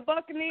the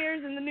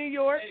Buccaneers and the New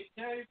York. Hey,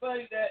 tell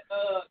everybody that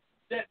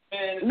Jets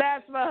fan.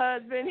 That's my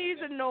husband. He's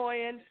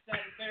annoying. He's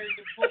a very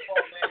good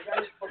football man. Got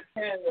his from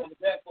Canada on the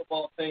Jet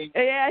football team.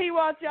 Yeah, he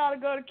wants y'all to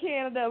go to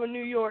Canada with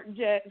New York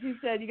Jets. He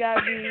said you got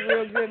to be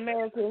real good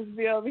Americans to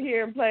be over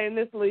here and play in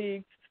this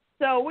league.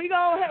 So we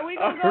gonna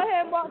go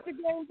ahead and watch the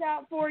games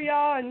out for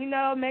y'all,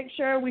 and make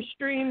sure we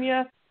stream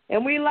you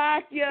and we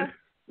like you.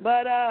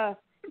 But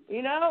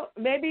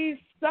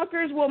maybe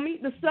suckers will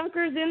meet the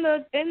suckers in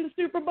the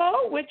Super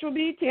Bowl, which will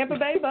be Tampa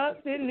Bay Bucks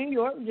and New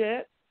York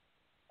Jets,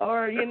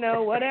 or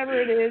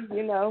whatever it is,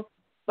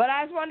 But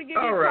I just wanted to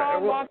give you a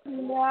call, watching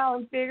you now,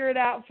 and figure it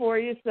out for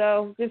you.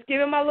 So just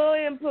giving my little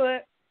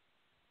input.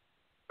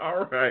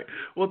 All right.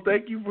 Well,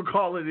 thank you for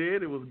calling in.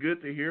 It was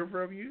good to hear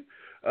from you.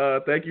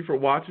 Thank you for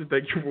watching.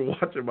 Thank you for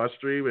watching my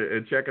stream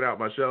and checking out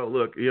my show.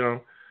 Look,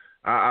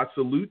 I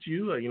salute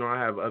you. I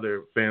have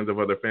other fans of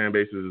other fan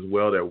bases as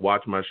well that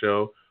watch my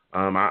show.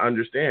 I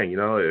understand,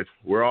 if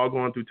we're all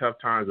going through tough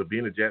times, but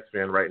being a Jets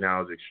fan right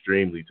now is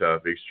extremely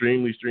tough.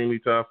 Extremely, extremely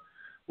tough.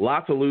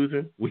 Lots of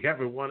losing. We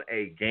haven't won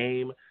a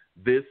game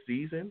this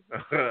season. And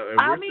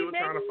we're still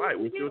trying to fight.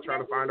 We're still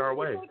trying to find our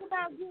way. Think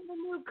about getting a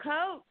new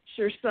coach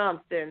or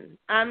something.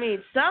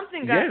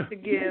 Something got to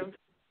give.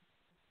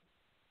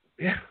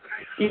 Yeah.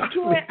 You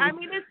can't.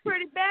 It's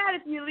pretty bad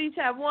if you at least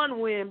have one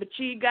win, but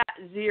you got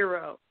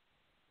 0.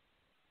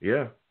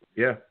 Yeah.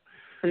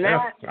 And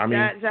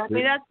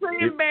that's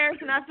pretty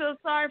embarrassing. I feel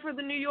sorry for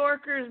the New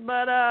Yorkers,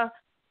 but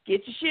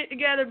get your shit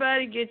together,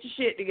 buddy. Get your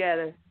shit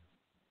together.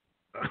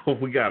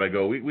 We gotta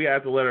go. We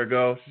had to let her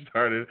go. She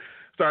started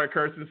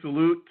cursing.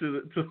 Salute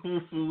to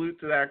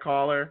that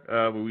caller.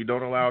 But we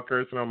don't allow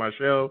cursing on my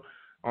show.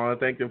 I want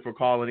to thank them for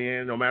calling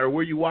in. No matter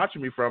where you're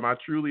watching me from, I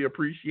truly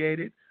appreciate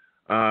it.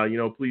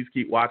 Please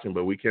keep watching,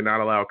 but we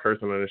cannot allow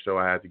cursing on the show.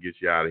 I had to get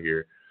you out of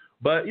here.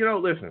 But,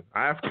 listen,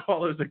 I have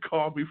callers that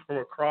call me from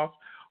across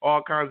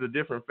all kinds of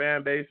different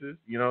fan bases,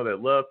 that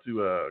love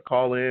to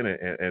call in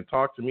and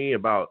talk to me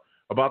about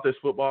this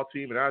football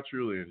team, and I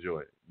truly enjoy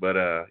it. But,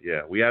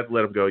 yeah, we have to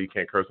let them go. You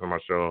can't curse on my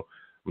show.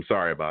 I'm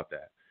sorry about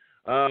that.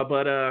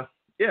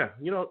 Yeah,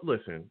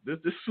 listen,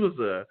 this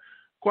was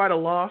quite a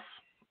loss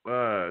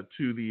to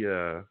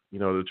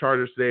the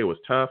Chargers today. It was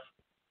tough.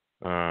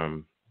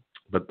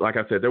 But like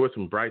I said, there were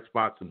some bright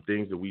spots, some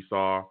things that we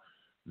saw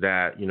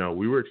that,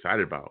 we were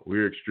excited about. We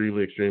were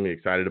extremely, extremely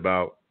excited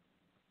about.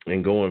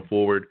 And going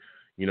forward,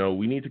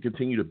 we need to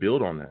continue to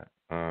build on that.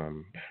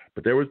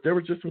 But there was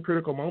just some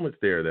critical moments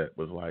there that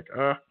was like,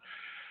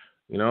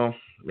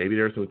 maybe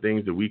there are some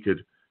things that we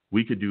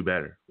could do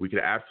better. We could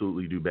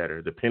absolutely do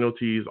better. The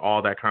penalties,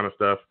 all that kind of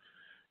stuff,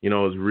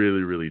 is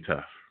really, really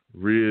tough.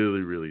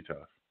 Really, really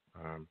tough.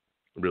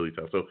 Really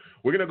tough. So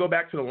we're going to go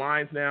back to the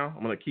lines now.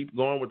 I'm going to keep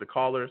going with the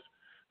callers.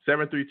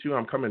 732,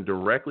 I'm coming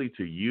directly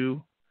to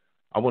you.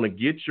 I want to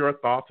get your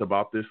thoughts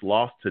about this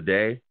loss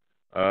today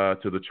to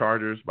the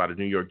Chargers by the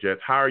New York Jets.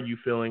 How are you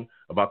feeling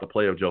about the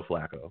play of Joe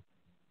Flacco?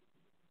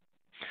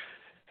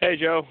 Hey,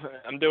 Joe.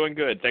 I'm doing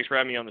good. Thanks for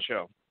having me on the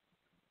show.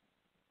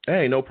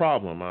 Hey, no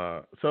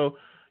problem. So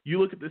you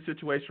look at this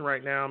situation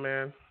right now,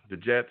 man. The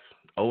Jets,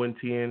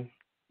 0-10.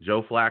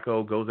 Joe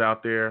Flacco goes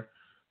out there.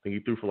 I think he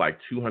threw for like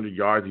 200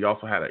 yards. He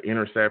also had an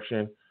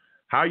interception.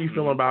 How are you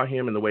feeling about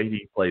him and the way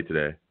he played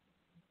today?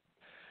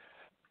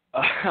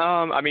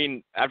 I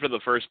mean, after the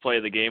first play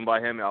of the game by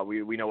him,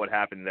 we know what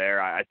happened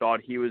there. I thought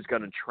he was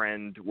going to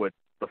trend with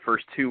the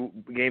first two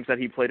games that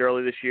he played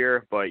early this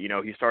year, but,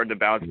 he started to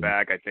bounce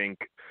back. I think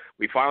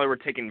we finally were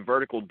taking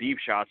vertical deep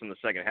shots in the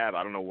second half.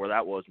 I don't know where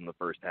that was in the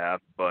first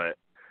half, but,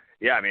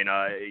 yeah, I mean,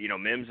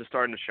 Mims is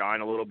starting to shine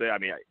a little bit. I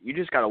mean, you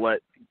just got to let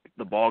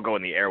the ball go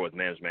in the air with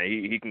Mims, man.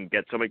 He can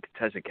get so many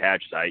contested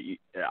catches.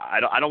 I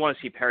don't want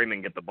to see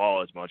Perryman get the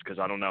ball as much because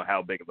I don't know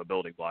how big of a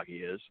building block he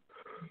is.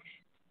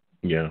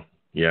 Yeah.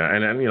 Yeah,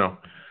 and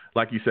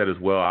like you said as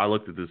well, I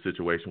looked at this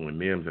situation with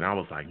Mims, and I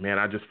was like, man,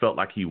 I just felt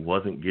like he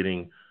wasn't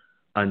getting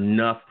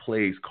enough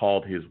plays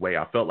called his way.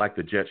 I felt like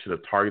the Jets should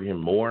have targeted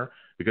him more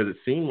because it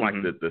seemed like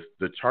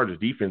the Chargers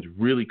defense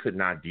really could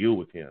not deal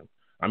with him.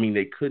 I mean,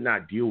 they could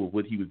not deal with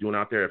what he was doing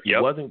out there. If he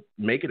wasn't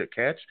making a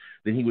catch,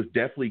 then he was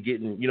definitely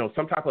getting,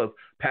 some type of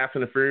pass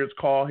interference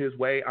call his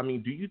way. I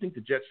mean, do you think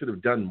the Jets should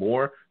have done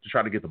more to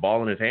try to get the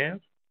ball in his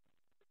hands?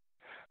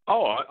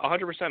 Oh,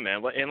 100%,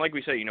 man. And like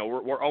we said,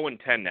 we're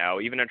 0-10 now.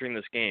 Even entering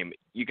this game,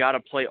 you got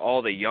to play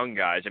all the young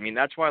guys. I mean,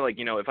 that's why,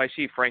 if I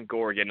see Frank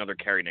Gore get another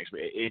carry next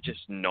week, it's just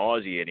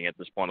nauseating at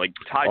this point. Like,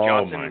 Ty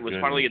Johnson was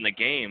finally in the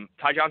game.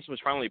 Ty Johnson was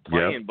finally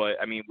playing, but,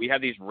 I mean, we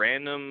have these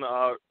random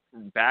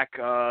back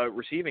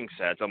receiving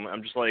sets.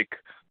 I'm just like,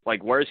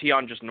 where is he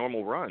on just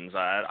normal runs?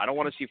 I don't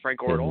want to see Frank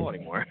Gore at all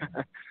anymore.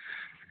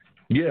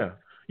 Yeah,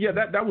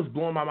 that was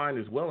blowing my mind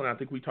as well, and I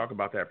think we talk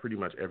about that pretty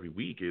much every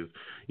week is,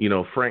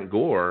 Frank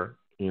Gore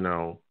 –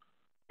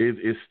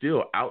 is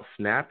still out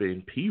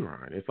snapping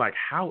Perine. It's like,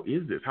 how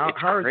is this? How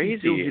is he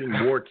still getting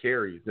more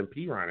carries than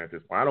Perine at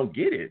this point? I don't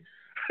get it.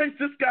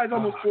 This guy's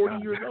almost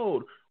 40 years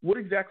old. What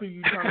exactly are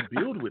you trying to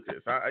build with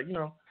this?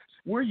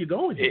 Where are you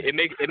going here? It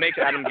makes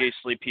Adam Gase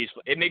sleep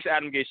peacefully. It makes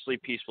Adam Gase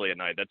sleep peacefully at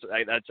night. That's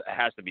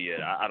has to be it.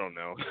 I don't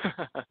know.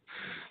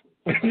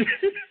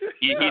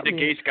 He's a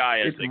Gase guy,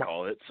 as they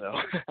call it. So.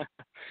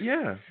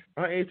 Yeah,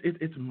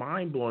 it's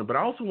mind blowing. But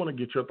I also want to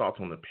get your thoughts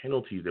on the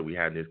penalties that we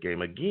had in this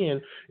game.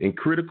 Again, in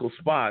critical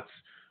spots,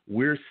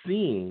 we're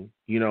seeing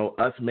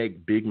us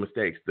make big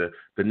mistakes. The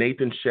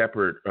Nathan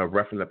Shepard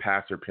roughing the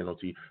passer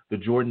penalty, the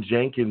Jordan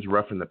Jenkins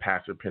roughing the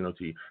passer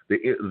penalty,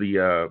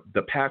 the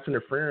pass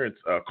interference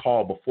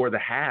call before the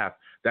half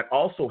that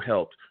also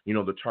helped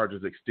the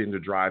Chargers extend the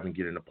drive and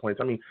get into points.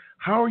 I mean,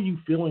 how are you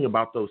feeling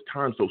about those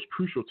times, those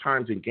crucial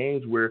times in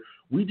games where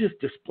we just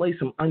display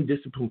some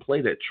undisciplined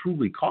play that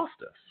truly cost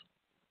us?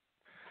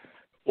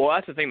 Well,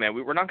 that's the thing, man.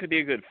 We're not going to be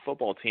a good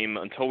football team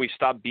until we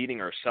stop beating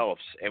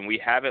ourselves, and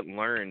we haven't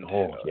learned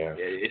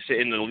it's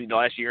in the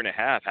last year and a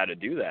half how to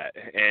do that.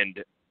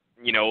 And,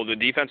 the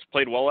defense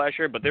played well last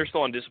year, but they're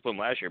still undisciplined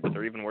last year, but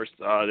they're even worse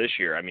this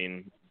year. I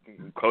mean,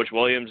 Coach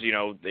Williams,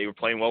 they were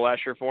playing well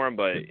last year for him,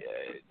 but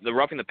the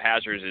roughing the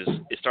passers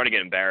is starting to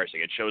get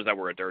embarrassing. It shows that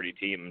we're a dirty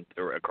team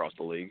across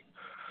the league.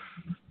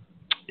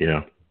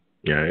 Yeah,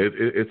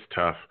 it's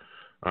tough.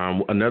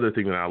 Another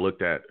thing that I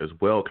looked at as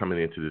well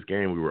coming into this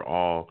game, we were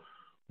all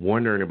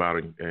wondering about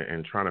it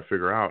and trying to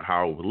figure out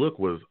how it would look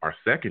was our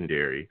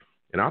secondary.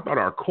 And I thought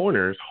our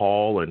corners,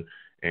 Hall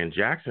and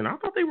Jackson, I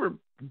thought they were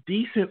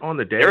decent on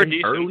the day. They were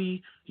decent.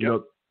 Early.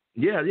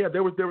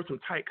 There was some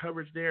tight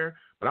coverage there.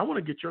 But I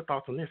want to get your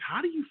thoughts on this.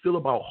 How do you feel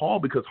about Hall?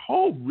 Because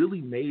Hall really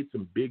made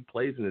some big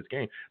plays in this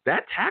game.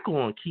 That tackle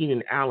on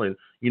Keenan Allen,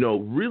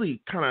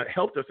 really kind of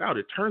helped us out.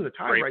 It turned the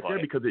tide right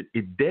there because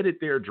it deaded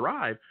their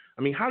drive.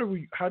 I mean, how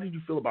did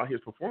you feel about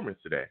his performance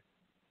today?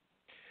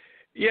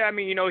 Yeah, I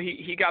mean,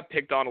 he got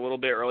picked on a little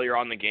bit earlier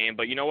on in the game,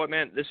 but you know what,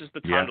 man? This is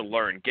the time to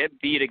learn. Get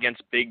beat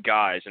against big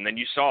guys, and then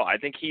you saw. I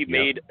think he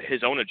made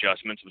his own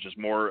adjustments, which is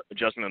more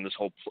adjustment than this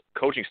whole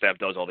coaching staff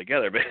does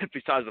altogether. But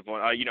besides the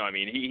point,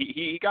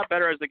 he got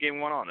better as the game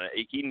went on.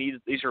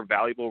 These are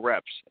valuable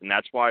reps, and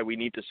that's why we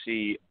need to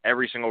see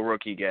every single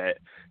rookie get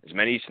as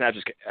many snaps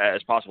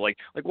as possible. Like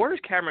where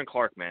is Cameron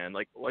Clark, man?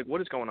 Like what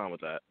is going on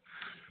with that?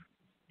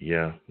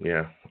 Yeah.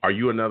 Are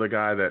you another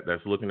guy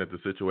that's looking at the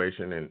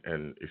situation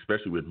and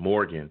especially with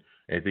Morgan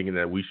and thinking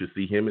that we should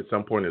see him at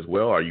some point as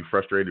well? Are you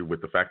frustrated with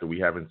the fact that we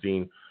haven't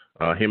seen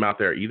him out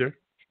there either?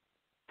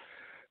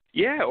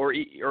 Yeah, or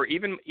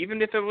even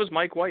if it was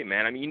Mike White,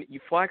 man. I mean,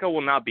 Flacco will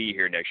not be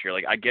here next year.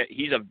 Like I get,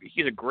 he's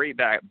a great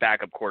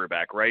backup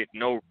quarterback, right?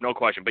 No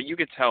question. But you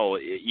could tell,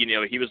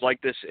 he was like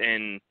this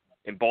in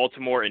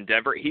Baltimore and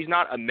Denver. He's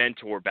not a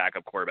mentor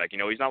backup quarterback.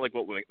 He's not like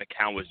what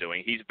McCown was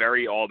doing. He's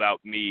very all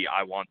about me.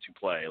 I want to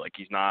play. Like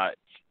he's not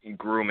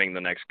grooming the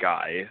next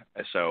guy.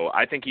 So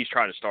I think he's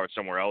trying to start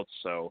somewhere else.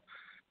 So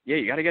yeah,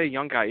 you got to get a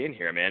young guy in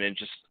here, man. And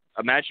just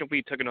imagine if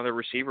we took another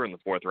receiver in the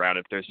 4th round.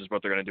 If this is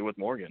what they're going to do with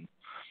Morgan.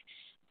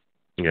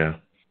 Yeah.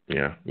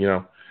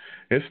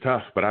 It's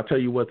tough, but I'll tell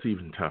you what's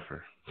even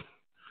tougher.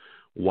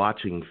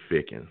 Watching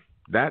Ficken.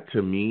 That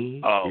to me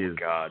is. Oh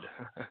God.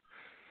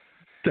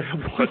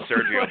 Put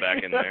Sergio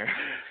back in there.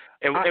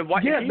 And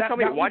why, can you tell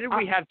me why did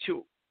we have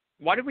two?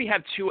 Why did we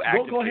have two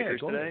active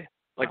kickers today?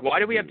 Like, why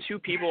do we have 2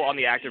 people on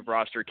the active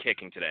roster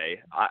kicking today?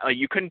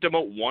 You couldn't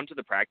demote one to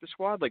the practice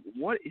squad? Like,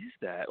 what is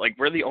that? Like,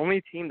 we're the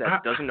only team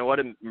that doesn't know how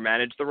to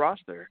manage the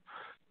roster.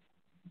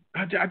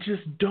 I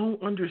just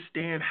don't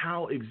understand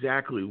how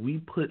exactly we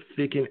put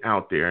Ficken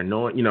out there,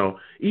 knowing,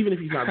 even if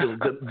he's not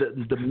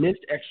the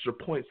missed extra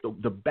points,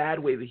 the bad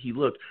way that he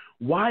looked.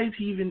 Why is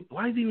he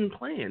even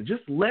playing?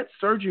 Just let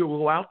Sergio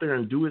go out there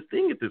and do his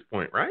thing at this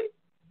point, right?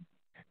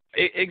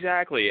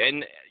 Exactly.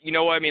 And you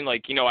know what I mean?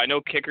 Like, I know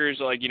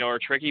kickers are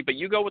tricky, but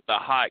you go with the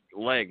hot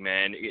leg,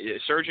 man.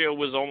 Sergio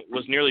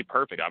was nearly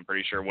perfect, I'm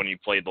pretty sure, when he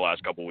played the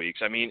last couple of weeks.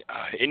 I mean,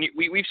 and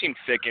we've seen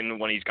Ficken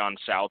when he's gone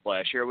south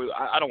last year.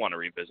 I don't want to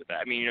revisit that.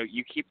 I mean,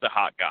 you keep the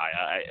hot guy.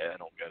 I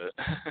don't get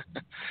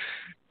it.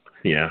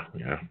 Yeah.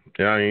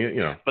 I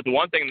mean, But the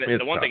one thing is,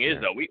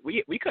 man. though,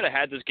 we could have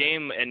had this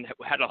game and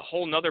had a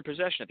whole nother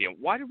possession at the end.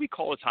 Why did we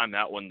call a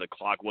timeout when the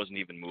clock wasn't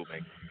even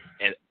moving?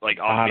 And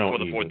before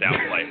the 4th down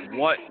play,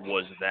 what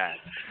was that?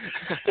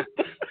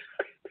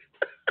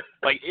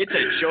 Like, it's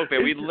a joke,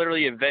 man. We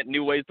literally invent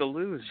new ways to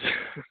lose.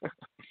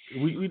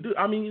 We do.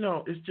 I mean,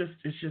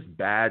 it's just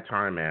bad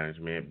time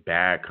management,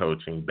 bad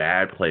coaching,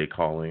 bad play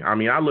calling. I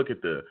mean, I look at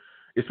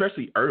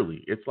especially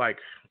early. It's like,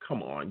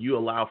 come on, you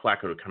allow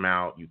Flacco to come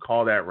out, you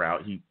call that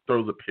route, he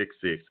throws a pick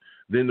 6,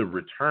 then the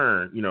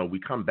return,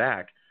 we come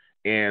back.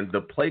 And the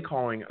play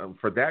calling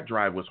for that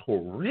drive was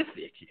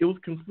horrific. It was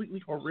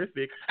completely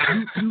horrific.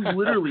 You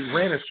literally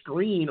ran a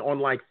screen on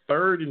like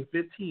 3rd and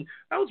 15.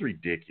 That was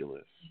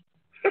ridiculous.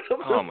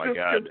 Oh my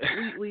God!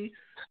 Completely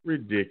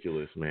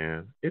ridiculous,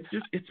 man. It's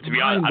to be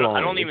honest,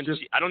 I don't even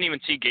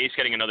see Gase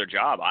getting another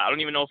job. I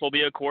don't even know if he'll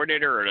be a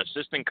coordinator or an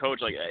assistant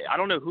coach. Like, I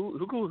don't know who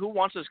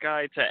wants this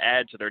guy to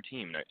add to their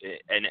team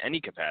in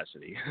any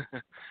capacity.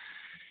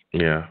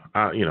 Yeah,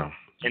 I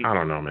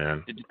don't know,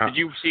 man. Did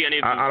you see any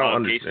of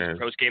Gase's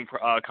post-game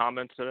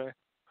comments today?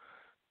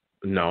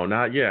 No,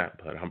 not yet,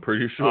 but I'm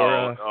pretty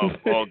sure.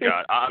 Oh,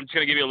 God. I'm just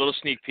going to give you a little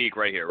sneak peek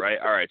right here, right?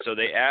 All right, so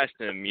they asked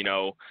him,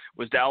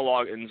 was Dow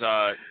Loggins,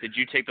 did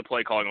you take the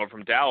play calling over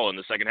from Dow in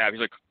the second half? He's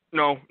like,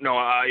 no,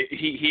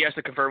 he has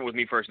to confirm it with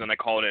me first, and then I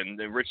call it in.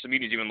 And Rich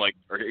Samiti's even like,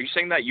 are you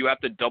saying that you have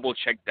to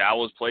double-check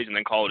Dow's plays and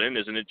then call it in?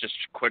 Isn't it just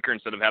quicker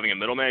instead of having a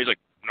middleman? He's like,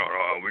 no,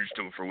 we're just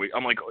doing it for a week.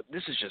 I'm like,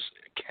 this is just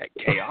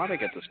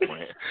chaotic at this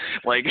point.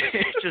 Like,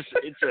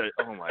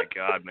 oh my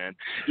God, man.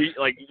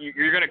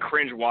 You're gonna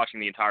cringe watching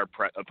the entire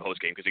post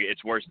game because it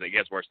gets worse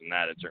than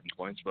that at certain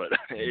points. But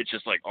it's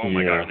just like, oh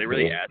my God, are they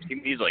really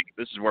asking? He's like,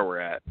 this is where we're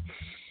at.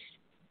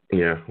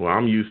 Yeah, well,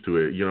 I'm used to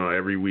it.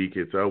 Every week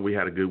it's we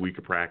had a good week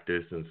of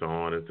practice and so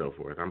on and so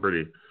forth. I'm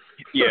pretty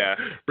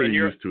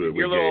used to it.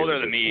 You're a little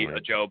older than me,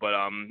 Joe, but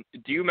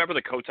do you remember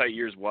the Kotite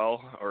years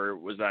well, or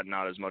was that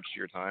not as much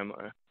your time?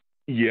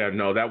 Yeah,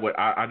 no,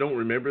 I don't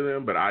remember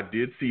them, but I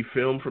did see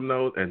film from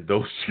those, and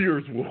those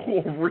years were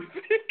horrific.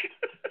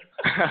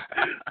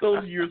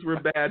 Those years were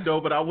bad,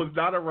 though, but I was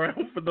not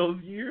around for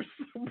those years.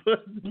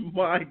 But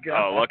my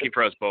God. Oh, lucky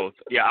for us both.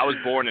 Yeah, I was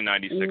born in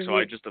 96, so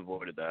I just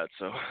avoided that.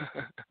 So.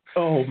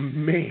 Oh,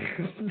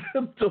 man.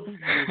 Those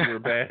years were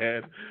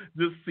bad.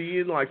 Just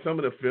seeing, some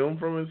of the film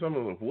from it, some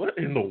of them, what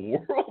in the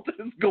world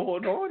is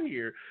going on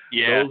here?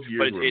 Yeah, those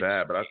years were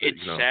bad. But I think,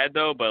 it's sad,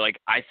 though, but,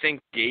 I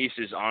think Gase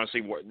is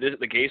honestly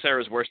the Gase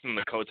era is worse than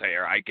the Kotite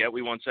era. I get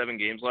we won 7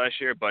 games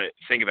last year, but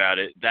think about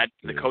it.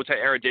 The Kotite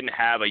era didn't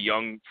have a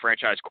young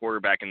franchise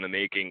quarterback in the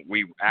making.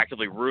 We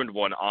actively ruined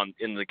one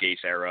in the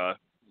Gase era.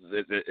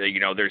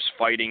 There's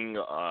fighting,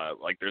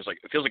 it feels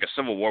like a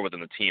civil war within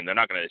the team. They're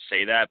not going to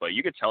say that, but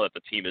you could tell that the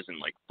team isn't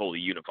fully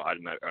unified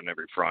on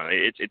every front.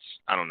 It's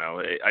I don't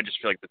know. I just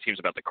feel like the team's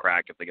about to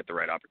crack if they get the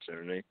right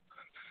opportunity.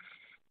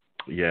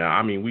 Yeah,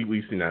 I mean,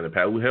 we've seen that in the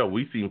past. Hell,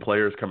 we've seen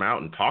players come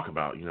out and talk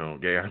about,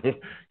 the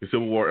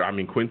Civil War. I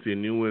mean, Quincy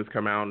and Newlands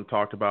come out and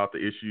talked about the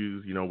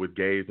issues, with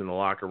gays in the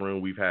locker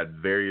room. We've had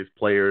various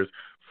players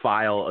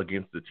file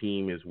against the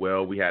team as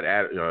well. We had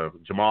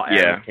Jamal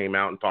Adams came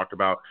out and talked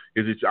about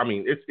it's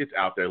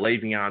out there.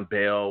 Le'Veon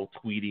Bell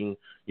tweeting,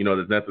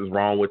 that nothing's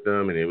wrong with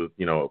them, and it was,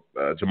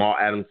 Jamal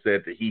Adams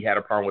said that he had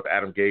a problem with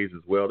Adam Gase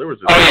as well. There was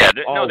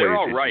they're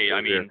all right.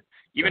 I mean.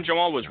 Even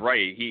Jamal was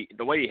right.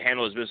 The way he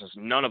handled his business,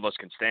 none of us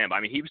can stand. I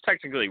mean, he was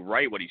technically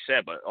right what he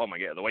said, but oh my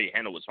god, the way he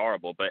handled was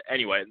horrible. But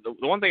anyway,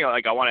 the one thing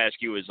I want to ask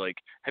you is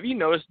have you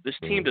noticed this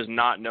team does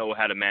not know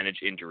how to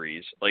manage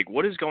injuries?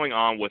 What is going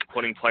on with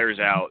putting players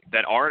out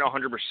that aren't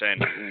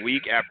 100%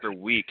 week after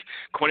week?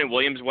 Quentin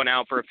Williams went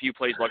out for a few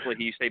plays. Luckily,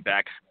 he stayed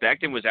back.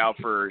 Becton was out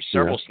for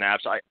several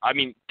snaps. I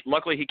mean,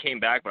 luckily he came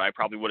back, but I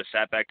probably would have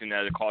sat Becton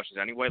as a cautious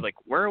anyway.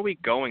 Where are we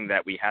going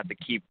that we have to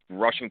keep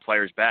rushing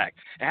players back?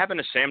 It happened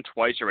to Sam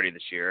twice already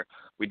this year.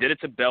 We did it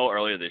to Bell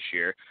earlier this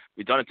year.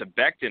 We've done it to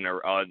Becton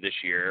this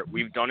year.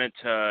 We've done it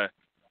to a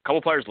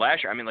couple players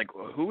last year. I mean,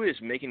 who is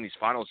making these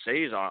final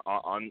saves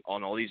on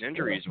all these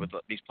injuries with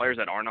these players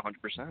that aren't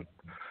 100%?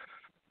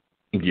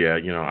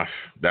 Yeah,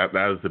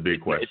 that is the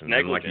big question. It's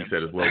negligence. And like you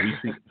said as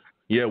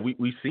well,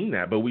 we've seen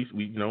that, but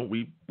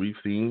we've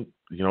seen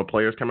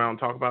players come out and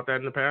talk about that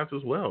in the past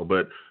as well.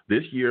 But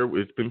this year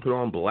it's been put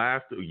on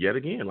blast yet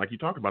again, like you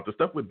talked about the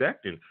stuff with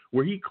Becton,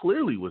 where he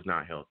clearly was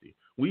not healthy.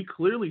 We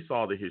clearly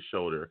saw that his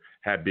shoulder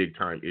had big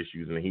time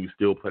issues, and he was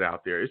still put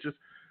out there. It's just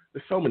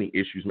there's so many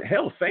issues.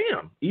 Hell,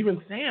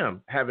 even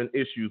Sam having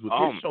issues with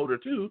his shoulder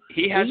too.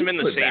 He hasn't been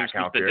the same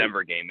since the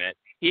Denver game, man.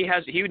 He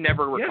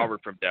never recovered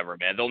from Denver,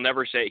 man. They'll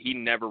never say he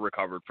never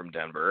recovered from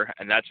Denver,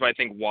 and that's I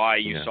think why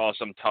you saw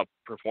some tough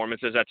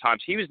performances at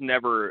times. He was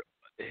never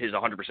his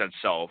 100%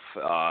 self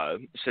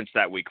since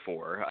that week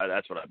 4.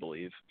 That's what I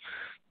believe.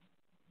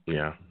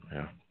 Yeah.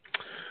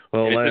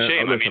 Well, it's a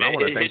shame. Listen, I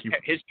want to thank you.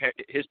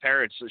 His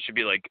parents should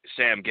be like,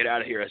 Sam, get out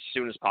of here as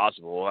soon as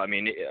possible. I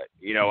mean,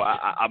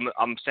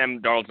 I'm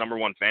Sam Darnold's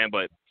 #1 fan,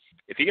 but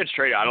if he gets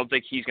traded, I don't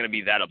think he's going to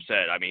be that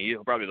upset. I mean,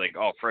 he'll probably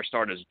fresh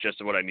start is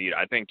just what I need.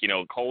 I think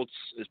Colts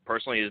is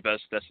personally his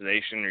best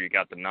destination, or you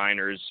got the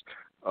Niners,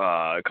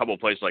 a couple of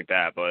places like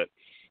that. But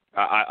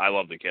I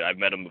love the kid. I've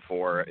met him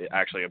before,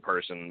 actually in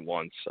person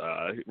once.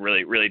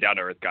 Really, really down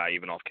to earth guy,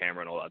 even off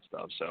camera and all that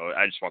stuff. So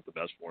I just want the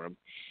best for him.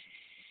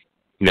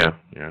 Yeah.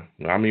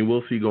 I mean,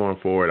 we'll see going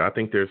forward. I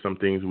think there's some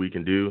things we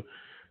can do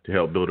to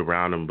help build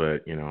around him,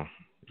 but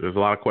there's a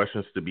lot of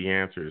questions to be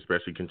answered,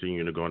 especially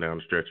continuing to go down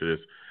the stretch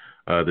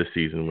of this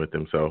season with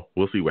him. So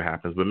we'll see what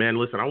happens. But man,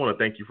 listen, I want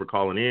to thank you for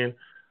calling in.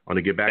 I want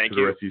to get back to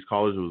the rest of these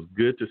callers. It was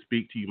good to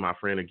speak to you, my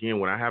friend. Again,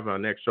 when I have our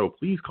next show,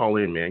 please call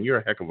in, man. You're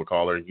a heck of a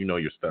caller, and you know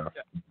your stuff.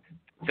 Yeah.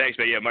 Thanks,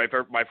 man. Yeah,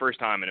 my first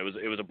time, and it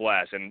was a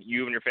blast. And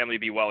you and your family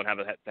be well and have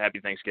a happy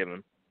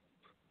Thanksgiving.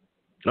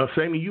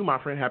 Same to you,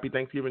 my friend. Happy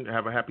Thanksgiving.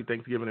 Have a happy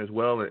Thanksgiving as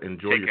well, and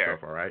enjoy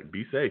yourself. All right,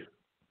 be safe.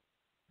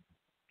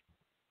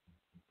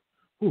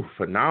 Ooh,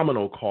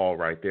 phenomenal call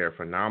right there.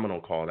 Phenomenal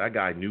call. That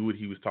guy knew what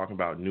he was talking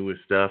about. Knew his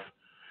stuff.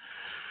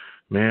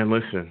 Man,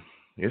 listen,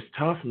 it's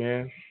tough,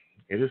 man.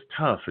 It is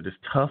tough. It is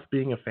tough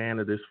being a fan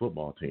of this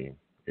football team.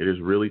 It is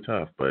really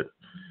tough, but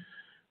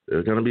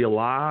there's going to be a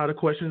lot of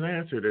questions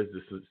answered as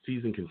this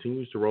season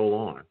continues to roll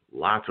on.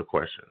 Lots of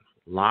questions.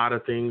 A lot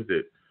of things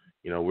that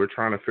we're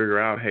trying to figure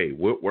out, hey,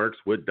 what works,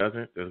 what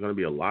doesn't. There's going to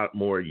be a lot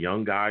more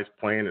young guys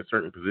playing in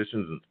certain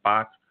positions and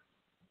spots,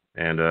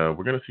 and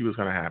we're going to see what's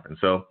going to happen.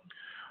 So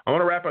I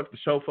want to wrap up the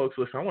show, folks.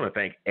 Listen, I want to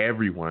thank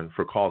everyone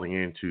for calling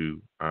into,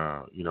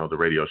 the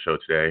radio show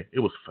today. It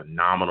was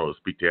phenomenal to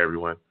speak to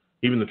everyone,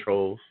 even the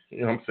trolls.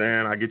 You know what I'm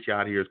saying? I'll get you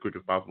out of here as quick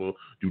as possible.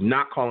 Do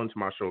not call into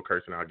my show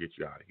cursing. I'll get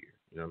you out of here.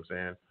 You know what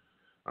I'm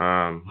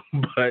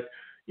saying? But,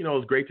 it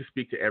was great to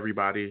speak to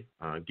everybody,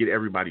 get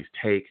everybody's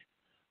take.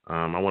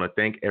 I want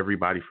to thank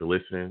everybody for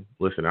listening.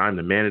 Listen, I'm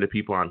the man of the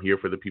people. I'm here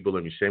for the people.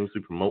 Let me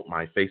shamelessly promote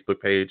my Facebook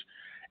page.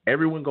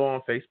 Everyone go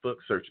on Facebook,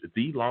 search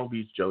The Long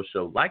Beach Joe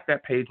Show. Like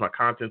that page. My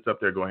content's up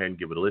there. Go ahead and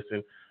give it a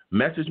listen.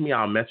 Message me.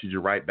 I'll message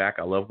you right back.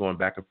 I love going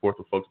back and forth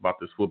with folks about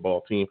this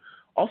football team.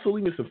 Also,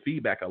 leave me some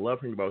feedback. I love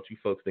hearing about what you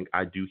folks think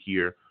I do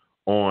here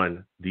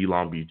on The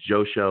Long Beach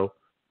Joe Show.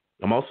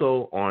 I'm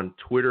also on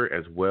Twitter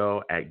as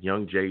well at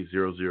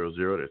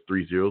YoungJ000. That's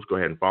 3 zeros. Go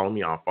ahead and follow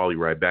me. I'll follow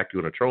you right back.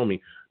 You want to troll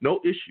me? No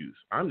issues.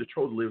 I'm the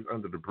troll that lives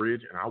under the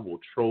bridge, and I will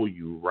troll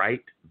you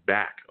right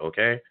back,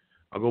 okay?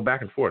 I'll go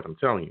back and forth, I'm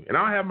telling you. And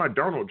I'll have my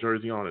Darnold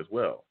jersey on as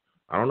well.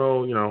 I don't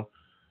know,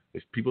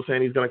 there's people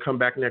saying he's going to come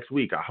back next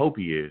week. I hope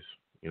he is,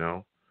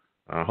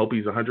 I hope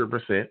he's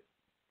 100%.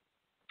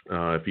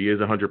 If he is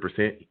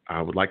 100%,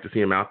 I would like to see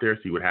him out there,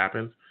 see what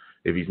happens.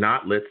 If he's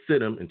not, let's sit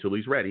him until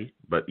he's ready.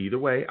 But either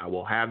way, I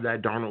will have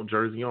that Darnold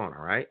jersey on,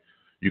 all right?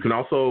 You can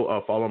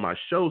also follow my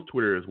show's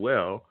Twitter as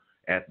well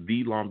at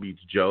The Long Beach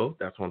Joe.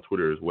 That's on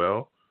Twitter as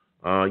well.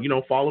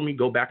 Follow me,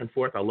 go back and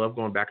forth. I love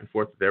going back and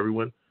forth with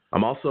everyone.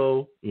 I'm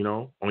also,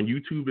 on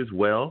YouTube as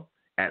well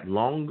at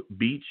Long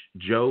Beach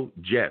Joe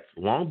Jets.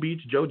 Long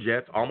Beach Joe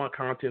Jets. All my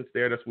content's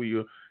there. That's where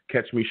you'll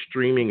catch me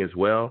streaming as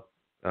well.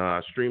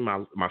 stream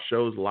my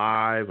shows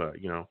live,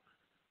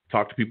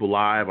 talk to people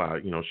live,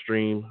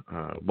 stream,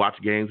 watch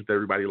games with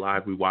everybody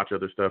live. We watch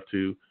other stuff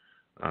too.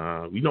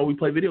 We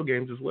play video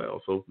games as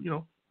well. So,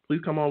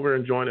 please come over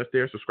and join us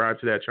there. Subscribe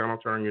to that channel,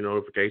 turn on your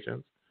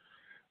notifications.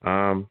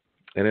 And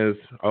as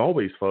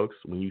always, folks,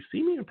 when you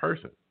see me in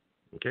person,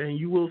 okay, and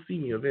you will see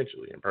me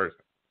eventually in person,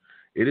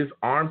 it is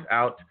arms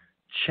out,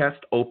 chest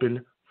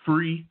open,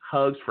 free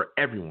hugs for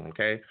everyone,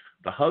 okay?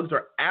 The hugs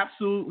are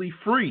absolutely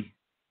free,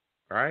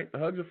 all right? The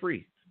hugs are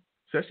free,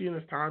 especially in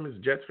this time as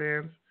Jets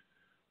fans.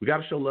 We got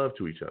to show love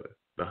to each other.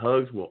 The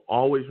hugs will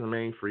always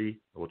remain free.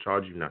 I will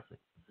charge you nothing.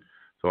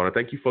 So I want to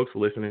thank you folks for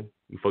listening.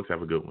 You folks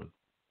have a good one.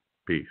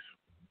 Peace.